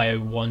cop, I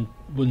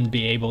wouldn't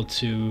be able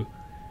to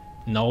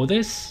know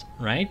this,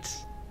 right?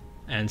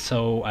 And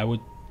so I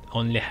would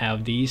only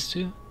have these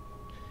two.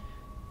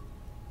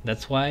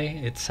 That's why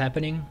it's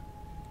happening.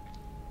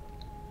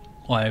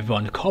 I've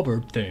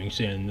uncovered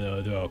things in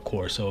the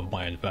course of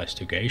my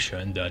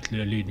investigation that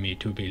lead me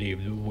to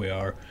believe we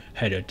are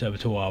headed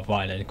to a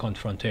violent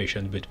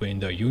confrontation between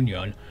the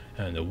Union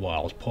and the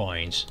Wild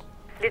Pines.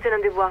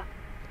 Lieutenant Dubois,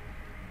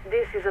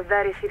 this is a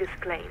very serious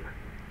claim.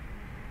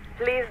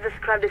 Please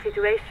describe the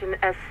situation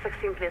as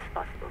succinctly as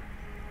possible.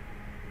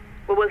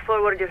 We will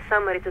forward your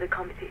summary to the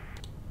committee.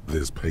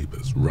 There's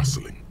papers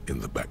rustling in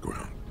the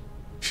background.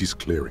 She's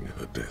clearing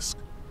her desk,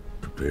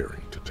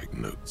 preparing to take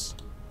notes.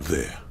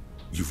 There,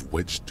 you've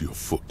wedged your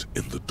foot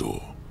in the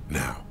door.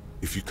 Now,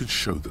 if you can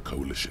show the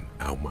coalition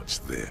how much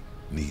they're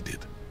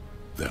needed,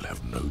 they'll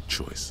have no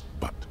choice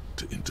but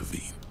to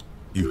intervene.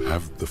 You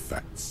have the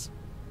facts.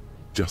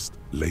 Just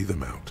lay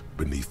them out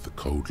beneath the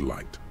cold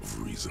light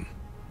of reason.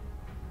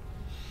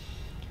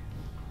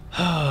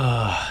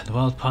 The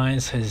Wild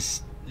Pines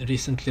has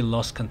recently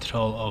lost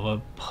control of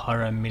a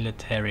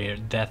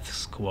paramilitary death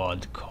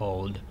squad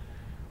called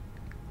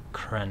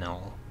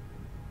Krenel.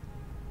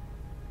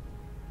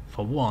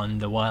 For one,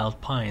 the Wild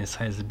Pines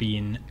has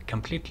been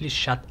completely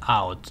shut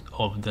out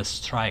of the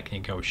strike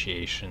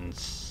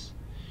negotiations.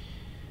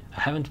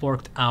 I haven't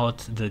worked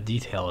out the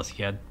details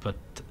yet, but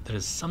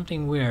there's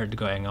something weird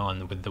going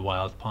on with the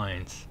Wild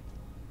Pines.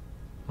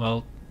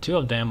 Well, two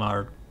of them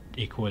are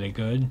equally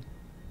good.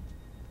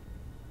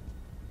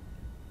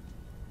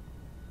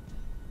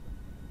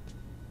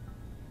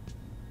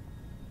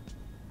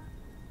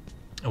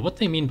 What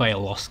they mean by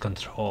lost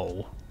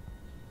control?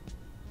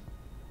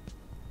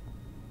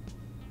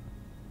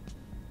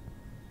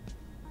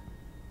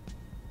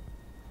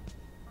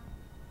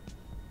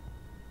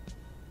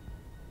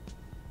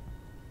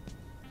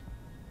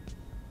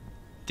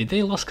 Did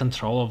they lose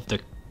control of the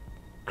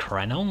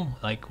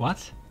Krenel? Like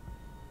what?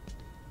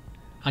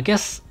 I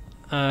guess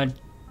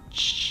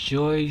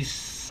Joyce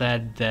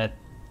said that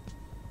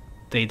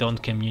they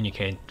don't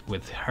communicate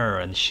with her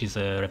and she's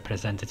a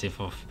representative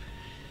of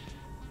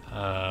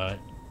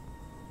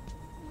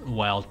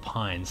Wild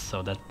Pines,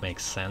 so that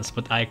makes sense,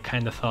 but I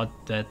kind of thought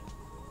that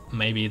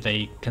maybe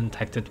they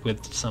contacted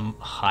with some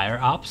higher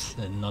ups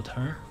and not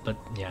her, but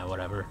yeah,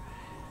 whatever.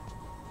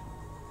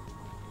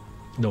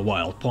 The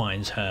Wild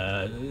Pines,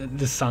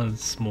 this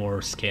sounds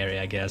more scary,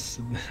 I guess.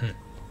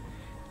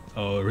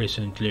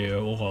 Recently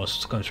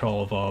lost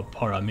control of a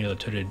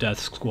paramilitary death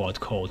squad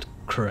called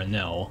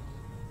Krenel.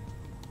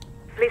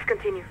 Please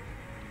continue.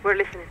 We're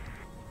listening.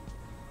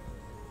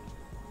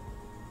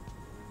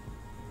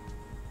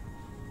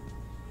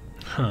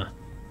 Huh.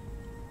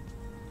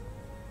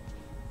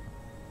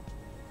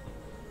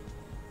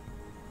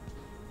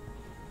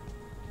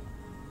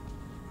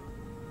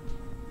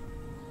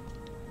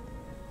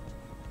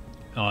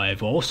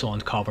 I've also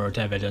uncovered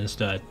evidence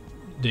that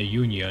the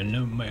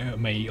Union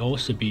may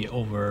also be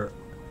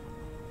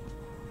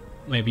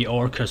maybe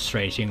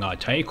orchestrating a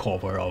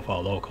takeover of a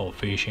local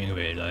fishing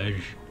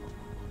village.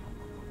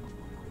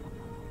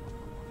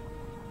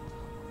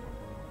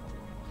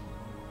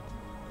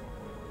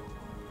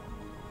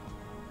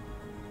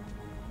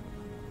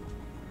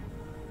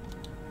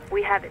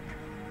 We have it.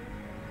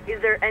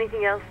 Is there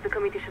anything else the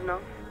committee should know?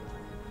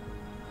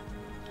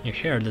 You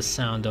hear the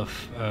sound of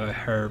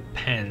her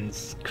pen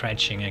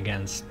scratching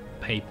against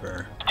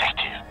paper.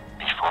 Detective,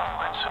 before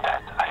you answer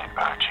that, I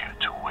urge you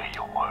to weigh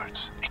your words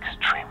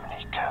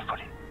extremely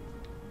carefully.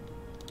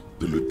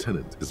 The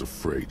lieutenant is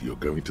afraid you're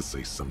going to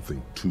say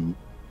something too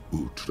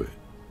outre.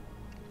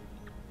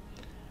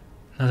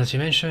 Now that you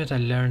mention it, I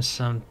learned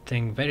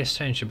something very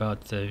strange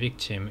about the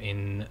victim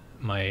in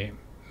my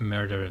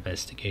murder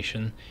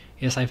investigation.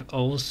 Yes, I've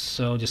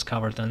also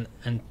discovered an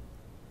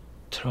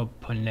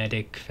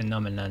anthroponetic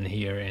phenomenon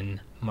here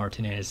in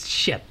Martinez.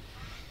 Shit!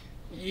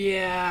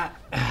 Yeah,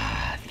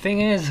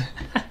 thing is,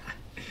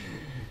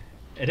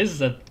 it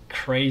is a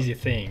crazy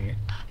thing,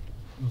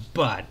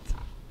 but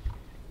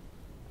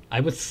I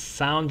would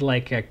sound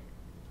like a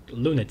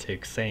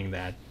lunatic saying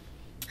that.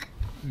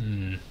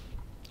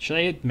 Should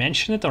I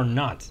mention it or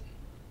not?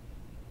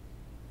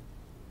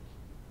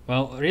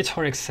 Well,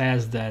 rhetoric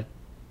says that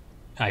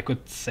I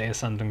could say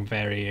something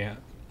very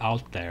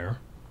out there.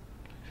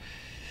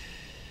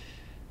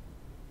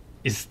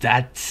 Is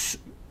that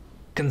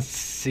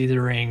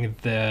considering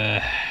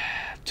the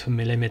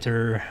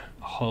 2mm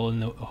hole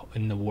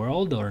in the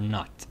world or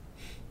not?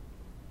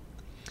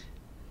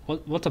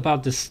 What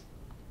about this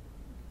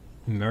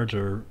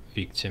murder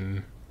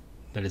victim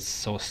that is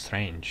so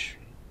strange?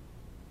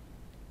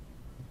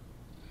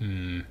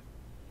 I'm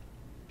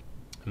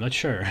not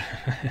sure.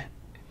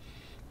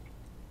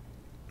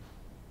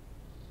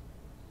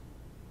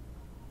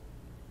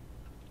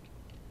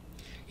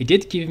 It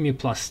did give me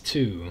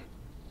 +2.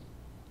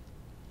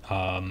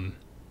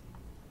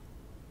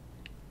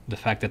 The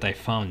fact that I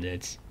found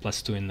it,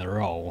 +2 in a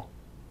row.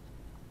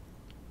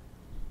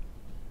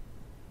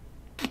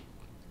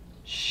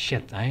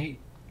 Shit,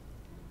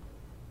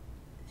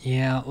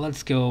 yeah,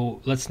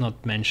 let's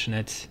not mention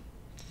it.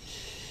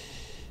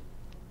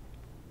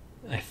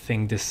 I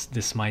think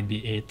this might be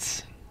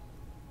it.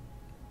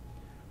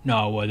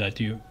 No,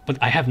 but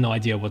I have no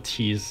idea what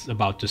he's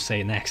about to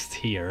say next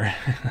here.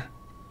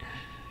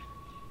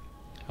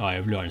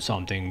 I've learned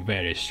something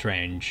very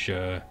strange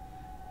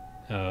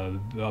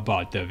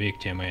about the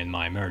victim in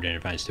my murder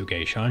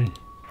investigation.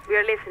 We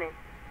are listening.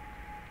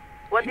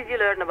 What did you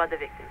learn about the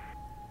victim?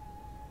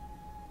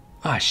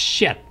 Ah,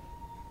 shit.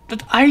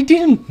 That I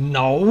didn't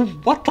know.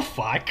 What the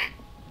fuck?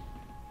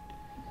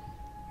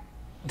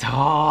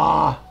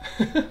 Ah.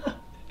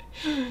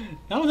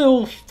 Now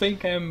they'll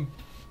think I'm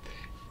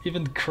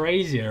even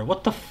crazier.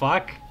 What the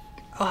fuck?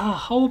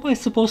 How am I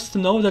supposed to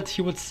know that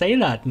he would say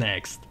that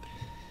next?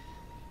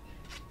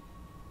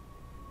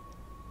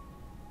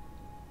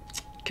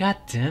 God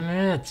damn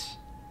it.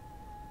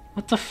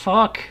 What the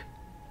fuck?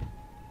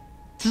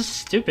 This is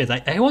stupid.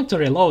 I want to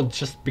reload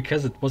just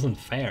because it wasn't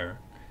fair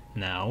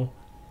now.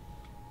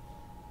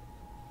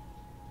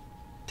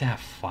 Ah,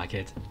 fuck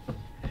it.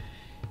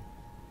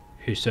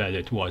 He said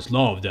it was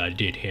love that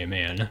did him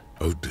in.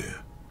 Oh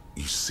dear,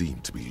 you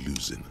seem to be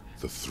losing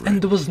the thread.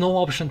 And there was no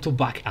option to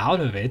back out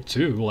of it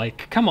too,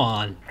 like, come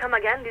on. Come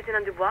again,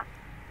 Lieutenant Dubois?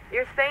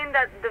 You're saying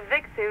that the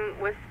victim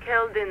was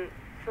killed in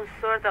some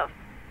sort of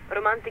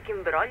romantic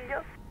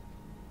imbroglio?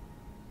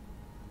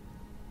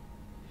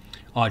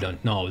 I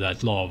don't know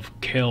that love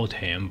killed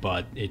him,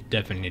 but it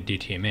definitely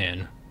did him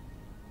in.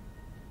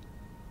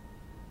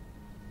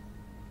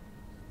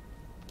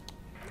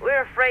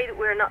 We're afraid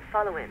we're not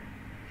following.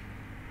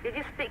 Did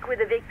you speak with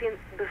the victim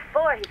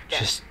before his death?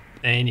 Just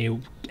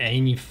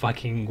any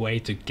fucking way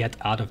to get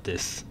out of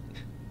this.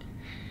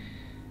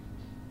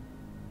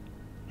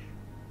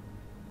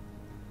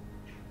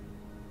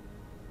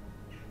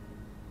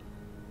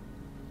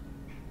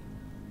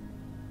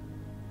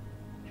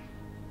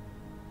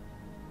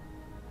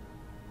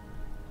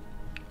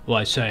 Well,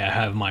 I say I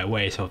have my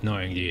ways of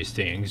knowing these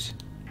things.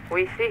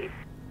 We see.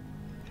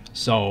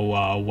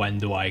 So, when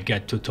do I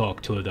get to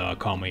talk to the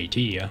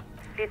committee?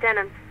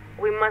 Lieutenant,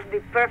 we must be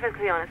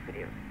perfectly honest with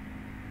you.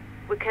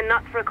 We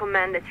cannot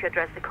recommend that you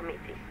address the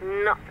committee.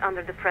 Not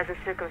under the present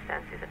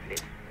circumstances, at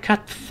least.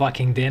 God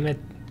fucking damn it.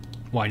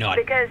 Why not?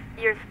 Because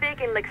you're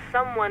speaking like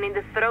someone in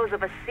the throes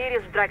of a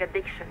serious drug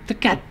addiction.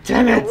 God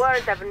damn it! Your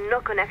words have no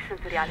connection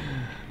to reality.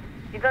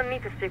 You don't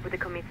need to speak with the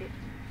committee.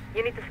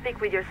 You need to speak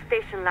with your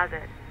station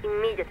Lazar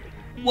immediately.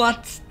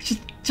 What?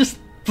 Just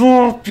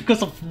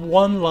because of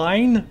one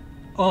line?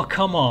 Oh,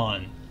 come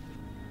on.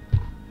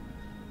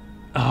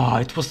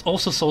 It was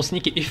also so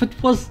sneaky. If it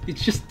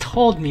just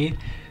told me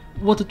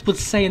what it would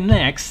say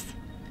next,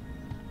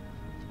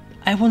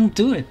 I wouldn't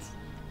do it.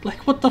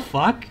 Like, what the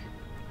fuck?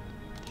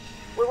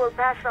 We will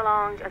pass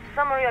along a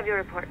summary of your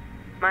report,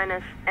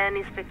 minus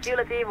any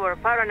speculative or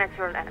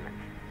paranatural elements.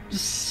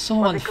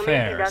 So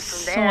unfair.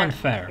 So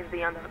unfair. Is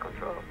beyond our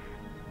control.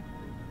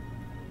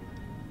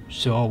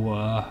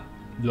 So,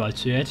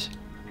 that's it?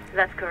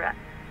 That's correct.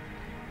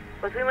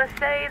 But we must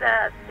say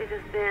that it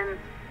has been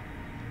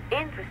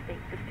interesting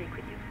to speak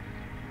with you.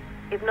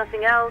 If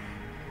nothing else,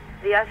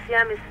 the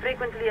Elysium is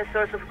frequently a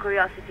source of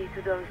curiosity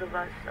to those of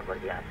us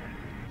aboard the Azure.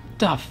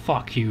 The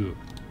fuck you.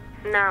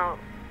 Now,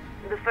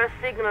 the first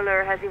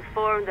signaler has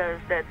informed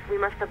us that we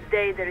must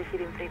update the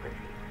receiving frequency.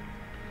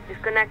 This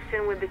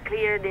connection will be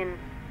cleared in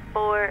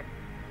 4,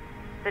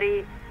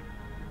 3...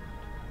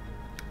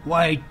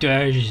 Wait,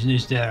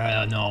 is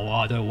there no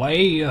other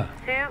way? 2,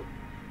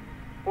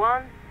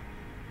 1...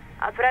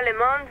 Après le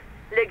monde,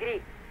 le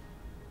gris.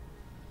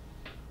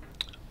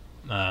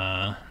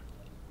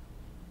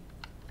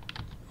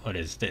 What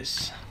is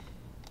this?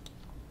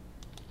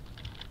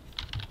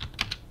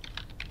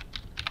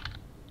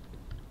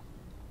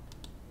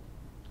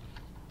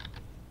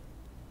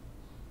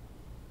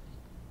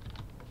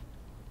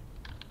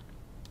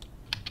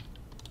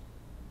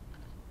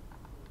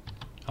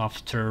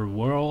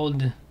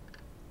 Afterworld.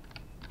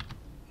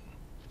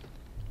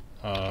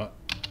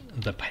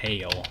 The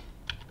Pale,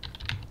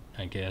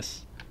 I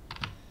guess.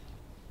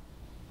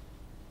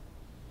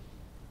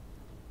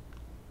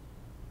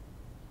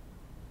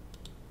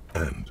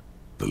 And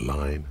the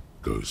line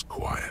goes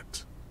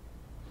quiet.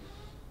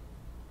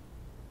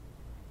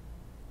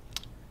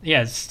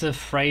 Yeah, it's the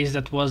phrase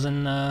that was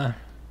on the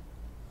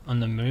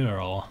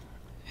mural,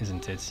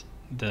 isn't it?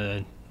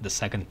 The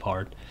second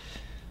part.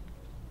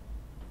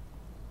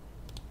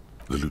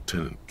 The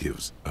lieutenant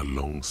gives a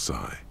long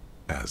sigh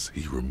as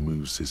he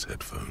removes his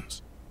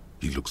headphones.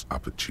 He looks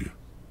up at you.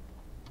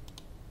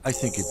 I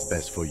think it's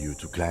best for you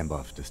to climb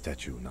off the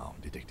statue now,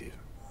 Detective.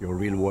 Your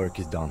real work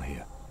is done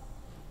here.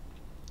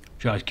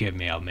 Just give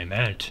me a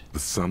minute. The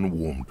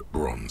sun-warmed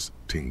bronze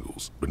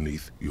tingles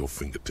beneath your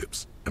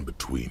fingertips and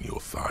between your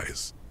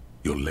thighs.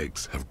 Your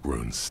legs have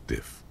grown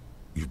stiff.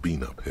 You've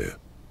been up here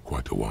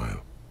quite a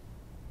while.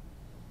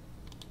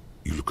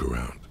 You look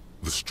around.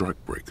 The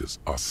strikebreakers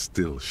are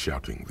still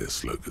shouting their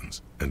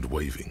slogans and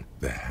waving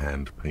their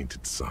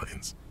hand-painted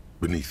signs.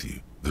 Beneath you,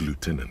 the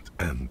lieutenant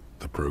and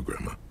the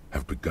programmer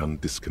have begun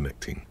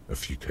disconnecting a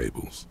few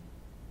cables.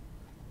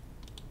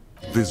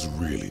 There's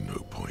really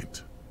no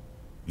point.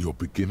 You're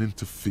beginning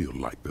to feel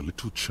like the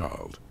little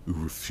child who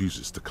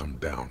refuses to come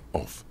down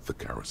off the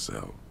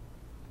carousel.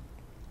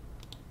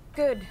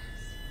 Good.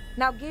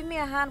 Now give me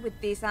a hand with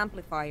these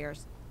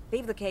amplifiers.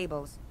 Leave the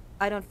cables.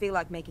 I don't feel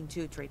like making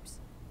 2 trips.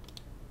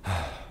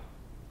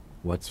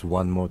 What's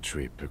one more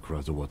trip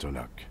across the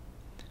waterlock?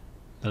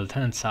 The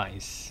lieutenant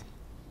sighs.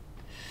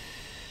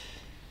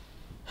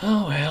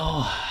 Oh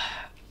well.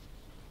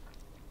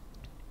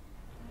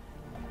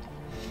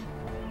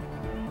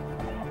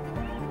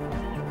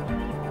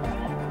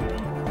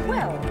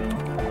 Well,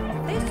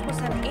 this was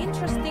an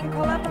interesting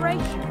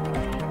collaboration.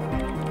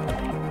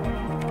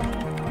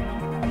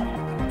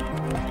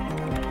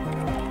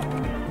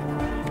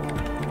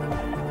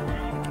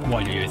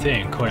 What do you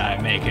think? Could I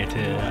make it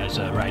as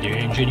a radio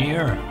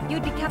engineer? You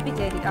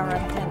decapitated our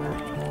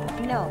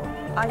antenna. No,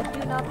 I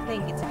do not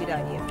think it's a good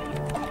idea for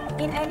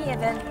you. In any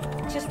event,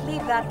 just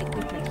leave that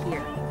equipment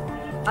here.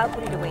 I'll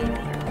put it away in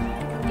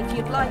here. If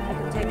you'd like, I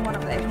could take one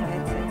of the extra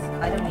headsets.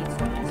 I don't need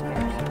so many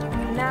spares.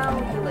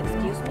 Now, you'll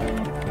excuse me.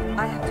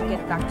 I have to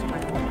get back to my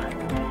homework.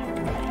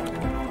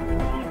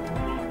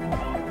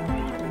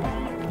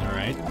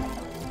 Alright.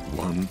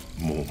 One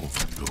more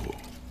door.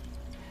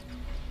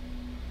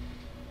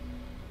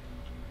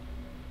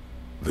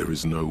 There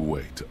is no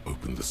way to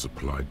open the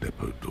supply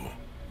depot door.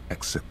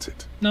 Accept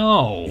it.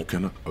 No! You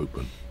cannot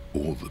open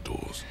all the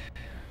doors.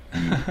 You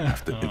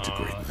have to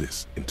integrate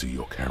this into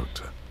your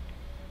character.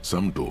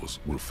 Some doors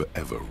will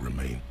forever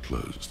remain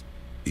closed,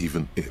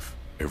 even if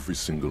every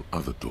single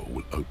other door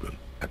will open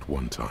at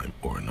one time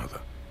or another.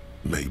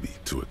 Maybe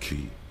to a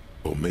key,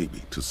 or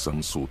maybe to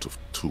some sort of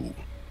tool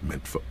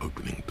meant for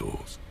opening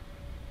doors.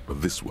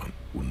 But this one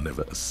will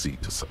never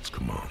accede to such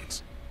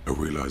commands. A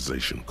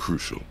realization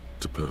crucial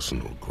to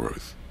personal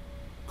growth.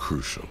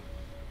 Crucial.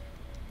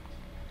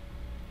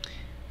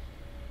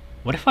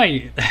 What if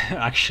I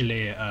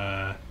actually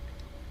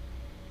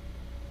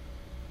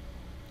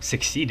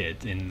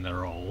succeeded in the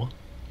role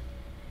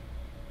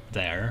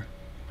there?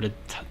 Would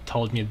it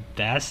told me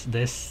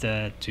this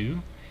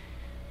too?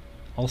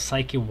 All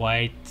Psyche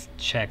White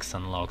checks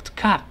unlocked.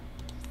 God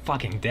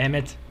fucking damn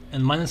it.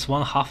 And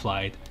 -1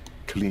 half-light.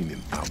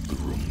 Cleaning out the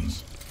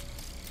rooms.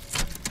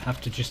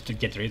 Have to just to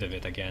get rid of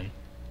it again.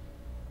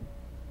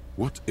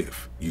 What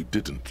if you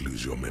didn't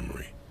lose your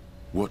memory?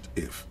 What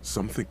if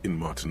something in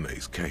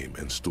Martinez came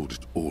and stored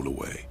it all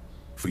away,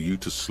 for you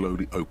to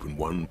slowly open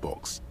one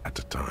box at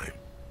a time,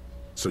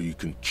 so you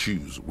can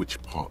choose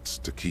which parts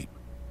to keep?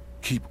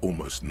 Keep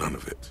almost none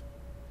of it.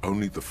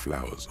 Only the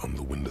flowers on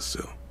the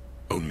windowsill.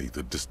 Only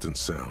the distant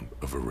sound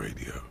of a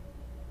radio.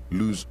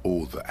 Lose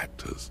all the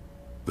actors,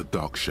 the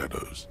dark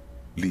shadows.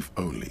 Leave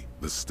only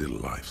the still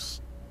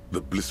lifes.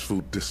 The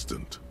blissful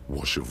distant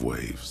wash of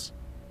waves.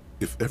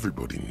 If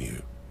everybody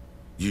knew,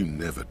 you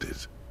never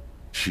did.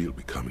 She'll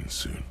be coming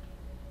soon.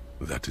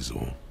 That is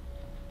all.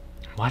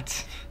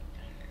 What?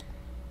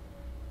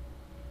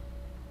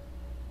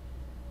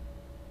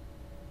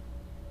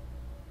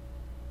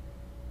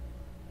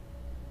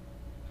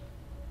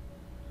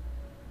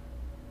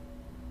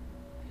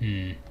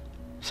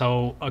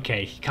 So,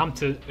 okay, he come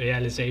to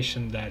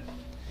realization that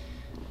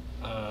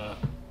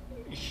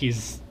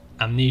his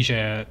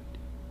amnesia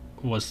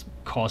was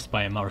caused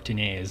by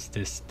Martinez,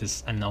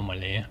 this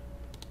anomaly.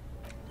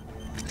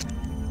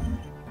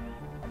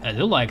 I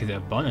do like the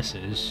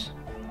bonuses,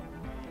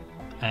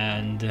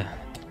 and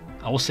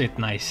also it's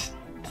nice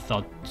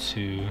thought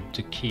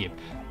to keep.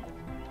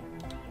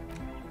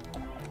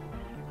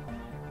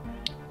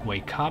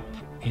 Wake up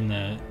in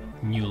a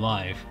new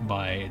life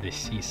by the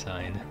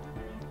seaside.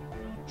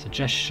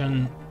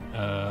 Suggestion,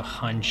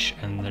 hunch,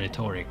 and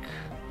rhetoric.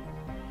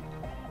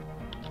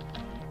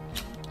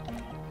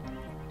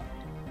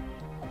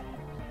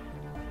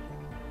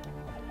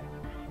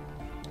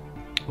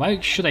 Why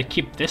should I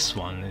keep this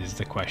one is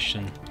the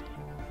question.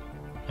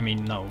 I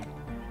mean, no,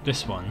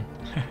 this one.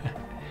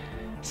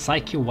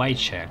 Psyche white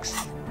checks.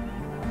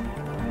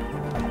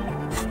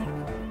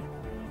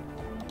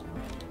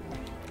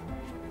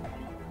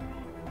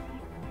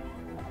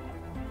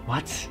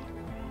 What?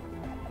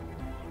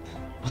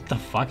 What the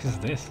fuck is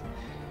this?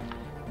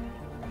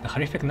 The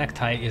horrific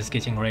necktie is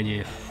getting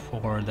ready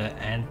for the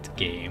end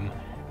game.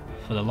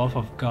 For the love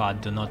of God,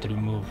 do not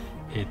remove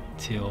it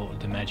till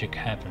the magic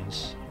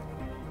happens.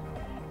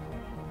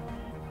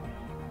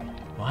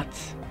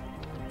 What?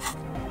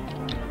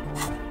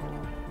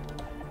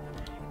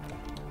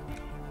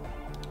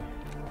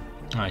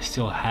 I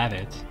still have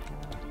it.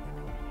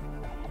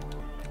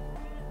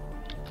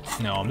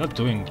 No, I'm not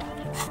doing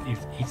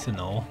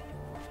ethanol.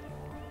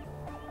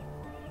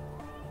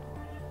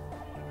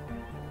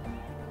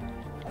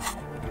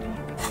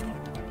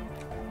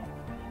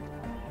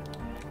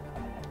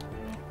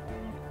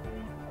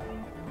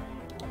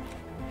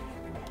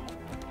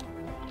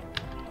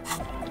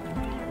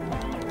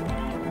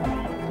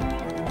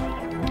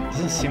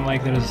 Doesn't seem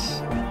like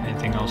there's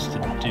anything else to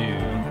do.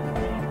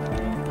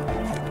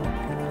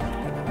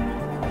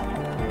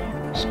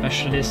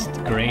 Specialist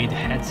grade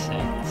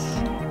headsets.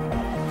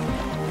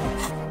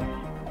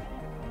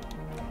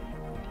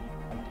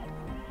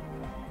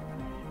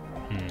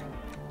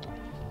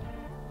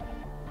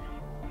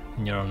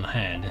 In your own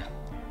head.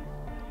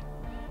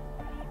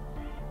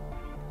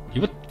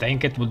 You would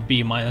think it would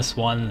be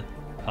 -1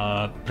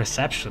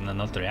 perception and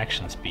not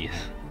reaction speed,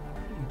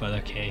 but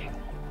okay.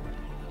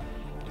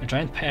 A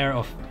giant pair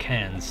of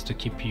cans to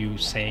keep you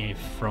safe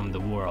from the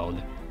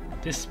world.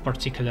 This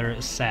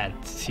particular set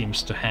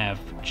seems to have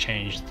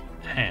changed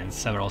hands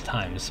several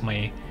times,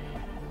 may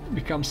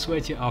become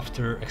sweaty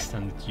after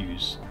extended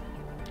use.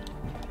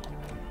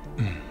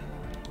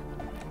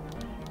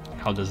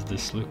 How does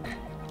this look?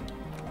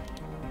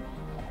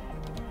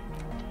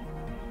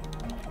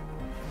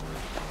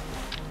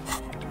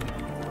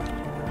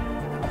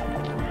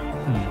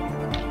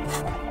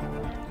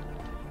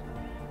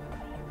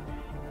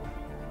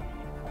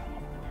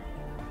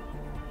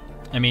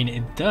 I mean,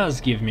 it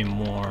does give me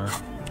more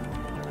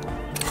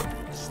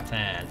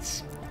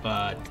stats,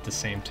 but at the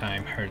same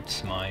time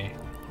hurts my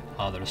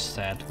other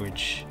stat,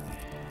 which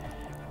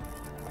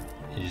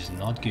is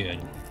not good.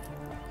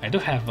 I do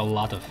have a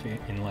lot of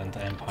Inland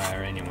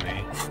Empire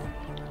anyway.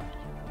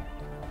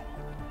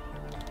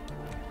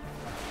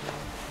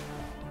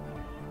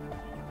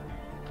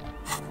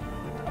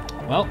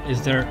 Well,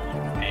 is there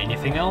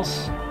anything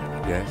else?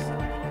 Yes.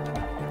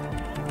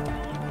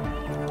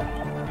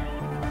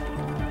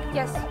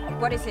 Yes,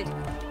 what is it?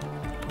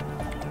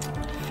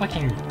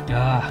 Fucking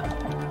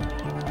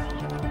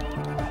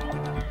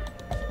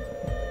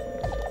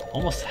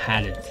almost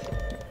had it.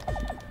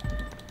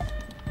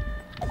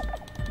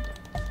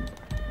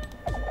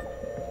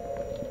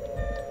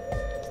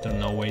 Is there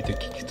no way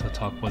to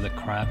talk with the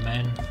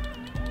crabman?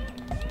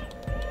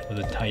 With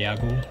the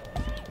Tayagu?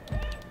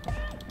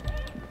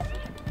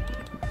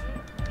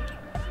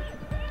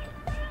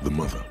 The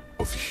mother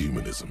of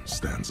humanism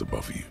stands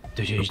above you.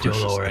 This is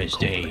Dolores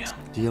Day.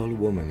 The old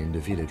woman in the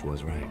village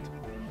was right.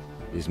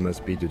 This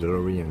must be the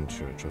Dolorian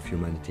Church of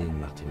Humanity in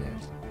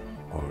Martinez,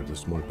 or the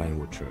Small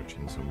Pinewood Church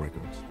in some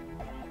records.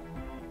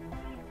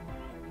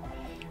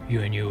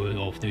 You knew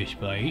of this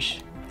place?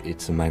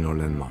 It's a minor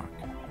landmark,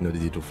 not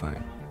easy to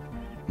find.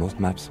 Most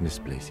maps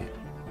misplace it.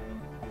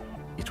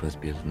 It was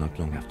built not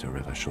long after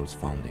Revachol's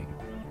founding,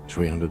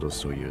 300 or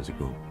so years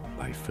ago,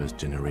 by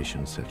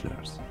first-generation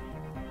settlers.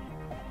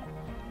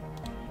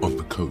 On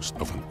the coast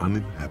of an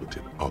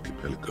uninhabited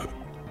archipelago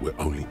where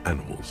only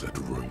animals had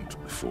roamed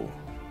before,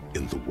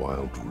 in the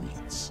wild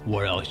reeds.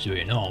 What else do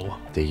you know?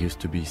 There used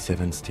to be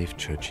 7 stave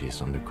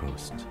churches on the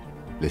coast.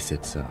 Les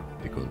Setsa,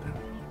 they call them.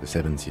 The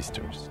 7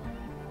 Sisters.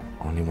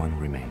 Only one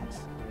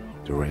remains.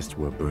 The rest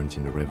were burnt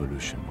in the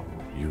revolution or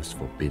used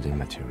for building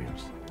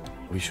materials.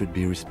 We should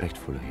be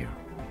respectful here,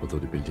 although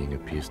the building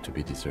appears to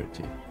be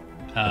deserted.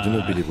 I do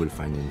not believe we'll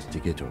find an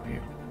instigator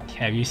here.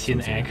 Have you seen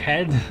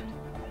Egghead?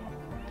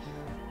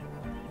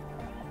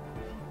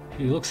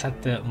 He looks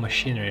at the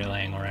machinery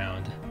lying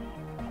around.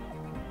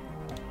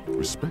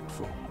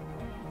 Respectful?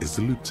 Is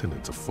the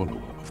lieutenant a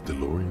follower of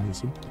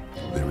Delorianism?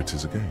 There it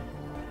is again.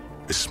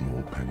 A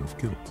small pang of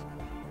guilt.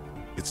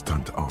 It's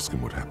time to ask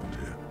him what happened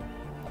here.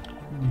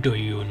 Do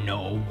you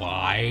know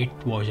why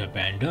it was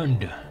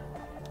abandoned?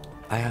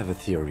 I have a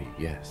theory,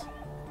 yes.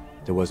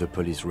 There was a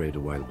police raid a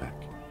while back.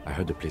 I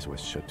heard the place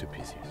was shot to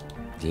pieces.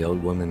 The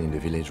old woman in the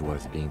village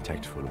was being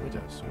tactful with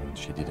us when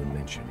she didn't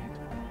mention it.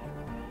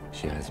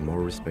 She has more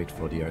respect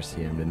for the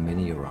RCM than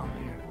many around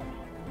here.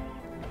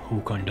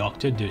 Who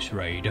conducted this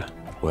raid?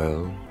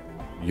 Well,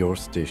 your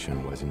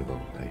station was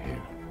involved, I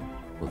hear.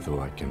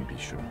 Although I can't be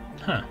sure.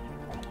 Huh.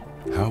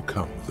 How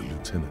come the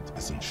lieutenant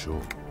isn't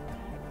sure?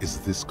 Is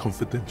this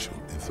confidential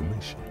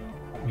information?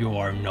 You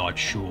are not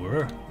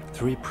sure?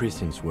 3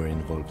 precincts were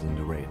involved in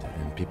the raid,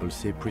 and people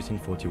say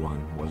Precinct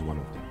 41 was one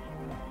of them.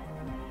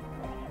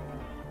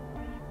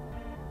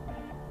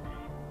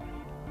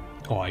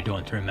 Oh, I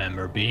don't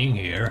remember being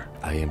here.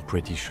 I am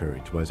pretty sure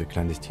it was a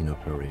clandestine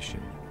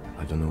operation.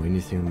 I don't know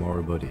anything more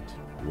about it,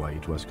 why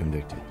it was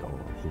conducted, or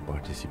who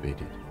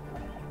participated.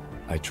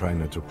 I try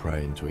not to pry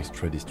into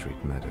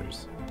extra-district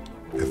matters.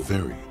 A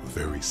very,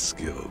 very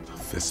skilled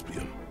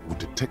thespian would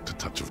detect a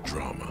touch of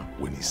drama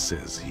when he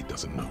says he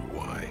doesn't know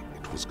why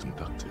it was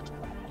conducted.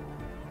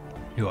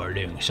 You are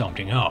doing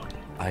something out.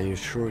 I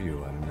assure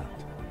you I'm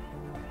not.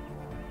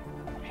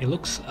 He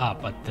looks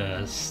up at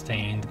the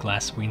stained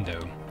glass window.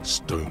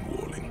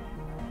 Stonewalling.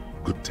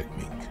 Good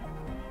technique.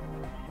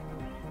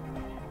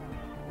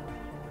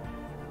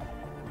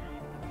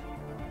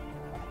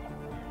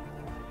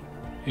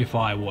 If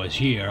I was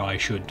here, I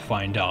should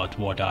find out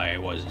what I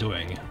was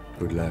doing.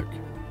 Good luck.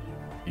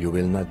 You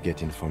will not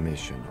get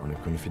information on a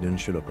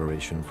confidential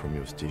operation from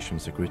your station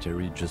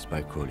secretary just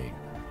by calling.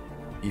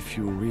 If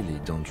you really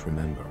don't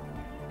remember,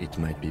 it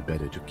might be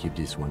better to keep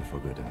this one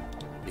forgotten.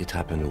 It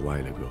happened a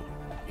while ago.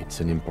 It's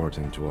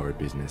unimportant to our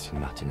business in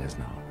Martinez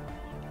now.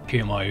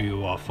 Kim, are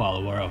you a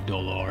follower of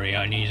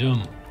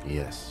Dolorianism?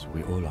 Yes,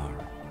 we all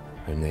are.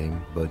 Her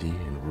name, body,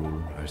 and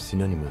rule are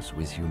synonymous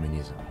with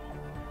humanism.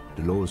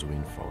 The laws we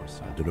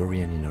enforce are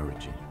Dolorian in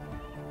origin.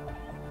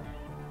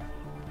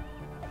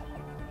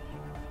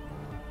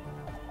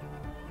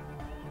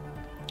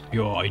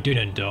 Yo, I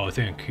didn't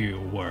think you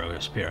were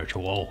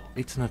spiritual.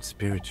 It's not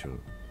spiritual,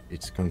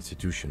 it's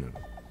constitutional.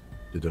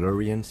 The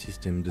Dolorian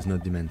system does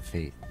not demand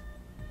faith,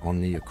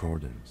 only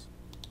accordance.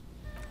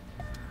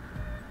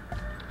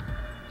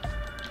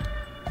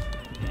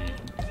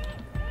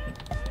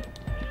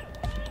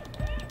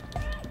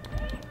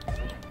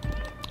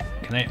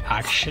 Can I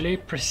actually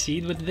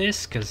proceed with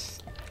this? Because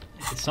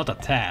it's not a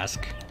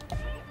task.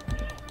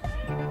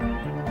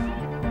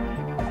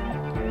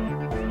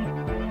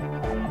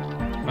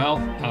 Well,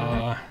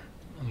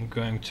 I'm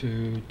going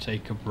to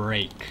take a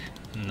break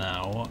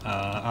now.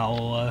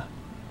 I'll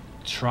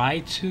try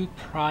to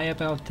pry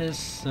about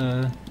this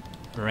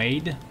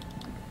raid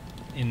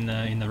in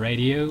the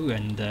radio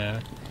and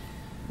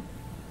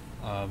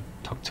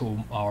talk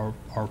to our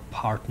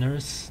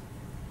partners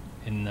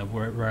in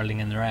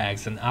Whirling and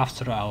Rags, and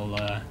after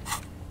I'll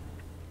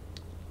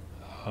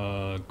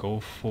go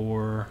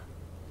for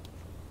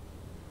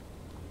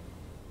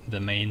the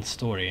main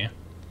story.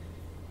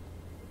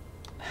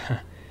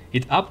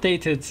 It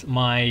updated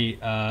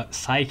my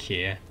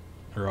psyche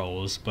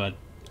rolls, but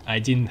I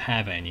didn't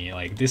have any.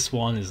 Like, this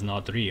one is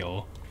not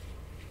real,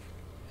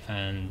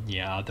 and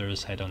yeah,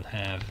 others I don't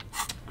have.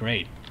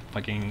 Great,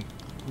 fucking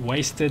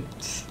wasted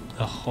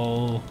a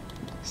whole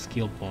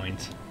skill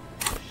point.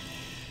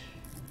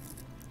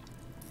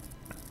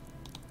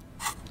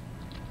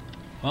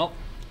 Well,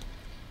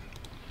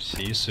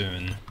 see you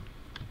soon.